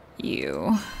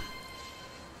you.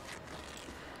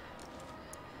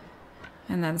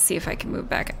 And then see if I can move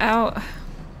back out.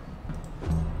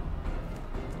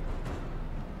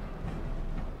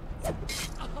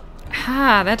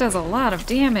 Ah, that does a lot of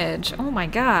damage. Oh my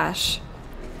gosh.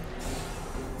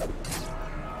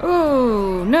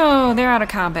 Oh, no, they're out of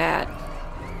combat.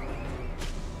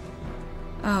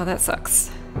 Oh, that sucks.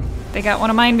 They got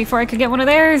one of mine before I could get one of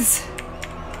theirs.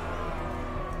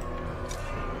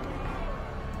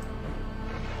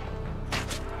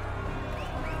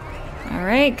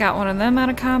 Alright, got one of them out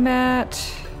of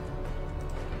combat.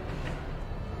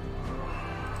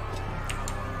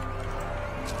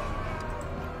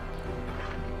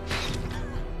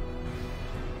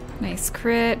 Nice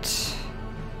crit.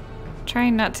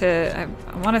 Trying not to...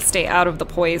 I want to stay out of the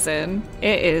poison.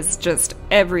 It is just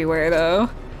everywhere, though.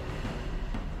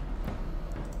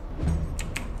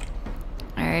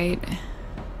 Alright.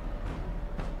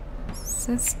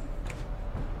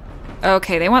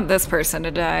 Okay, they want this person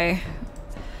to die.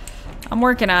 I'm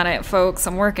working on it, folks.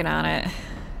 I'm working on it.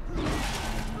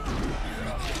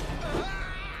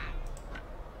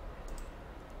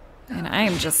 And I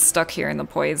am just stuck here in the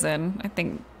poison. I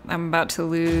think I'm about to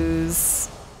lose...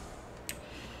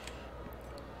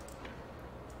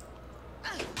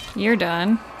 You're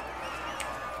done.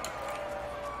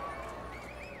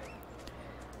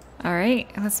 Alright,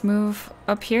 let's move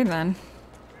up here then.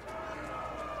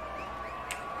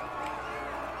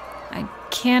 I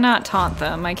cannot taunt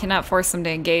them. I cannot force them to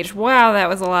engage. Wow, that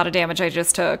was a lot of damage I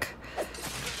just took.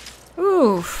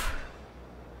 Oof.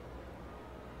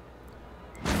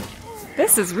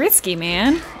 This is risky,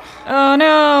 man. Oh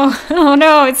no! Oh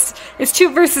no, it's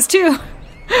 2 versus 2!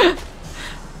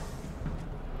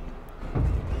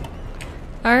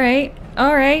 Alright,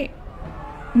 alright.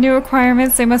 New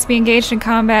requirements, they must be engaged in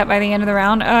combat by the end of the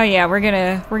round. Oh yeah, we're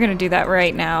gonna do that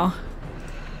right now.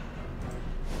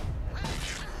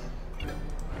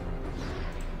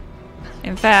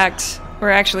 In fact,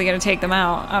 we're actually gonna take them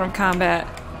out of combat.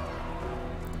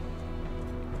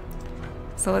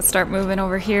 So let's start moving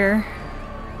over here.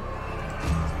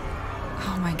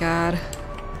 Oh my god.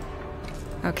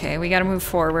 Okay, we gotta move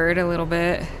forward a little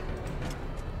bit.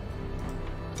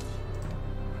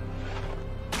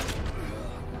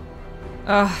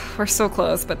 Oh, we're so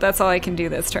close, but that's all I can do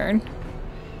this turn.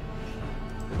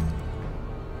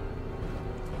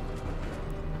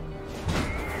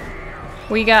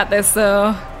 We got this,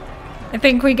 though. I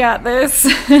think we got this.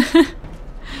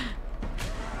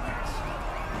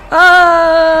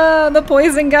 Oh, the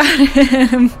poison got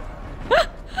him.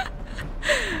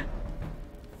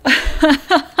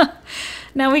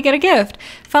 Now we get a gift.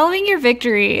 Following your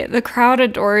victory, the crowd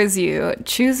adores you.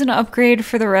 Choose an upgrade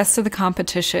for the rest of the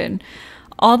competition.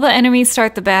 All the enemies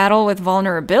start the battle with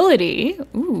vulnerability.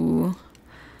 Ooh.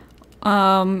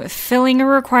 Filling a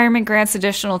requirement grants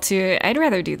additional to... I'd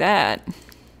rather do that.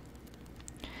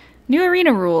 New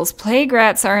arena rules. Plague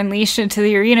rats are unleashed into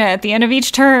the arena at the end of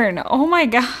each turn. Oh my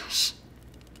gosh.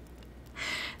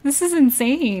 This is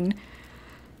insane.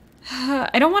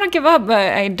 I don't want to give up,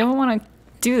 but I don't want to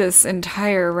do this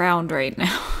entire round right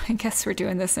now. I guess we're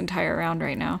doing this entire round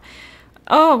right now.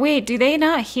 Oh, wait, do they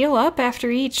not heal up after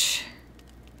each?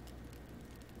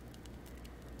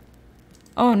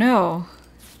 Oh, no.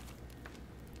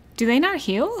 Do they not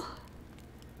heal?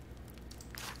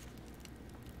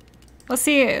 Let's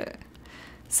see.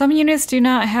 Some units do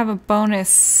not have a bonus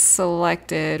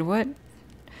selected. What?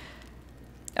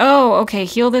 Oh, okay.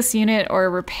 Heal this unit or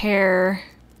repair.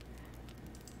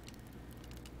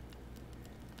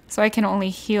 So I can only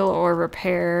heal or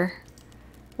repair.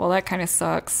 Well, that kind of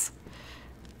sucks.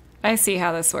 I see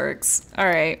how this works. All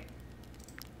right.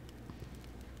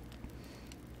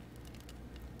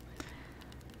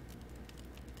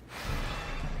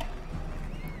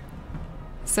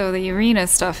 So the arena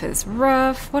stuff is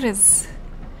rough. What is...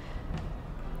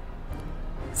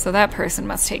 So that person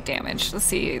must take damage. Let's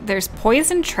see. There's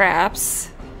poison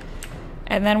traps.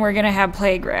 And then we're gonna have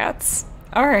plague rats.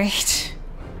 Alright.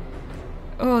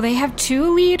 Oh, they have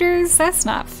 2 leaders? That's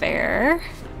not fair.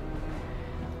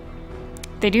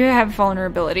 They do have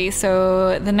vulnerability,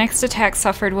 so the next attack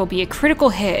suffered will be a critical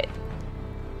hit.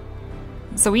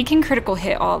 So we can critical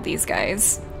hit all these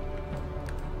guys.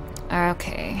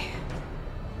 Okay.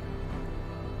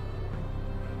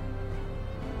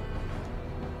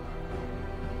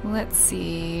 Let's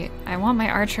see. I want my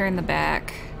archer in the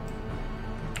back.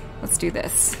 Let's do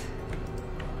this.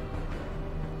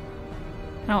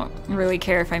 I don't really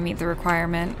care if I meet the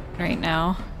requirement right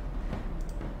now.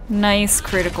 Nice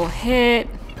critical hit.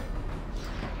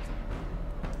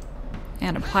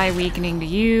 And apply weakening to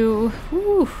you.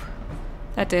 Whew.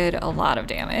 That did a lot of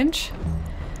damage.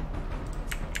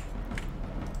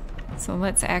 So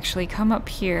let's actually come up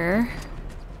here.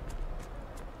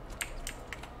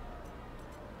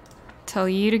 Tell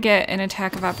you to get an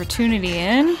attack of opportunity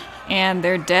in, and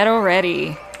they're dead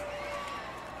already.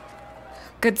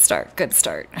 Good start, good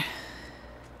start.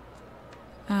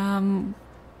 I'm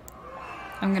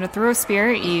gonna throw a spear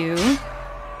at you.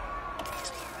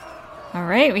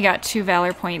 Alright, we got 2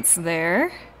 valor points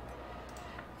there.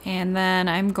 And then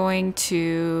I'm going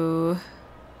to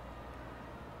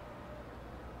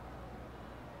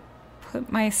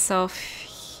put myself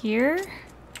here.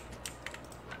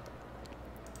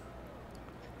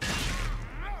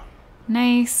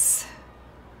 Nice.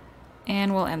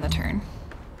 And we'll end the turn.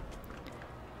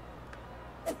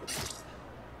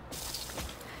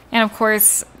 And of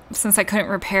course, since I couldn't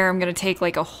repair, I'm gonna take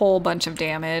like a whole bunch of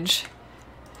damage.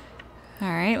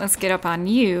 Alright, let's get up on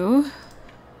you.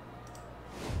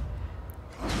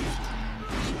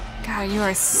 God, you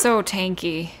are so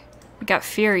tanky. We got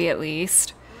Fury at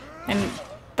least. And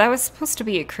that was supposed to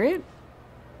be a crit?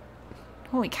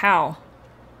 Holy cow.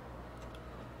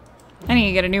 I need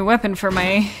to get a new weapon for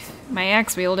my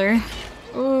axe wielder.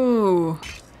 Ooh.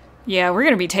 Yeah, we're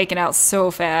gonna be taken out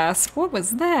so fast. What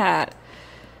was that?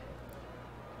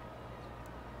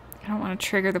 I don't want to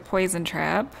trigger the poison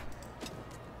trap.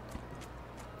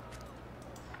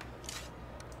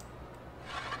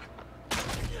 I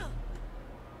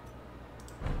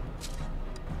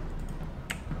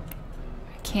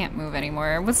can't move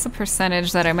anymore. What's the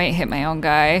percentage that I might hit my own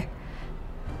guy?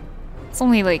 It's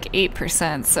only like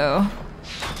 8%, so...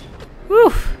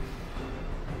 Whew!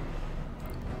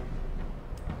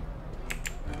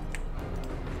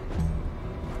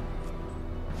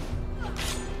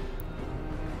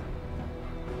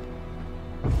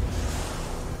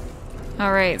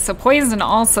 Alright, so poison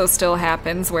also still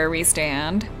happens where we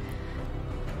stand.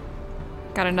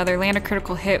 Got another land a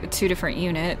critical hit with 2 different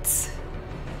units.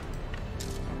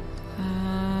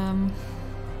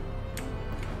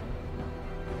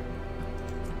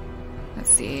 Let's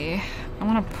see. I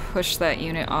want to push that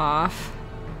unit off.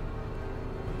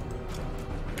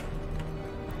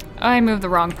 I moved the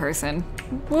wrong person.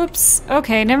 Whoops.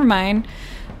 Okay, never mind.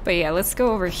 But yeah, let's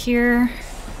go over here.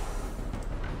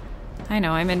 I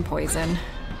know, I'm in poison.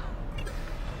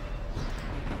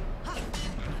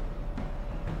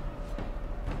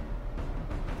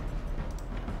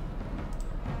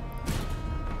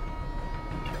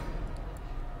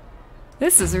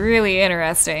 This is really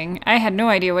interesting. I had no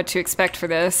idea what to expect for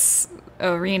this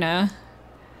arena.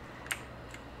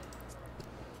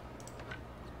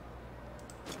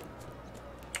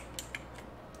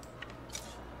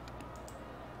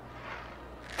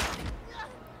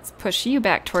 Let's push you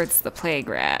back towards the plague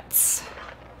rats.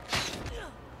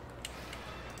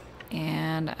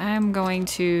 And I'm going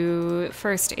to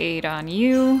first aid on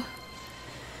you.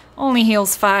 Only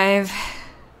heals 5.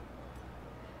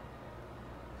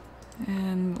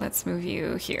 And let's move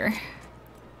you here.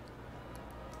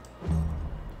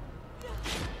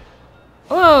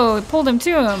 Whoa, it pulled him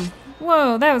to him.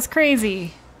 Whoa, that was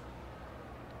crazy.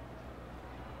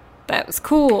 That was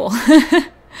cool.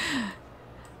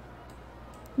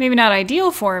 Maybe not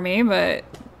ideal for me, but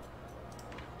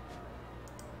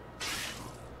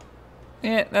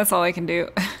yeah, that's all I can do.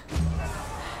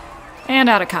 And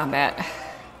out of combat.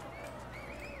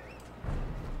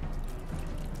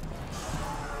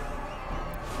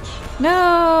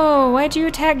 No! Why'd you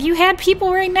attack? You had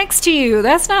people right next to you!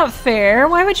 That's not fair!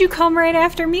 Why would you come right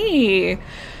after me?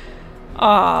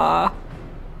 Aw.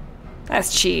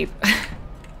 That's cheap.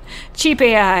 Cheap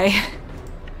AI.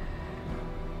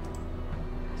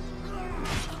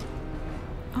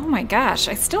 Oh my gosh,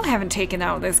 I still haven't taken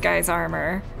out this guy's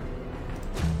armor.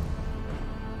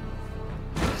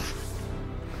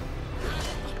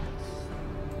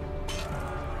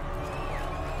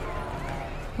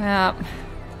 Yep.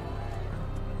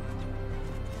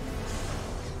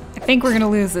 I think we're gonna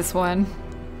lose this one.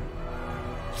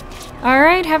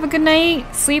 Alright, have a good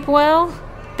night. Sleep well.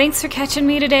 Thanks for catching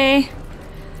me today.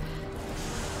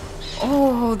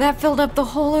 Oh, that filled up the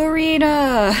whole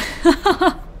arena.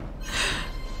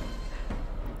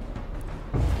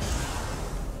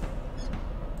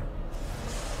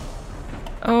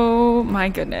 Oh my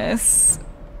goodness.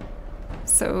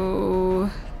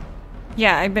 So,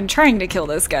 yeah, I've been trying to kill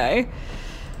this guy.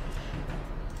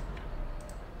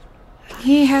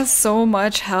 He has so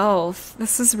much health.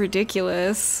 This is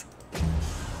ridiculous.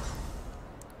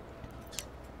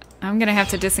 I'm gonna have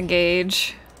to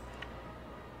disengage.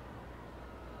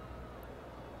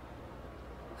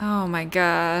 Oh my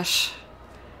gosh.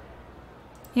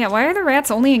 Yeah, why are the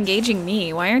rats only engaging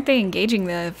me? Why aren't they engaging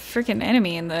the freaking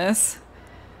enemy in this?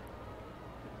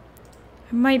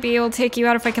 I might be able to take you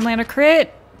out if I can land a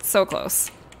crit. So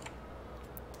close.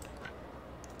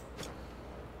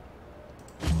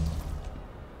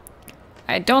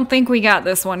 I don't think we got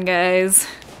this one, guys.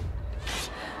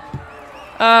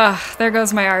 There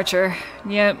goes my archer.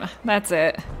 Yep, that's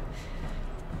it.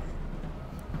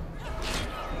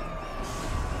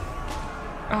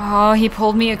 Oh, he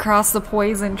pulled me across the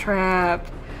poison trap.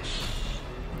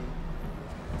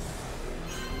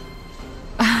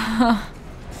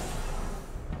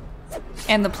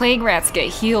 And the plague rats get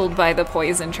healed by the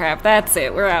poison trap. That's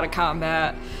it, we're out of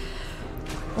combat.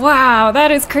 Wow,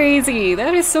 that is crazy.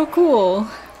 That is so cool.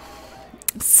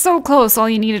 So close, all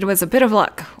you needed was a bit of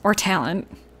luck or talent.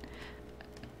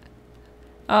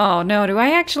 Oh no, do I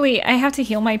have to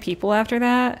heal my people after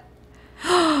that?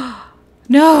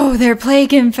 No, they're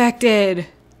plague infected.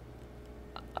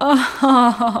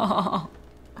 Oh.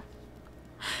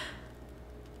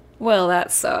 Well,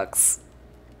 that sucks.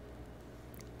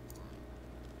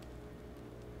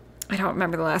 I don't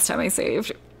remember the last time I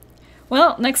saved.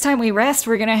 Well, next time we rest,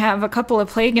 we're gonna have a couple of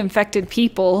plague-infected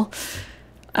people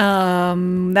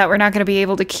that we're not gonna be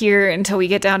able to cure until we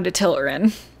get down to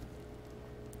Tillorin.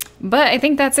 But I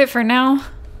think that's it for now.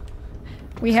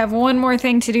 We have one more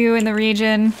thing to do in the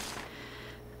region.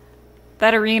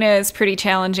 That arena is pretty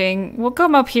challenging. We'll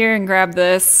come up here and grab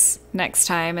this next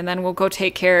time, and then we'll go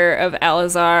take care of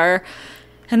Alizar,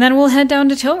 and then we'll head down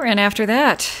to Tillorin after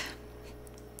that.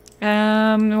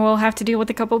 We'll have to deal with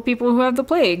a couple of people who have the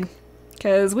plague,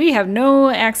 because we have no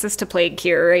access to plague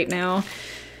cure right now.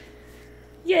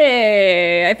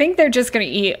 Yay! I think they're just gonna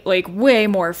eat, like, way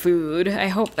more food. I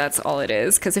hope that's all it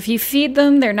is, because if you feed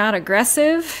them, they're not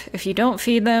aggressive. If you don't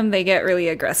feed them, they get really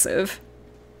aggressive.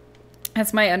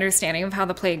 That's my understanding of how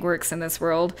the plague works in this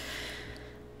world.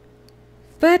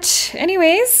 But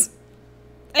anyways,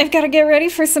 I've got to get ready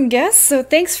for some guests, so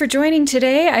thanks for joining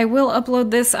today. I will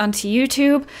upload this onto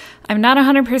YouTube. I'm not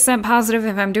 100% positive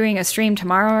if I'm doing a stream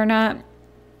tomorrow or not.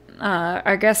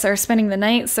 Our guests are spending the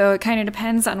night, so it kind of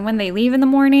depends on when they leave in the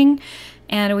morning.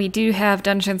 And we do have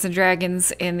Dungeons &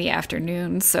 Dragons in the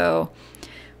afternoon, so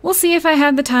we'll see if I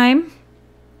have the time.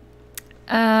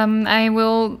 I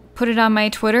will put it on my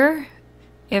Twitter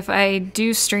if I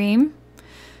do stream.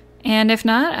 And if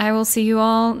not, I will see you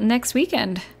all next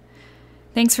weekend.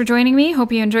 Thanks for joining me.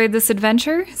 Hope you enjoyed this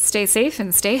adventure. Stay safe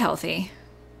and stay healthy.